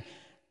faith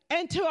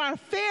and to our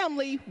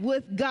family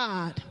with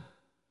God.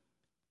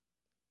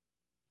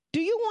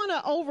 Do you want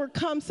to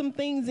overcome some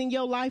things in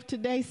your life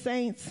today,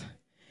 saints?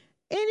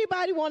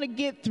 Anybody want to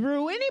get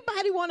through?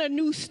 Anybody want a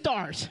new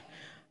start?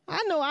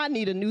 I know I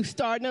need a new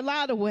start in a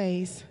lot of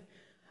ways.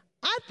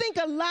 I think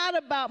a lot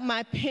about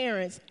my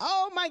parents.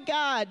 Oh my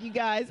God, you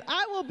guys,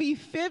 I will be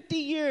 50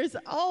 years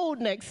old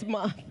next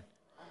month.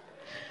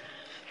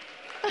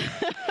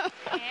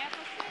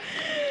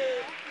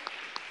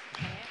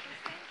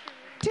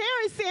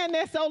 Terrence's saying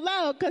that so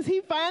loud because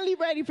he's finally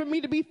ready for me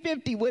to be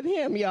 50 with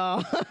him,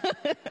 y'all.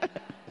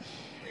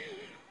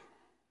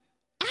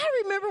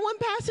 I remember when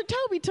Pastor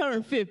Toby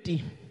turned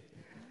 50.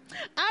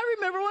 I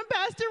remember when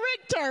Pastor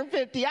Rick turned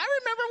 50. I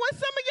remember when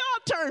some of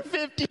y'all turned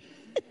 50.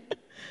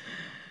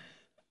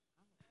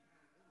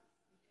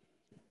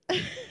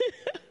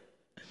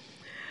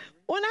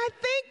 When I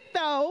think,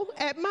 though,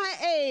 at my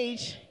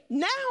age,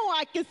 now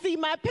I can see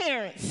my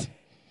parents.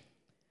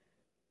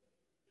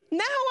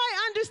 Now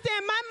I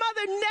understand my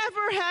mother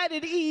never had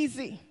it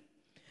easy.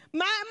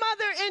 My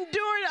mother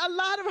endured a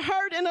lot of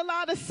hurt and a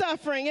lot of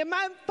suffering, and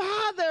my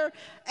father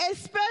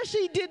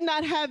especially did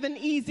not have an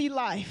easy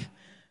life.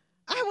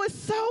 I was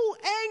so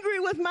angry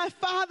with with my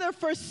father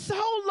for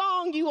so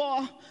long, you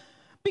all,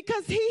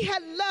 because he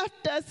had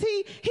left us.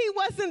 He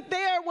wasn't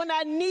there when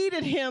I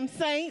needed him,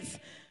 saints.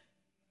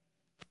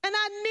 And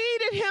I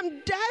needed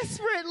him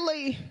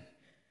desperately.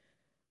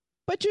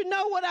 But you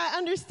know what I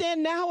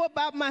understand now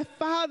about my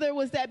father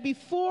was that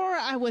before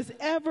I was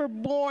ever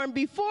born,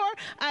 before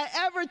I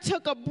ever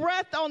took a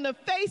breath on the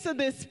face of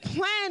this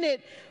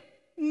planet,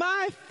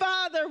 my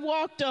father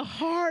walked a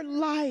hard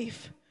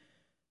life.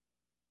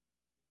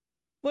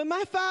 When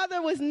my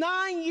father was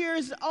 9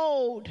 years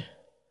old,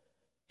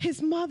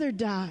 his mother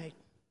died.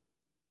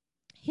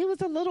 He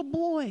was a little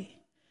boy.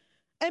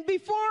 And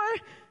before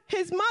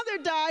his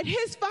mother died,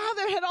 his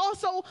father had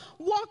also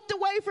walked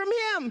away from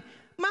him.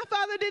 My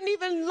father didn't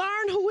even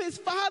learn who his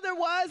father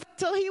was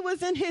until he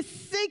was in his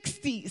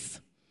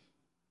 60s.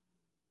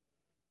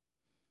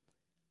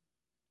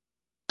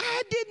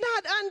 I did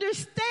not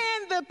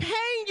understand the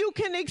pain you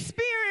can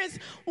experience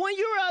when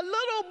you're a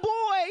little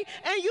boy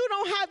and you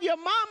don't have your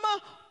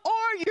mama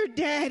or your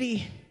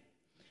daddy.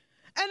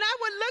 And I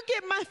would look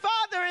at my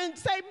father and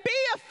say, be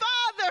a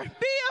father,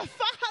 be a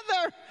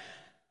father.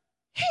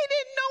 He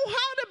didn't know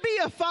how to be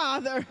a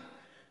father.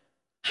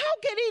 How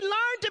could he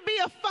learn to be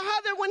a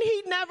father when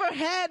he never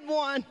had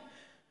one?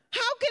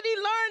 How could he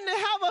learn to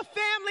have a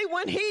family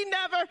when he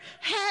never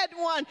had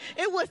one?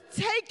 It was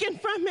taken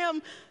from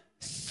him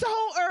so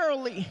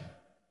early.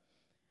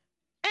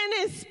 And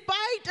in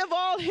spite of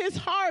all his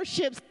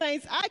hardships,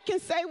 saints, I can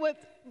say with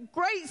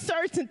great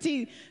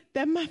certainty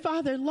that my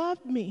father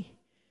loved me.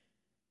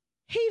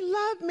 He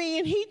loved me,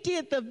 and he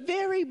did the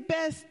very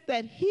best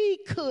that he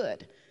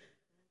could.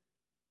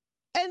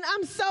 And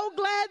I'm so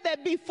glad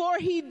that before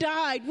he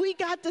died, we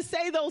got to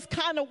say those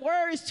kind of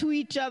words to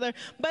each other.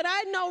 But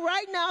I know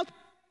right now,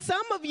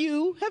 some of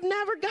you have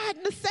never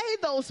gotten to say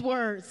those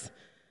words.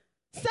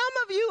 Some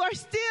of you are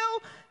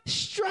still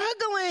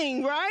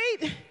struggling,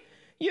 right?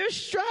 You're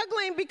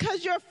struggling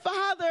because your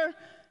father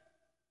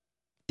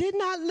did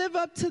not live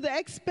up to the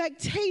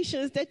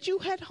expectations that you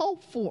had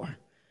hoped for.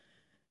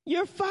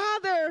 Your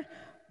father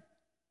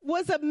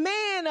was a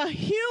man, a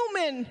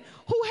human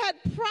who had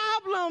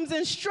problems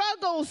and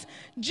struggles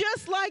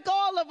just like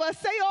all of us.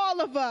 Say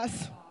all of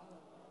us.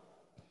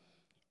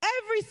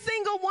 Every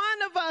single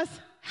one of us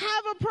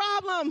have a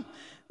problem.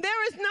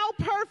 There is no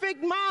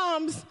perfect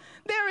moms.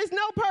 There is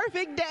no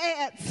perfect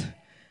dads.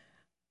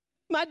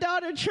 My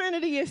daughter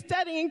Trinity is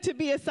studying to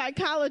be a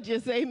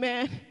psychologist,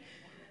 amen.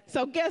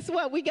 So guess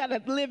what? We got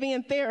a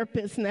living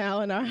therapist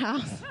now in our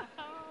house.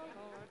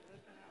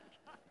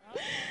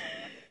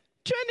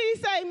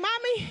 Trinity say,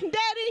 Mommy,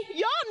 Daddy,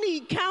 y'all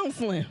need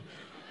counseling.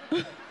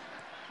 And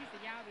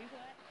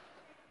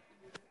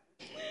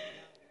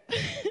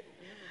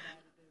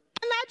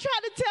I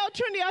tried to tell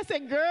Trinity, I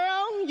said,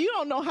 girl, you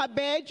don't know how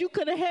bad you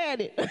could have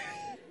had it.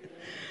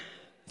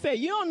 Say,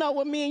 you don't know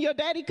where me and your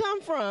daddy come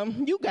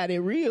from. You got it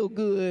real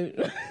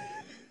good.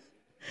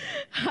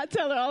 I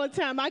tell her all the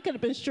time, I could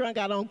have been strung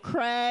out on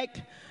crack.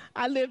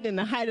 I lived in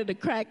the height of the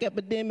crack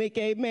epidemic,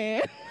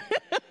 amen.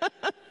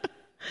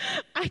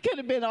 I could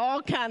have been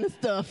all kind of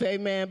stuff,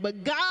 amen.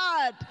 But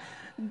God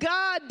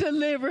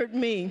delivered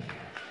me.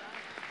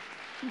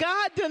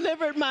 God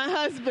delivered my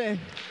husband.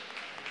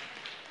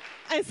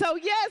 And so,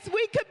 yes,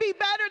 we could be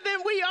better than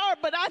we are,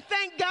 but I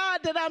thank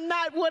God that I'm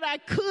not what I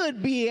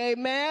could be,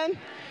 amen.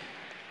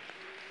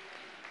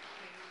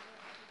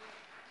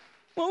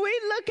 When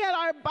we look at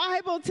our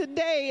Bible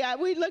today,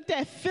 we looked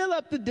at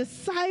Philip the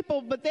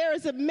disciple, but there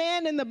is a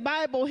man in the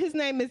Bible, his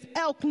name is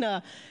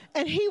Elkanah,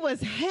 and he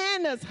was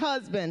Hannah's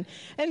husband.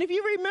 And if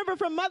you remember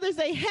from Mother's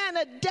Day,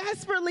 Hannah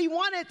desperately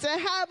wanted to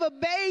have a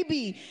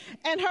baby,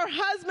 and her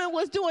husband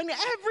was doing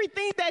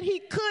everything that he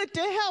could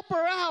to help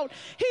her out.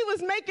 He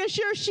was making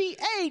sure she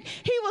ate.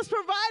 He was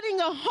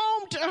providing a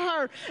home to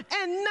her,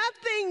 and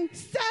nothing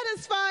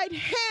satisfied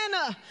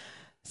Hannah.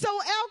 So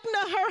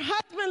Elkanah, her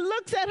husband,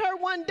 looks at her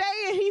one day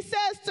and he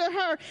says to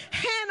her,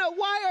 Hannah,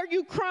 why are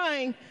you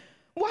crying?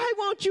 Why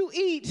won't you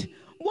eat?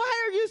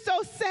 Why are you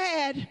so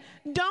sad?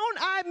 Don't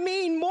I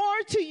mean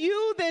more to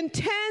you than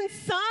 10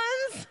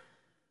 sons?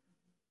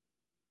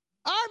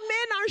 Our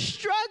men are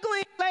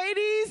struggling,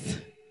 ladies.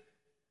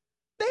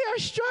 They are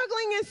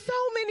struggling in so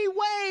many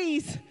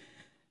ways.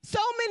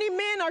 So many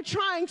men are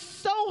trying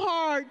so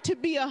hard to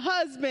be a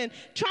husband,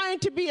 trying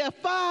to be a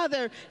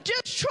father,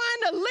 just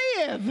trying to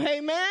live,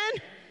 amen?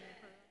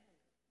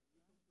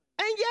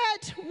 And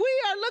yet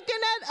we are looking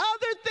at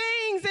other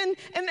things,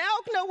 and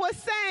Elkanah was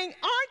saying,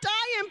 aren't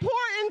I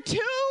important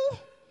too?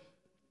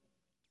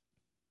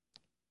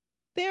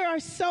 There are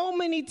so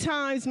many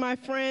times, my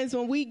friends,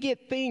 when we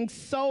get things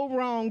so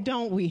wrong,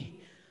 don't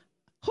we?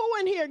 Who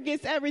in here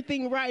gets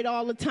everything right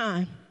all the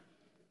time?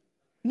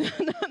 None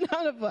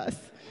of us.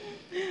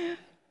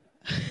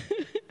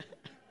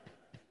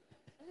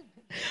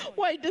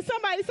 Wait, did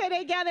somebody say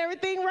they got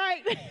everything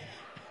right?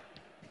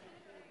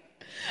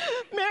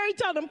 Mary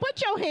told them,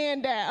 put your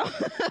hand down.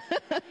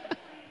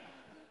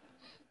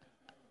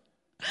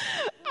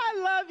 I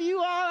love you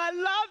all. I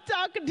love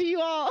talking to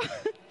you all.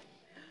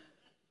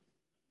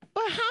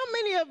 But how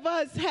many of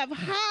us have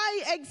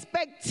high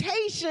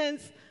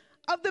expectations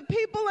of the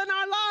people in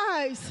our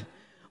lives.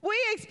 We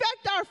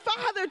expect our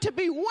father to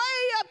be way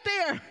up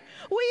there.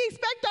 We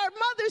expect our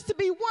mothers to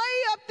be way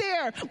up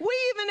there. We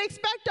even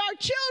expect our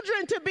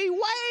children to be way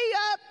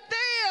up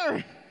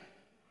there.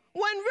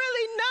 When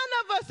really none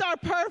of us are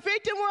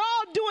perfect and we're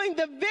all doing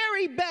the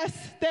very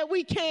best that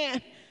we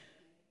can.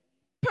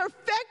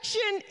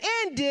 Perfection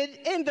ended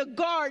in the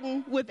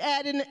garden with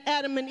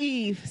Adam and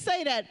Eve.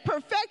 Say that.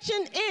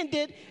 Perfection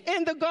ended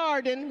in the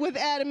garden with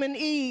Adam and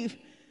Eve.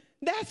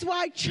 That's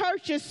why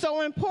church is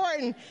so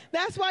important.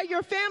 That's why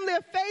your family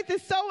of faith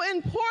is so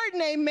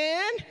important,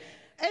 amen?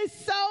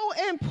 It's so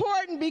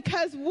important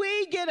because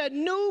we get a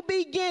new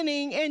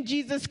beginning in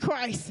Jesus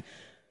Christ.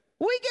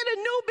 We get a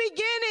new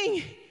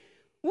beginning.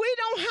 We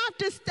don't have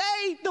to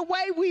stay the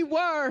way we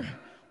were.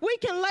 We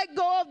can let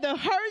go of the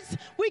hurts.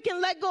 We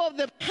can let go of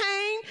the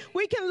pain.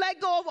 We can let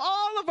go of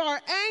all of our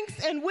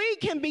angst, and we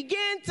can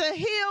begin to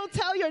heal.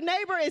 Tell your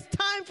neighbor it's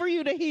time for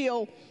you to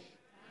heal.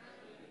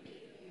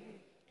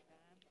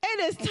 It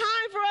is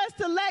time for us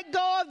to let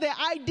go of the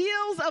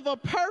ideals of a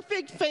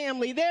perfect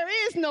family. There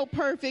is no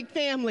perfect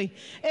family.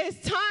 It's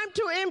time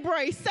to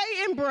embrace,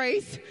 say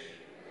embrace,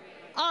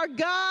 our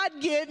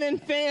God-given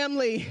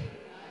family.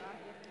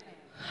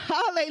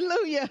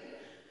 Hallelujah.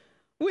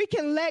 We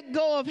can let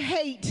go of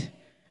hate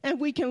and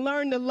we can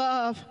learn to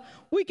love.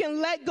 We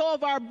can let go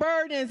of our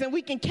burdens and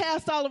we can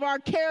cast all of our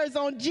cares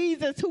on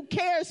Jesus who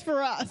cares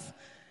for us.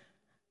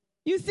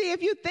 You see,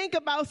 if you think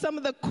about some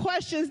of the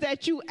questions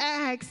that you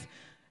ask,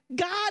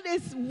 God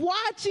is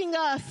watching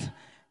us,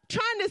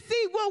 trying to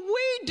see will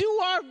we do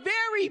our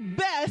very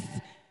best,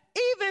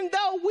 even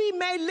though we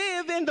may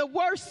live in the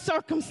worst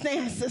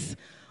circumstances.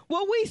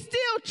 Will we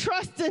still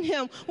trust in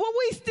him? Will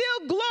we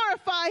still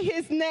glorify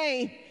his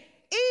name,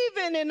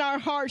 even in our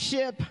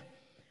hardship?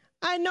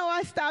 I know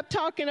I stopped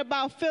talking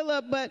about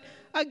Philip, but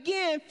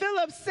again,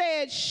 Philip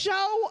said,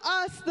 show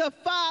us the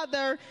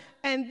Father,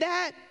 and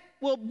that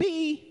will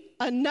be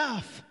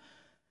enough.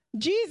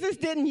 Jesus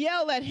didn't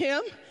yell at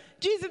him.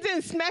 Jesus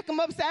didn't smack him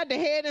upside the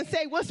head and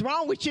say, what's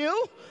wrong with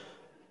you?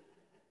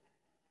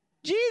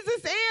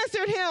 Jesus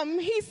answered him.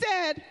 He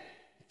said,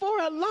 for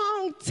a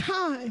long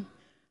time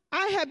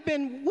I have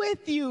been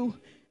with you,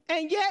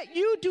 and yet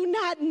you do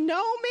not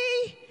know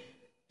me?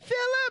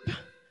 Philip,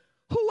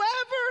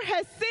 whoever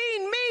has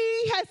seen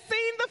me has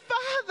seen the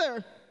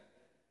Father.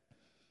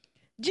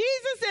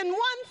 Jesus, in one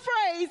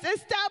phrase,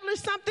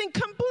 established something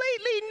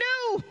completely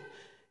new.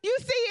 You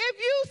see, if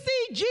you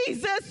see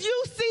Jesus,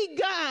 you see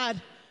God.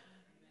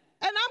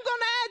 And I'm going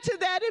to add to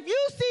that, if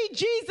you see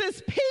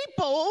Jesus'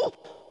 people,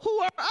 who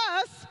are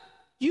us,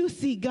 you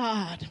see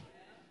God.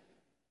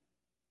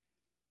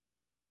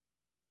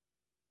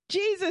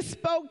 Jesus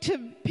spoke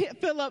to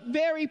Philip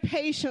very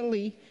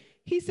patiently.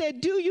 He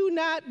said, do you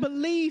not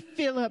believe,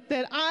 Philip,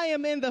 that I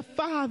am in the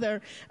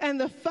Father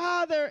and the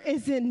Father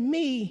is in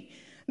me?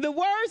 The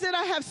words that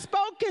I have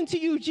spoken to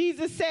you,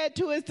 Jesus said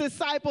to his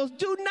disciples,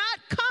 do not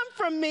come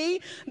from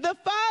me. The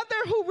Father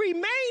who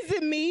remains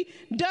in me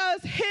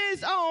does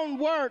his own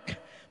work.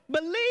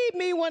 Believe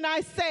me when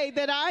I say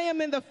that I am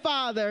in the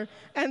Father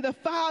and the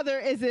Father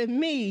is in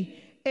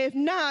me. If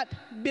not,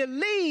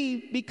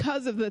 believe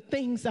because of the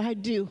things I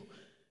do.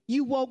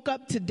 You woke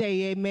up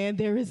today, amen.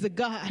 There is a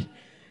God.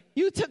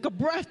 You took a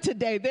breath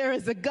today, there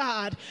is a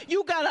God.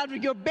 You got out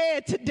of your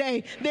bed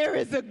today, there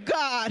is a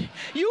God.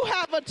 You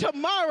have a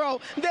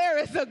tomorrow, there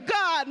is a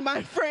God,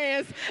 my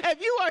friends.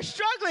 If you are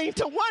struggling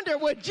to wonder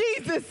what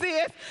Jesus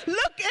is,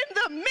 look in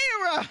the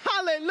mirror,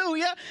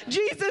 hallelujah.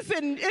 Jesus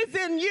is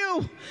in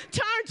you.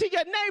 Turn to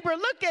your neighbor,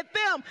 look at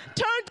them.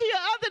 Turn to your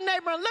other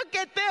neighbor and look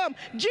at them.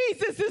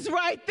 Jesus is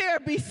right there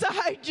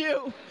beside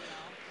you.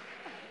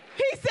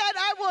 He said,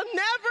 I will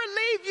never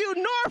leave you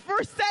nor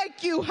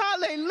forsake you,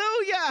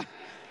 hallelujah.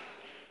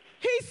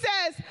 He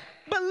says,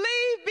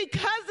 believe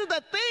because of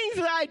the things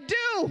that I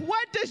do.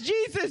 What does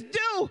Jesus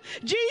do?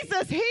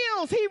 Jesus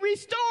heals, he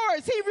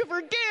restores, he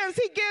forgives,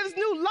 he gives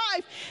new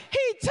life.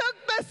 He took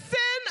the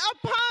sin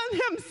upon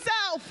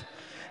himself.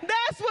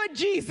 That's what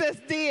Jesus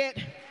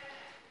did.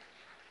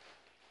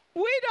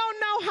 We don't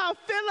know how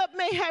Philip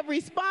may have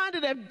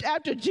responded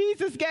after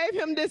Jesus gave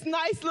him this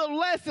nice little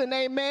lesson,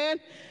 amen.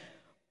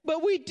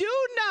 But we do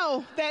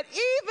know that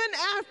even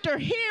after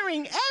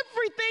hearing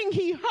everything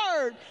he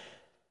heard,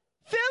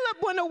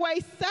 Philip went away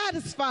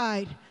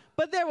satisfied,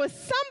 but there was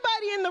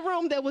somebody in the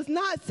room that was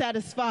not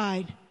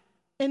satisfied,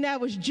 and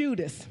that was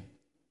Judas.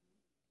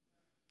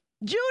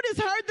 Judas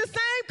heard the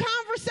same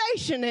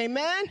conversation,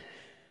 amen?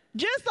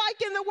 Just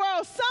like in the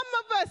world, some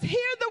of us hear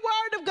the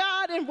word of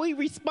God and we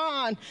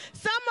respond.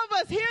 Some of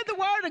us hear the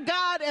word of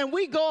God and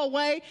we go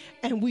away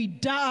and we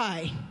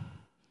die.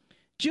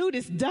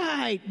 Judas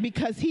died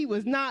because he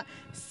was not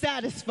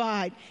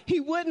satisfied.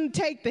 He wouldn't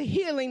take the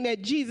healing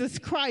that Jesus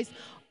Christ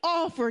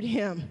offered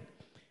him.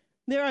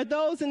 There are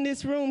those in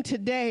this room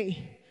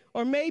today,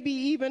 or maybe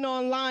even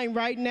online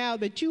right now,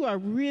 that you are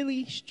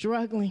really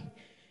struggling.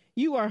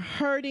 You are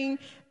hurting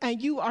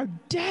and you are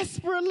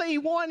desperately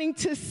wanting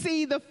to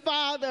see the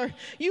Father.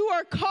 You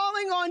are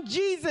calling on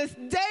Jesus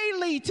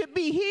daily to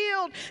be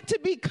healed, to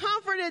be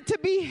comforted, to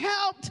be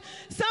helped.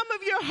 Some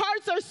of your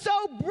hearts are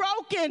so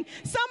broken.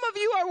 Some of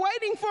you are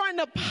waiting for an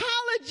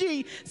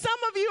apology.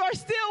 Some of you are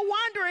still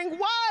wondering,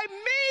 why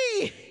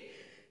me?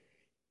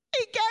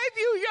 He gave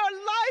you your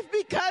life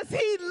because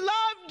he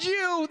loved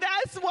you.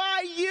 That's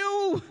why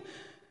you...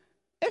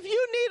 If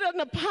you need an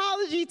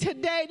apology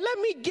today, let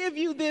me give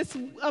you this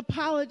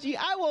apology.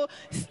 I will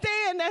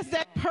stand as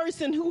that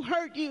person who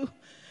hurt you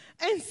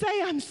and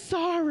say, I'm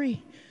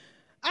sorry.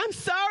 I'm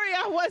sorry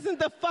I wasn't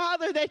the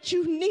father that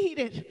you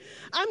needed.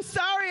 I'm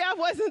sorry I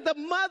wasn't the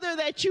mother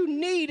that you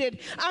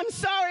needed. I'm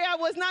sorry I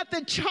was not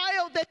the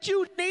child that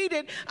you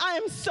needed. I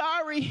am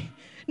sorry.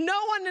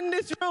 No one in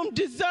this room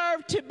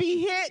deserved to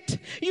be hit.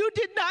 You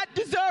did not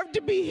deserve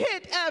to be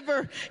hit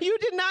ever. You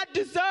did not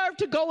deserve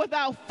to go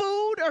without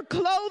food or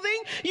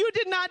clothing. You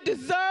did not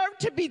deserve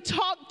to be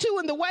talked to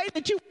in the way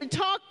that you were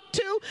talked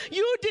to.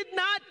 You did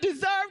not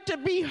deserve to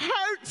be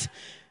hurt.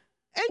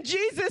 And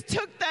Jesus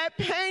took that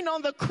pain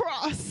on the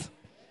cross.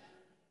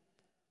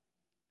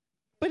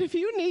 But if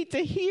you need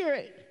to hear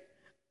it,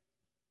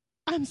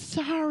 I'm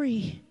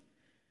sorry.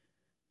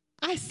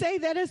 I say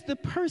that as the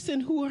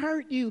person who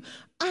hurt you.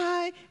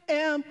 I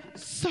am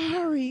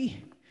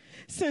sorry,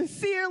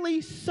 sincerely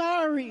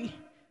sorry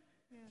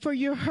for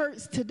your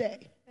hurts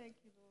today. Thank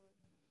you, Lord.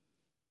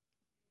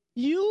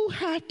 You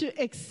have to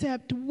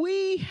accept,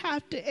 we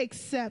have to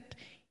accept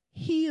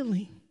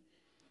healing.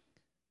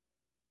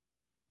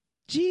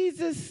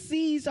 Jesus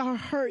sees our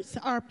hurts,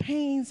 our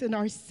pains, and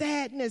our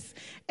sadness,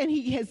 and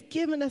he has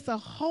given us a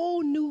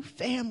whole new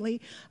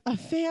family, a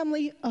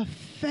family of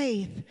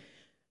faith.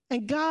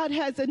 And God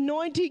has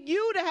anointed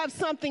you to have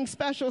something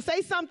special.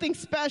 Say something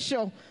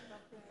special.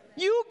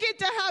 You get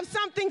to have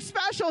something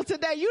special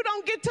today. You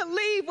don't get to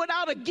leave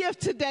without a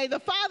gift today. The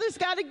Father's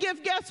got a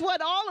gift. Guess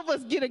what? All of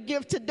us get a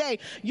gift today.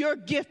 Your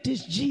gift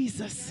is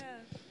Jesus.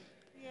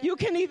 You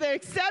can either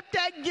accept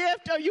that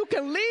gift or you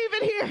can leave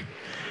it here.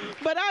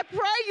 But I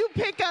pray you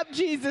pick up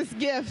Jesus'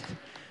 gift.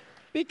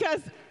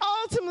 Because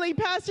ultimately,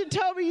 Pastor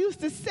Toby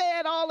used to say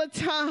it all the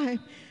time.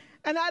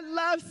 And I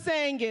love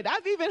saying it.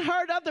 I've even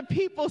heard other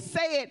people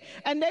say it,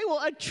 and they will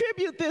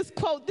attribute this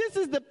quote. This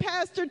is the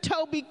Pastor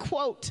Toby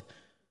quote.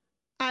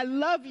 I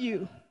love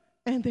you,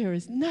 and there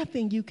is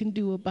nothing you can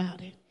do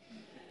about it.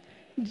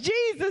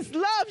 Jesus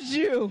loves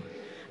you,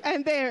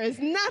 and there is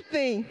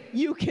nothing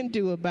you can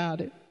do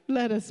about it.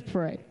 Let us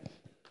pray.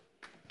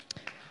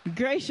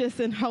 Gracious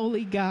and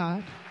holy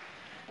God,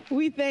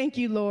 we thank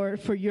you,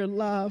 Lord, for your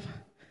love.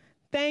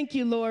 Thank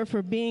you, Lord,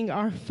 for being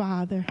our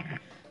Father,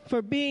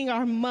 for being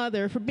our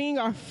mother, for being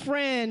our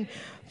friend,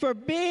 for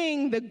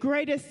being the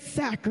greatest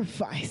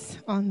sacrifice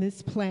on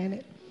this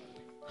planet.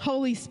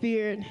 Holy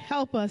Spirit,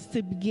 help us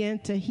to begin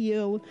to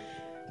heal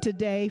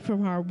today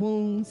from our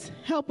wounds.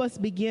 Help us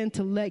begin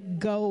to let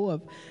go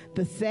of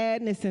the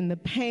sadness and the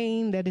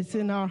pain that is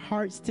in our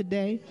hearts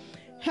today.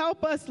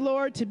 Help us,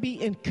 Lord, to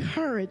be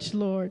encouraged,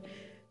 Lord,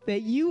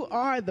 that you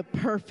are the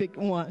perfect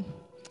one,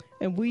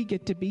 and we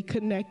get to be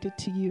connected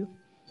to you.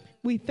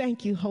 We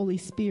thank you, Holy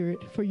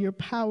Spirit, for your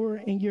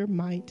power and your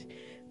might.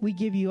 We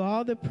give you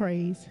all the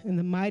praise. In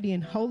the mighty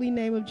and holy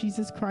name of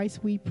Jesus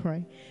Christ, we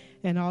pray.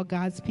 And all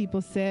God's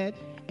people said,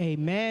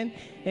 amen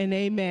and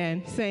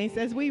amen. Saints,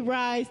 as we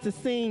rise to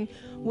sing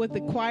with the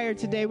choir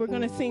today, we're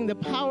going to sing The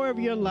Power of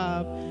Your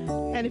Love.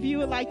 And if you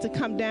would like to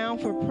come down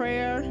for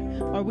prayer,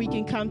 or we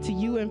can come to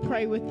you and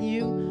pray with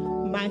you,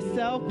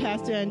 myself,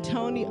 Pastor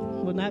Antonia,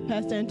 well, not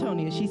Pastor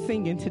Antonia, she's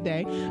singing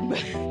today,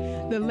 but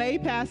the lay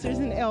pastors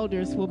and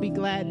elders will be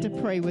glad to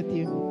pray with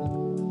you.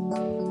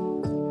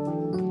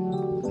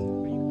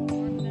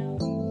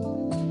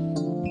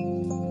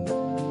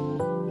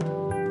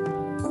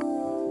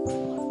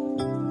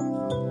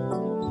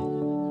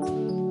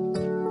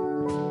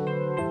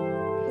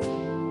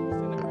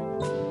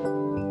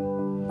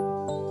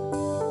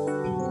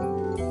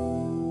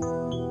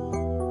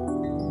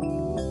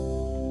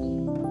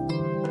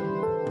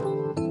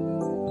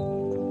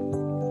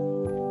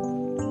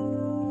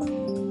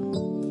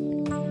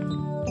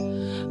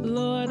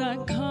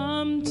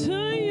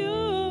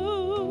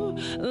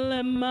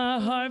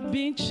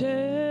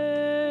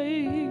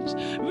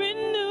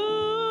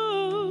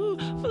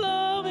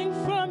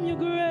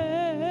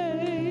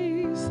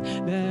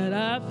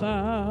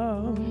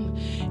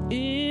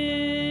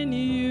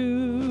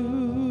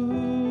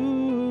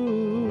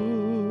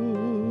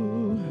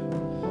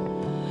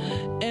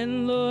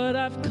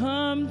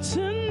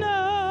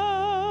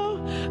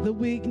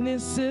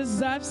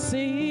 I've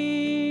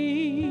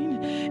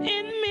seen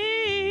in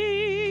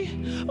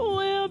me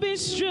will be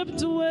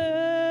stripped away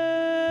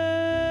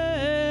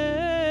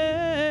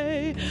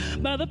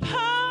by the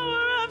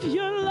power of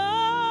your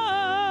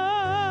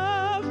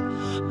love.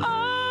 Oh,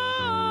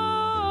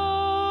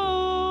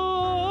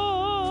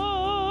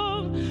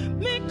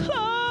 me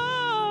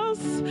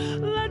close,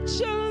 let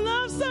your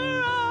love surround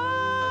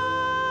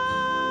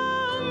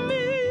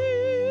me,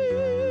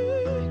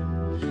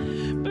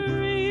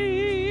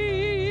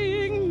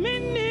 bring me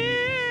near.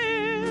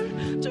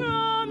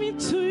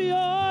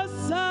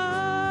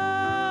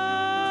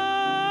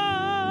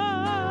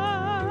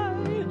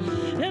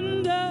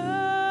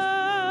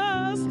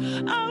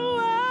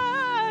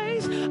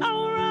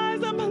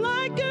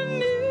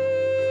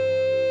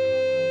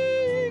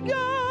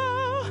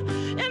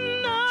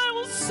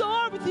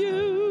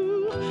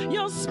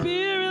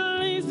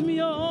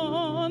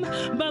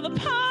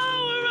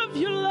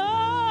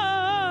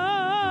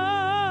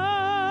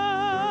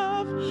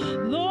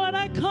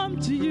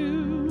 to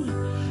you.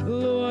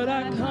 Lord,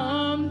 I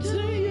come to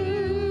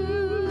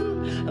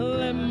you.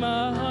 Let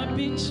my heart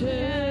be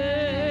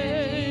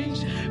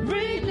changed.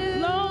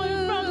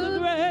 Flowing from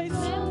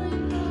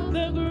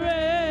the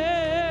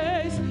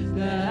grace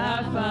that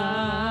I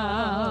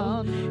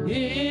found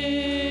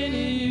in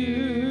you.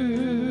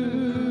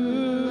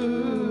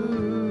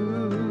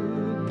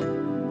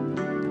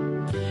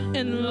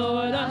 And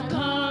Lord, I've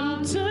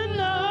come to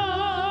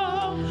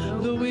know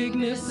the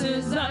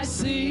weaknesses I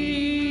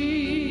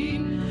see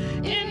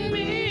in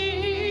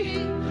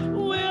me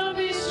will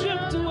be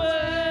stripped away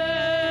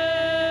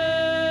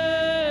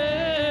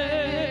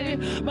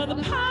by the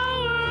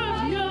power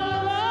of your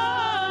love.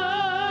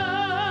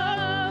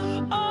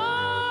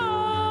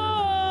 Oh,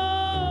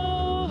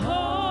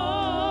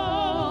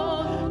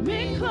 hold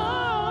me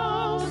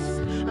close,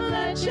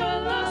 let your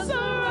love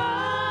surround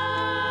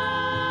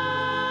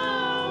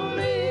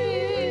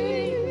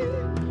me.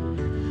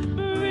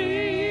 Bring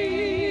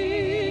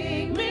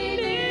me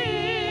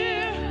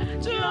near,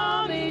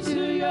 draw me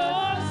to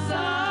your side.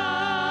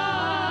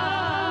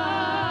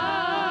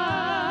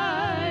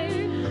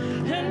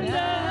 And as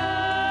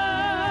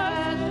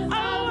I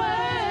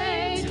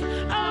wait,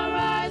 I'll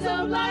rise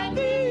up like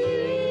the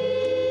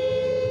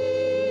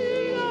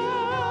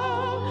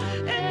eagle,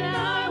 and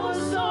I will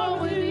soar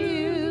with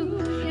you.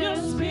 Your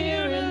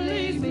spirit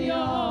leads me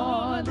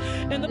on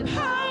in the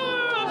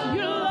power of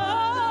your love.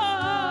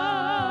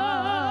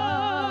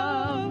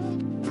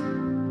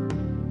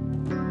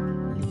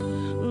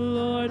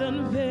 Lord,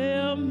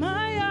 unveil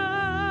my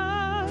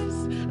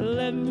eyes.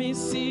 Let me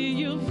see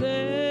you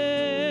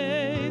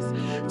face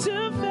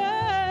to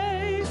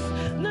face,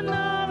 the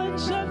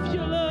knowledge of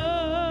your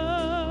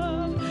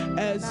love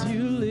as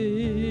you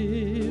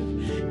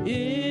live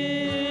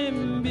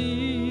in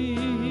me.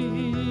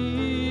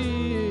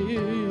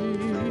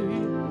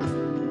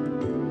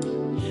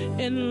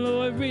 And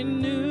Lord,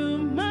 renew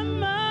my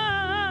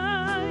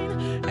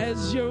mind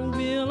as your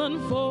will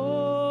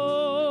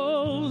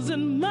unfolds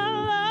in my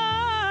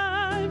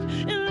life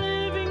and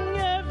living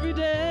every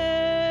day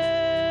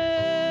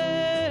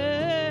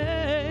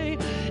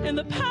in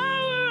the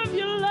power of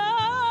your love.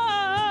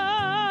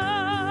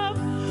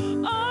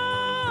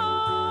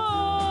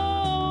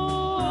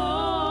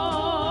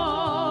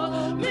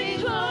 Oh, me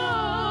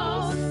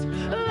close,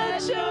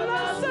 let your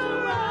love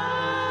surround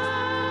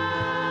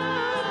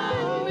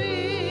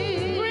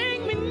me.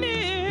 Bring me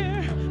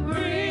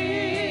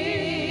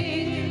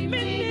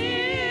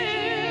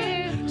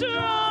near,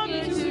 draw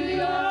me to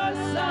your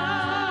side.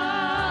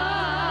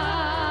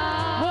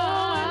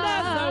 Oh,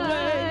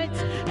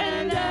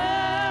 and as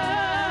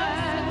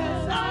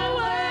I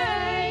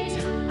wait,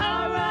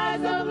 I'll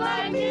rise up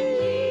like the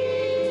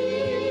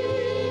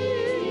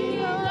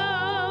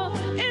eagle,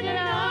 and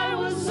I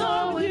will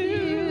soar with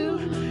you.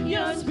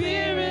 Your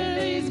spirit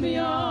leads me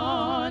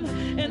on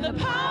in the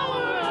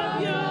power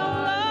of your love.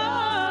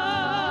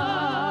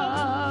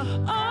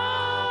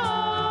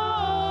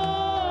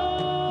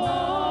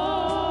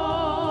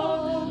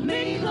 Oh,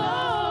 me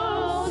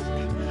close,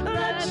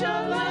 let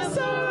your love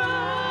surround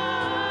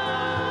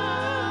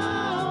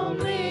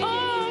me.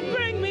 Oh,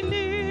 bring me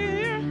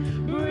near,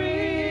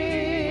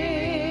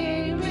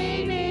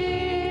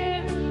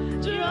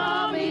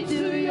 draw me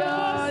to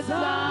your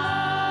side.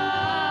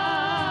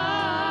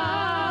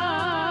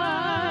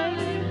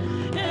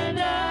 And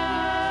as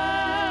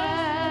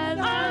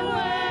I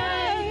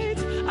wait,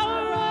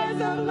 I'll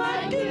rise up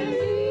like an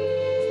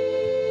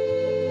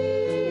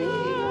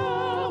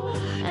eagle,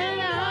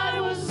 and I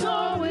will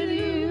soar with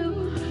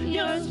you.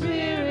 Your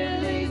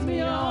spirit leads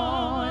me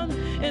on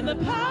in the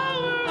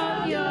power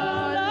of your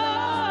love.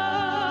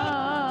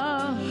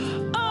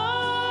 Oh,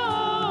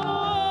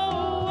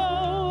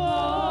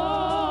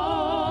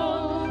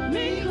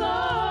 me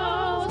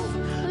close,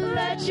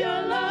 let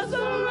your love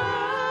surround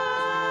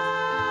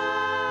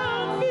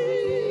me.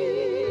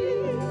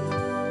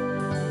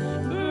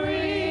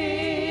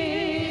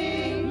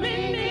 Bring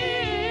me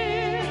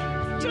near,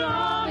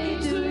 draw me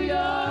to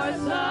your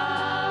side.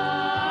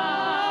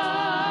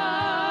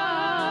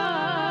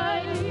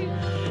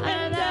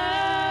 And as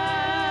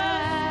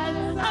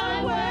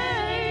I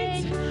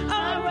wait,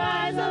 I'll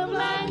rise up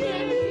like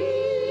an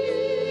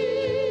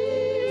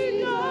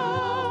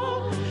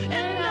eagle,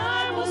 and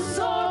I will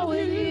soar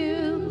with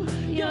you.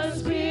 Your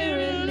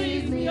spirit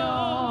leads me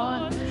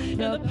on in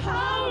the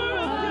power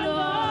of your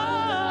love.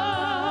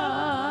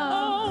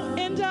 Oh,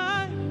 and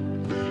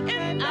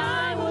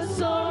I will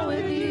soar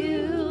with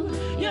you.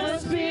 Your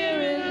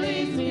spirit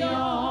leads me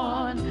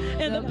on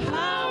in the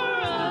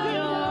power of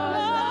your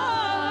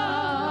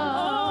love.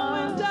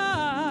 Oh,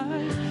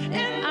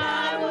 and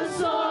I will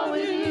soar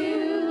with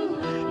you.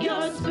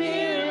 Your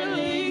spirit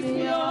leads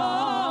me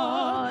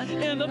on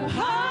in the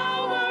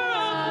power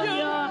of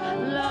your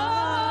love.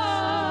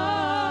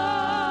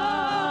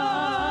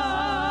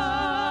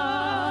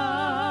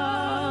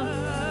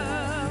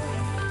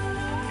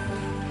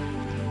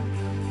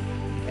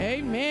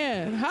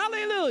 Amen.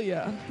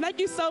 Hallelujah. Thank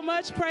you so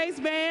much, praise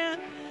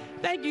band.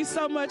 Thank you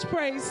so much,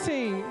 praise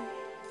team.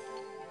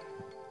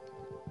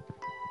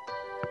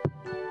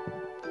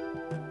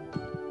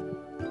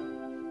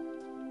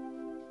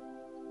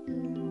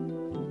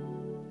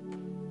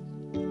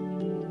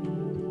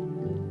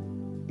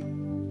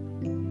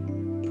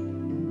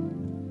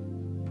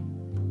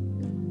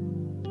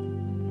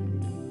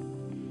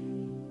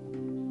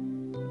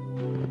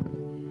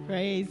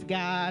 Praise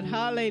God.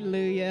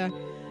 Hallelujah.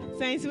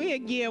 Saints, we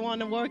again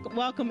want to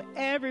welcome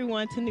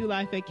everyone to New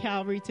Life at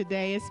Calvary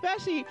today,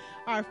 especially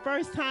our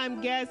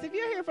first-time guests. If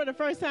you're here for the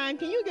first time,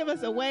 can you give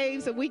us a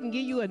wave so we can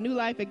give you a New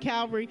Life at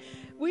Calvary?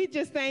 We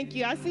just thank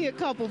you. I see a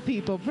couple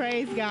people.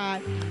 Praise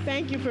God.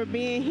 Thank you for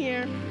being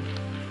here.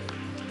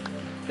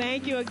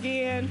 Thank you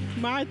again.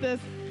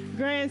 Martha's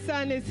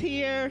grandson is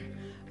here.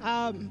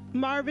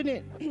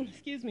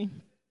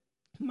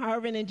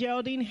 Marvin and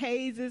Geraldine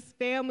Hayes'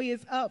 family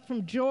is up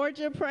from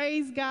Georgia,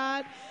 praise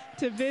God,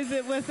 to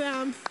visit with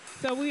them.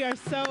 So we are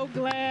so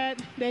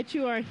glad that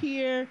you are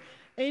here.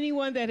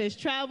 Anyone that has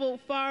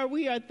traveled far,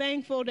 we are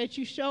thankful that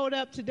you showed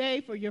up today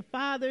for your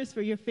fathers,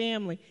 for your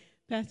family.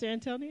 Pastor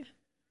Antonia?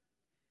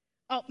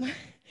 Oh,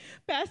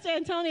 Pastor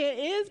Antonia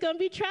is going to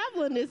be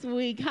traveling this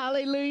week.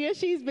 Hallelujah.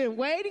 She's been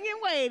waiting and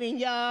waiting,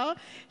 y'all.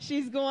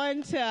 She's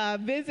going to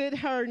visit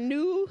her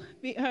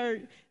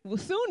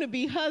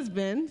soon-to-be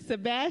husband,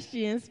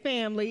 Sebastian's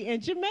family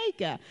in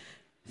Jamaica.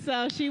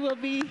 So she will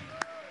be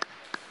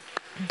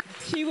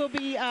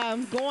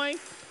going.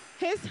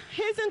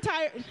 His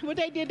entire, what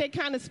they did, they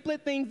kind of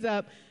split things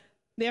up.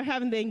 They're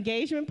having the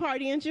engagement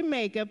party in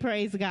Jamaica,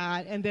 praise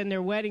God, and then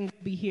their wedding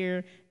will be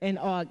here in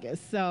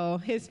August. So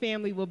his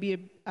family will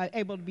be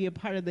able to be a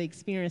part of the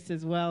experience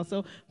as well.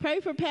 So pray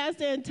for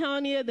Pastor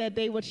Antonia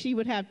that she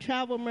would have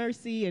travel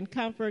mercy and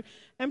comfort,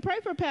 and pray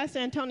for Pastor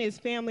Antonia's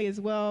family as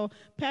well.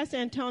 Pastor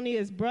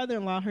Antonia's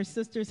brother-in-law, her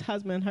sister's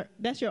husband,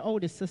 that's your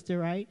oldest sister,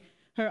 right?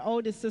 Her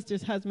oldest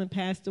sister's husband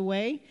passed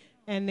away,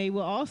 and they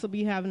will also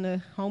be having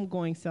a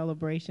homegoing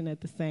celebration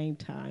at the same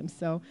time.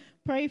 So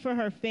pray for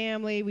her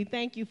family. We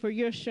thank you for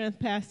your strength,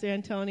 Pastor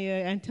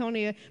Antonia.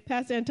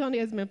 Pastor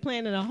Antonia has been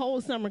planning a whole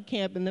summer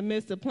camp in the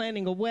midst of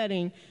planning a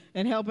wedding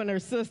and helping her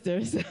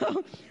sister.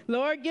 So,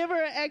 Lord, give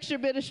her an extra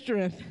bit of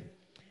strength.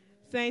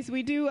 Saints,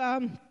 we do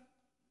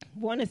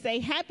want to say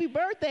happy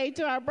birthday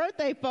to our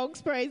birthday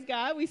folks, praise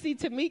God. We see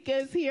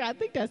Tamika is here. I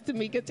think that's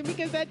Tamika.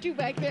 Tamika, is that you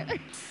back there?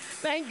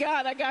 Thank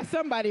God I got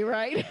somebody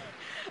right.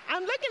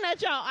 I'm looking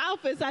at y'all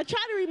outfits. I try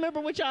to remember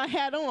what y'all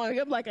had on.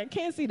 I'm like, I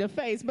can't see the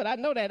face, but I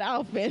know that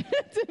outfit.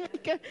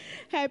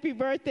 Happy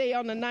birthday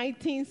on the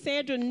 19th.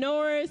 Sandra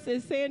Norris,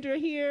 is Sandra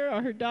here?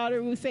 Or her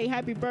daughter? We'll say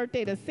happy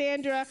birthday to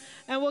Sandra.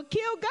 And we'll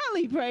kill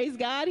Gully, praise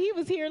God. He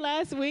was here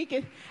last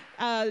week.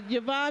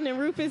 Yvonne and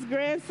Rufus'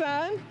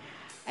 grandson.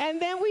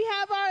 And then we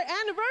have our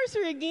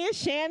anniversary again,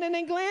 Shannon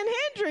and Glenn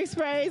Hendricks,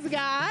 praise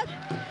God.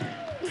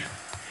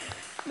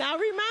 Now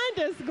remind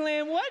us,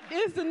 Glenn, what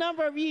is the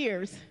number of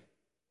years?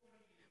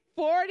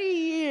 40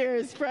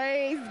 years.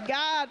 Praise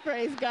God,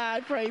 praise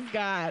God, praise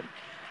God.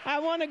 I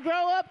want to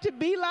grow up to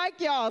be like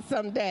y'all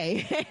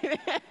someday.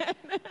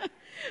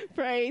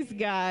 Praise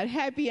God.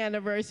 Happy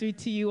anniversary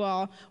to you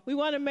all. We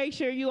want to make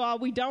sure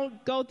we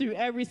don't go through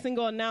every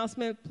single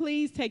announcement.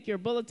 Please take your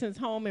bulletins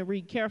home and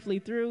read carefully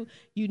through.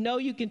 You know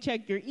you can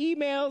check your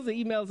emails. The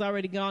email's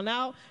already gone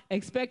out.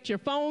 Expect your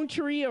phone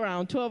tree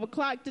around 12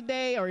 o'clock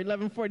today or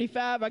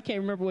 11:45. I can't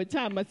remember what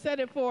time I set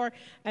it for.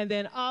 And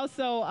then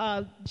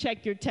also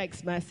check your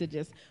text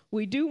messages.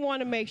 We do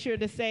want to make sure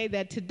to say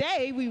that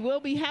today we will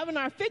be having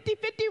our 50-50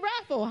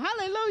 raffle.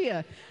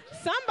 Hallelujah.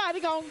 Somebody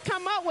going to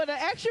come up with an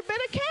extra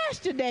bit of cash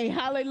today.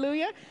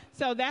 Hallelujah.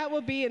 So that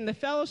will be in the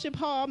fellowship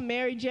hall.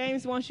 Mary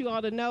James wants you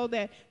all to know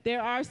that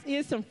there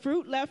is some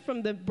fruit left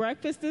from the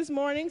breakfast this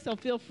morning. So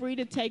feel free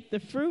to take the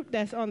fruit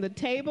that's on the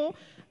table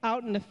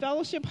out in the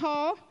fellowship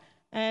hall.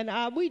 And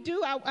I do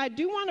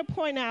want to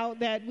point out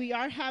that we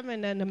are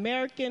having an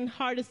American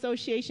Heart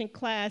Association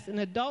class, an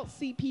adult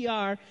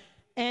CPR,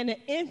 and an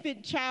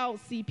infant child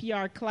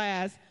CPR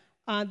class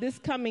this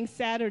coming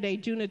Saturday,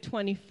 June the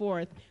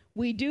 24th.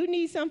 We do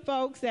need some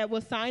folks that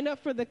will sign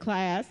up for the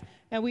class,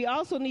 and we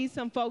also need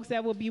some folks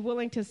that will be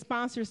willing to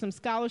sponsor some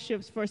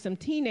scholarships for some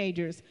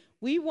teenagers.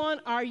 We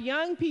want our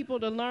young people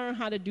to learn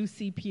how to do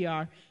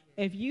CPR.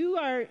 If you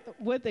are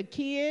with a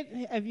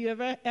kid, have you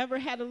ever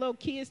had a little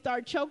kid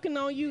start choking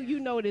on you, you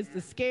know it is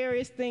the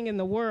scariest thing in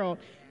the world,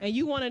 and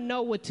you want to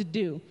know what to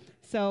do.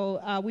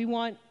 So we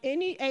want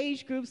any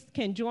age groups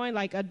can join,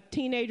 like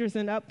teenagers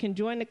and up can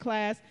join the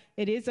class.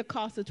 It is a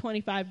cost of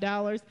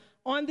 $25.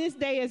 On this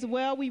day as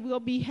well, we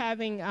will be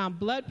having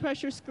blood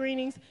pressure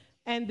screenings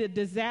and the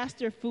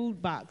disaster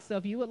food box. So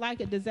if you would like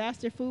a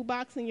disaster food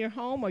box in your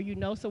home or you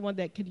know someone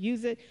that could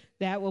use it,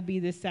 that will be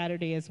this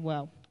Saturday as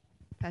well.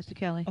 Pastor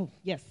Kelly? Oh,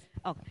 yes.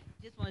 Okay.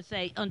 Just want to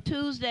say, on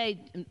Tuesday,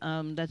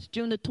 that's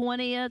June the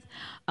 20th,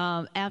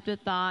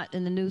 Afterthought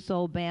and the New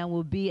Soul Band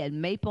will be at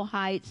Maple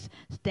Heights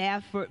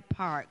Stafford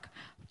Park.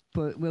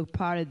 We're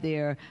part of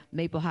their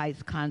Maple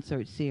Heights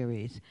concert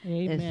series.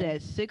 Amen.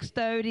 It's at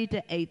 6:30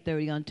 to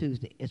 8:30 on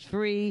Tuesday. It's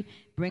free.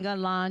 Bring a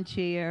lawn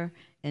chair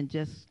and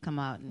just come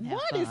out and have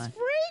fun. What, it's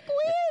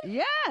free, Gwen?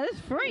 Yeah, it's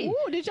free.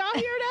 Ooh, did y'all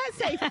hear that?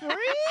 Say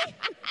free?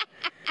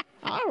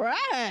 All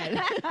right.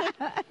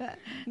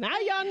 Now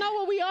y'all know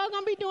what we all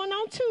going to be doing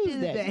on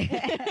Tuesday.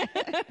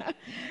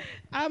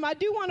 I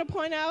do want to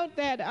point out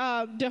that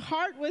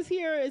DeHart was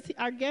here as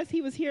our guest.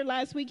 He was here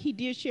last week. He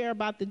did share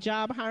about the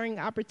job hiring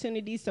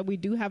opportunities, so we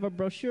do have a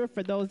brochure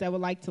for those that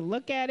would like to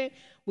look at it.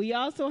 We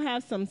also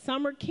have some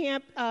summer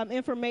camp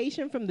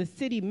information from the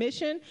city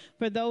mission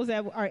for those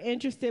that are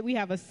interested. We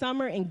have a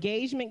summer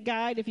engagement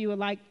guide if you would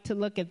like to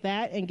look at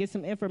that and get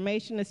some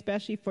information,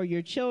 especially for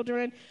your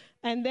children.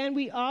 And then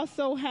we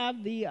also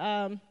have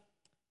the,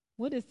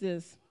 what is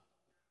this?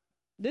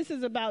 This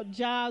is about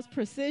Jobs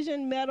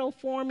Precision Metal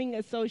Forming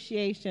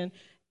Association.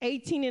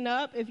 18 and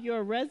up, if you're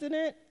a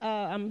resident,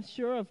 I'm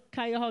sure, of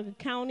Cuyahoga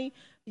County,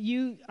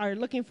 you are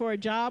looking for a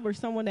job or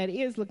someone that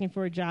is looking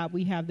for a job,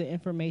 we have the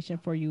information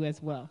for you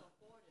as well.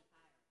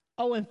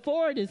 Oh, and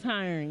Ford is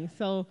hiring.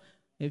 So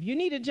if you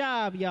need a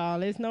job, y'all,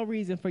 there's no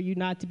reason for you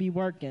not to be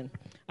working.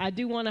 I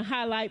do want to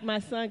highlight my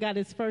son got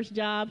his first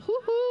job.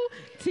 Hoo-hoo.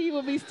 T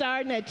will be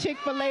starting at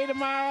Chick-fil-A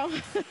tomorrow.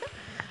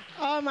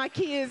 All my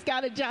kids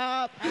got a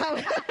job.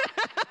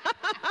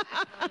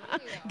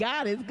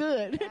 God is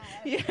good.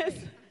 Yes.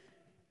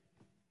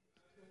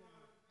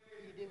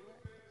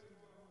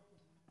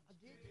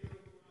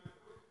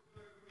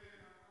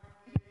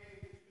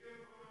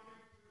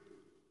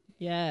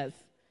 Yes.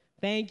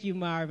 Thank you,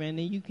 Marvin.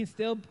 And you can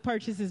still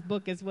purchase his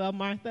book as well,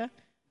 Martha.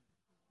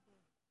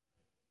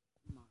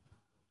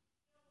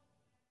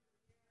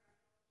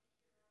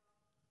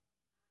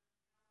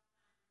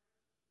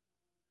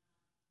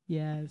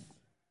 Yes.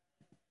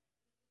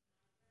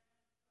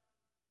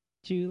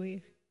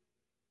 Julie.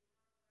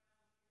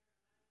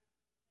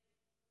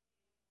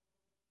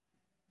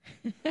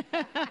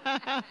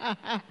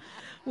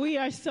 We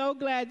are so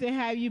glad to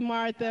have you,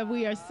 Martha.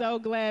 We are so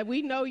glad.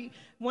 We know you,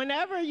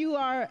 whenever you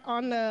are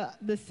on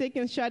the sick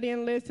and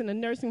shut-in list in a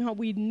nursing home,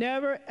 we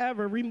never,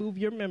 ever remove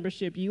your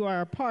membership. You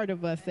are a part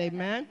of us,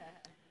 amen?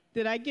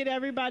 Did I get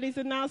everybody's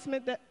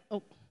announcement?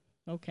 Oh,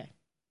 okay.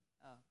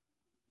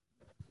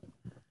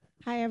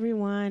 Hi,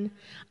 everyone.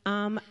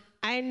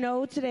 I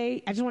know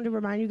today, I just wanted to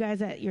remind you guys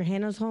that your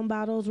Hannah's Home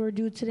bottles were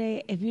due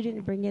today. If you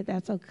didn't bring it,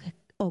 that's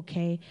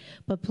okay.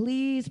 But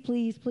please,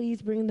 please,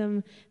 please bring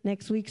them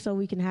next week so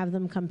we can have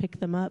them come pick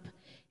them up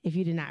if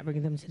you did not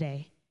bring them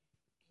today.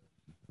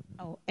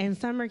 Oh, and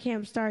summer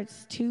camp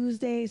starts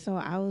Tuesday, so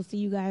I will see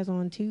you guys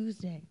on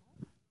Tuesday.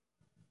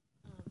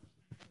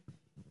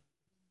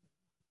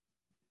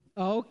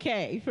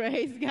 Okay,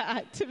 praise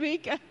God.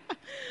 Tamika.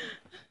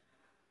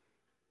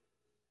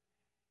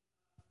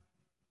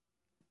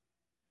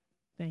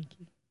 Thank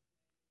you.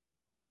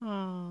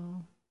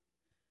 Oh.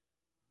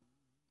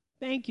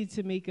 Thank you,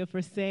 Tamika,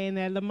 for saying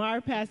that.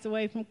 Lamar passed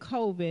away from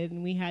COVID,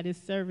 and we had his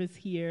service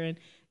here. And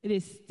it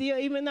is still,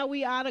 even though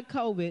we out of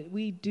COVID,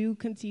 we do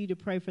continue to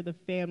pray for the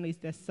families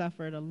that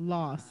suffered a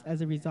loss as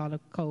a result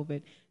of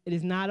COVID. It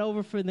is not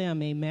over for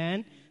them,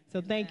 amen?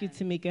 So thank you,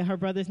 Tamika. Her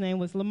brother's name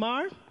was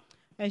Lamar,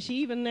 and she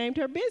even named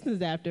her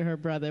business after her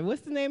brother.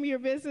 What's the name of your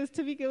business,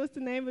 Tamika? What's the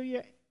name of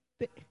your?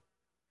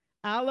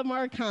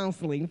 Alamar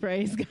Counseling,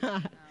 praise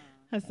God.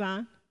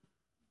 Hassan?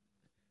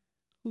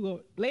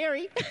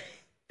 Larry?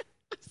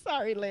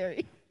 Sorry,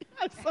 Larry.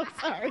 I'm so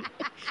sorry.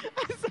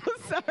 I'm so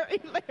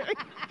sorry, Larry.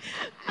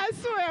 I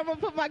swear I'm going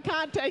to put my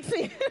contacts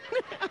in.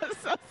 I'm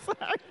so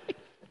sorry.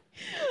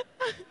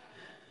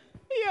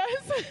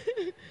 Yes.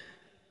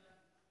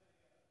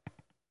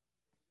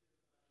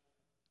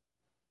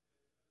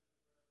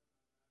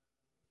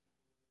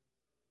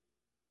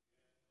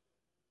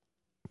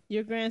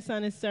 Your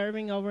grandson is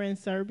serving over in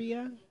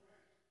Serbia?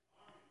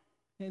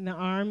 In the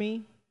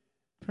Army?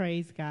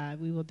 Praise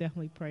God. We will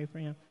definitely pray for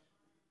him.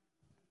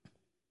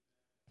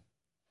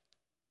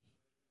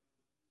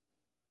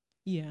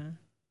 Yeah.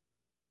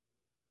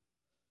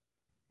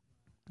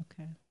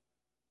 Okay.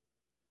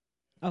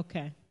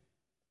 Okay.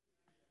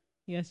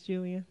 Yes,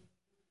 Julia.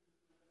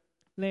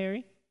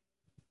 Larry?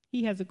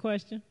 He has a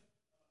question.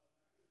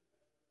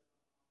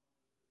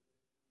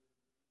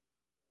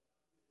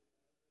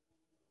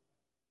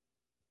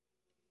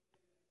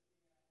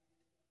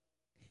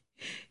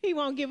 He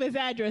won't give his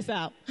address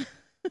out.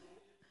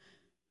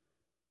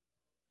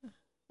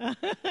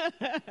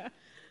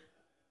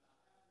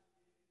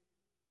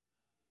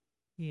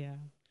 Yeah.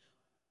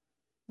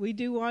 We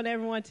do want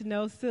everyone to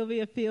know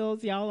Sylvia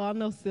Fields. Y'all all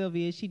know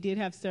Sylvia. She did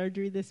have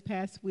surgery this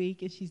past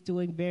week, and she's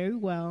doing very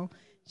well.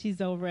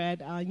 She's over at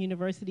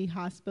University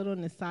Hospital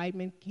and the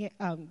Seidman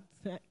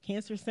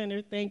Cancer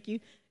Center. Thank you.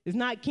 It's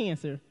not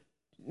cancer.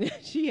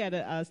 She had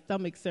a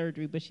stomach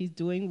surgery, but she's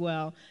doing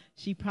well.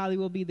 She probably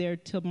will be there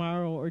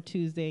tomorrow or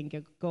Tuesday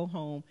and go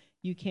home.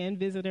 You can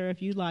visit her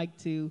if you'd like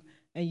to.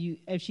 And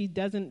if she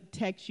doesn't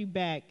text you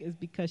back, it's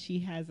because she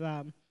has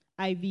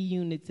IV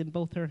units in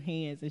both her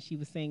hands, and she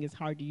was saying it's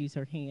hard to use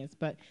her hands.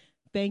 But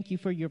thank you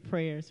for your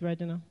prayers,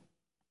 Reginald.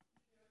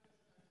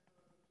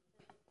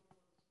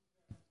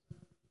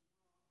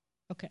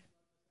 Okay.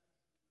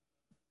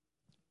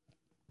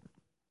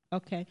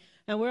 Okay.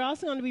 And we're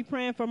also going to be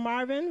praying for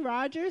Marvin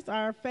Rogers,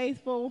 our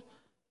faithful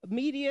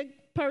media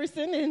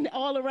person and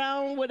all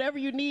around whatever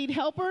you need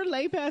helper,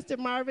 lay Pastor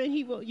Marvin.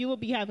 You will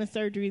be having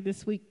surgery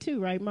this week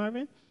too, right,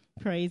 Marvin?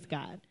 Praise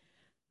God.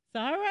 So,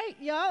 all right,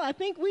 y'all, I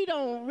think we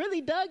don't really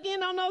dug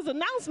in on those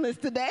announcements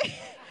today.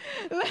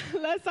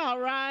 Let's all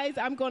rise.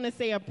 I'm going to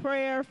say a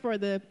prayer for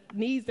the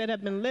needs that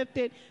have been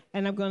lifted,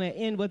 and I'm going to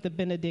end with a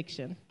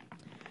benediction.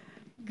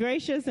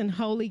 Gracious and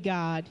holy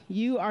God,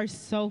 you are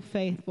so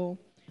faithful.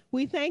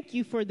 We thank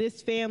you for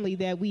this family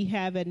that we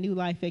have at New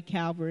Life at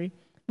Calvary.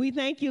 We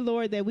thank you,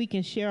 Lord, that we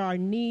can share our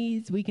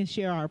needs, we can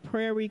share our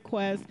prayer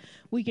requests,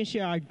 we can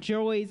share our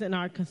joys and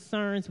our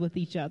concerns with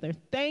each other.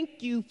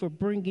 Thank you for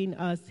bringing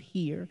us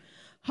here.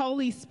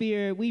 Holy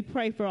Spirit, we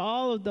pray for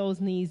all of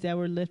those needs that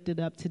were lifted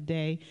up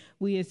today.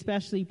 We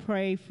especially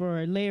pray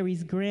for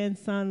Larry's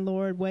grandson,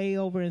 Lord, way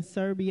over in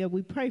Serbia.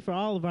 We pray for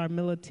all of our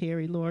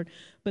military, Lord,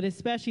 but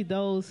especially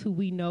those who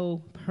we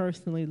know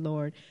personally,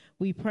 Lord.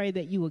 We pray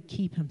that you will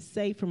keep him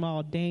safe from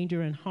all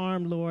danger and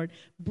harm, Lord.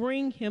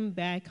 Bring him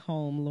back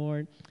home,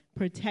 Lord.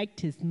 Protect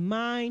his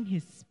mind,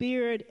 his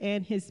spirit,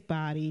 and his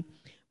body.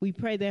 We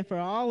pray that for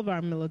all of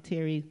our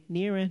military,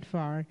 near and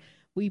far.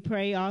 We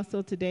pray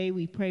also today,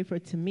 we pray for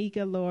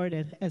Tamika, Lord,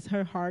 as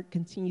her heart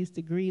continues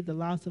to grieve the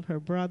loss of her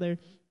brother,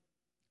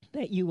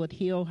 that you would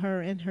heal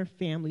her and her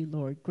family,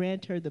 Lord.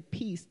 Grant her the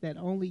peace that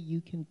only you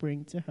can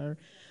bring to her.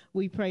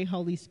 We pray,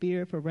 Holy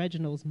Spirit, for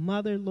Reginald's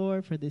mother,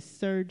 Lord, for this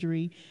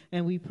surgery.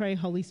 And we pray,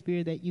 Holy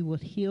Spirit, that you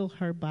would heal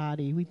her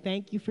body. We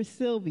thank you for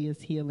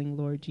Sylvia's healing,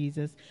 Lord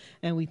Jesus.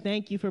 And we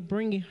thank you for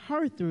bringing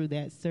her through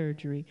that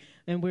surgery.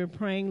 And we're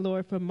praying,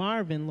 Lord, for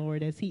Marvin,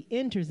 Lord, as he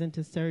enters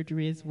into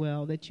surgery as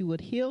well, that you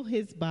would heal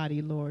his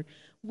body, Lord.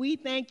 We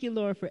thank you,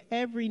 Lord, for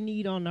every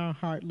need on our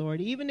heart,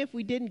 Lord. Even if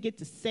we didn't get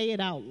to say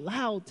it out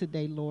loud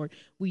today, Lord,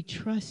 we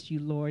trust you,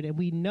 Lord, and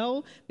we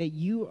know that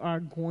you are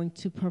going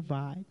to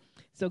provide.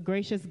 So,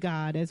 gracious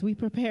God, as we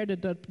prepare to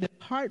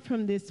depart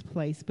from this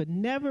place, but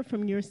never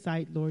from your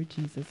sight, Lord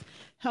Jesus,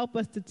 help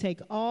us to take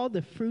all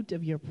the fruit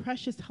of your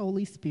precious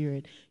Holy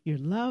Spirit, your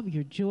love,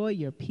 your joy,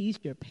 your peace,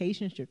 your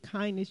patience, your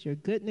kindness, your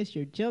goodness,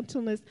 your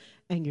gentleness,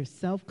 and your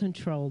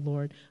self-control,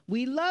 Lord.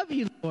 We love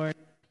you, Lord,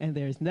 and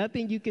there's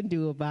nothing you can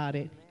do about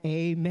it.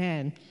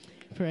 Amen.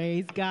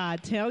 Praise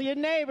God. Tell your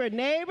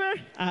neighbor,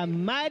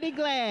 I'm mighty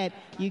glad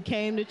you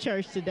came to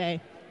church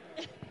today.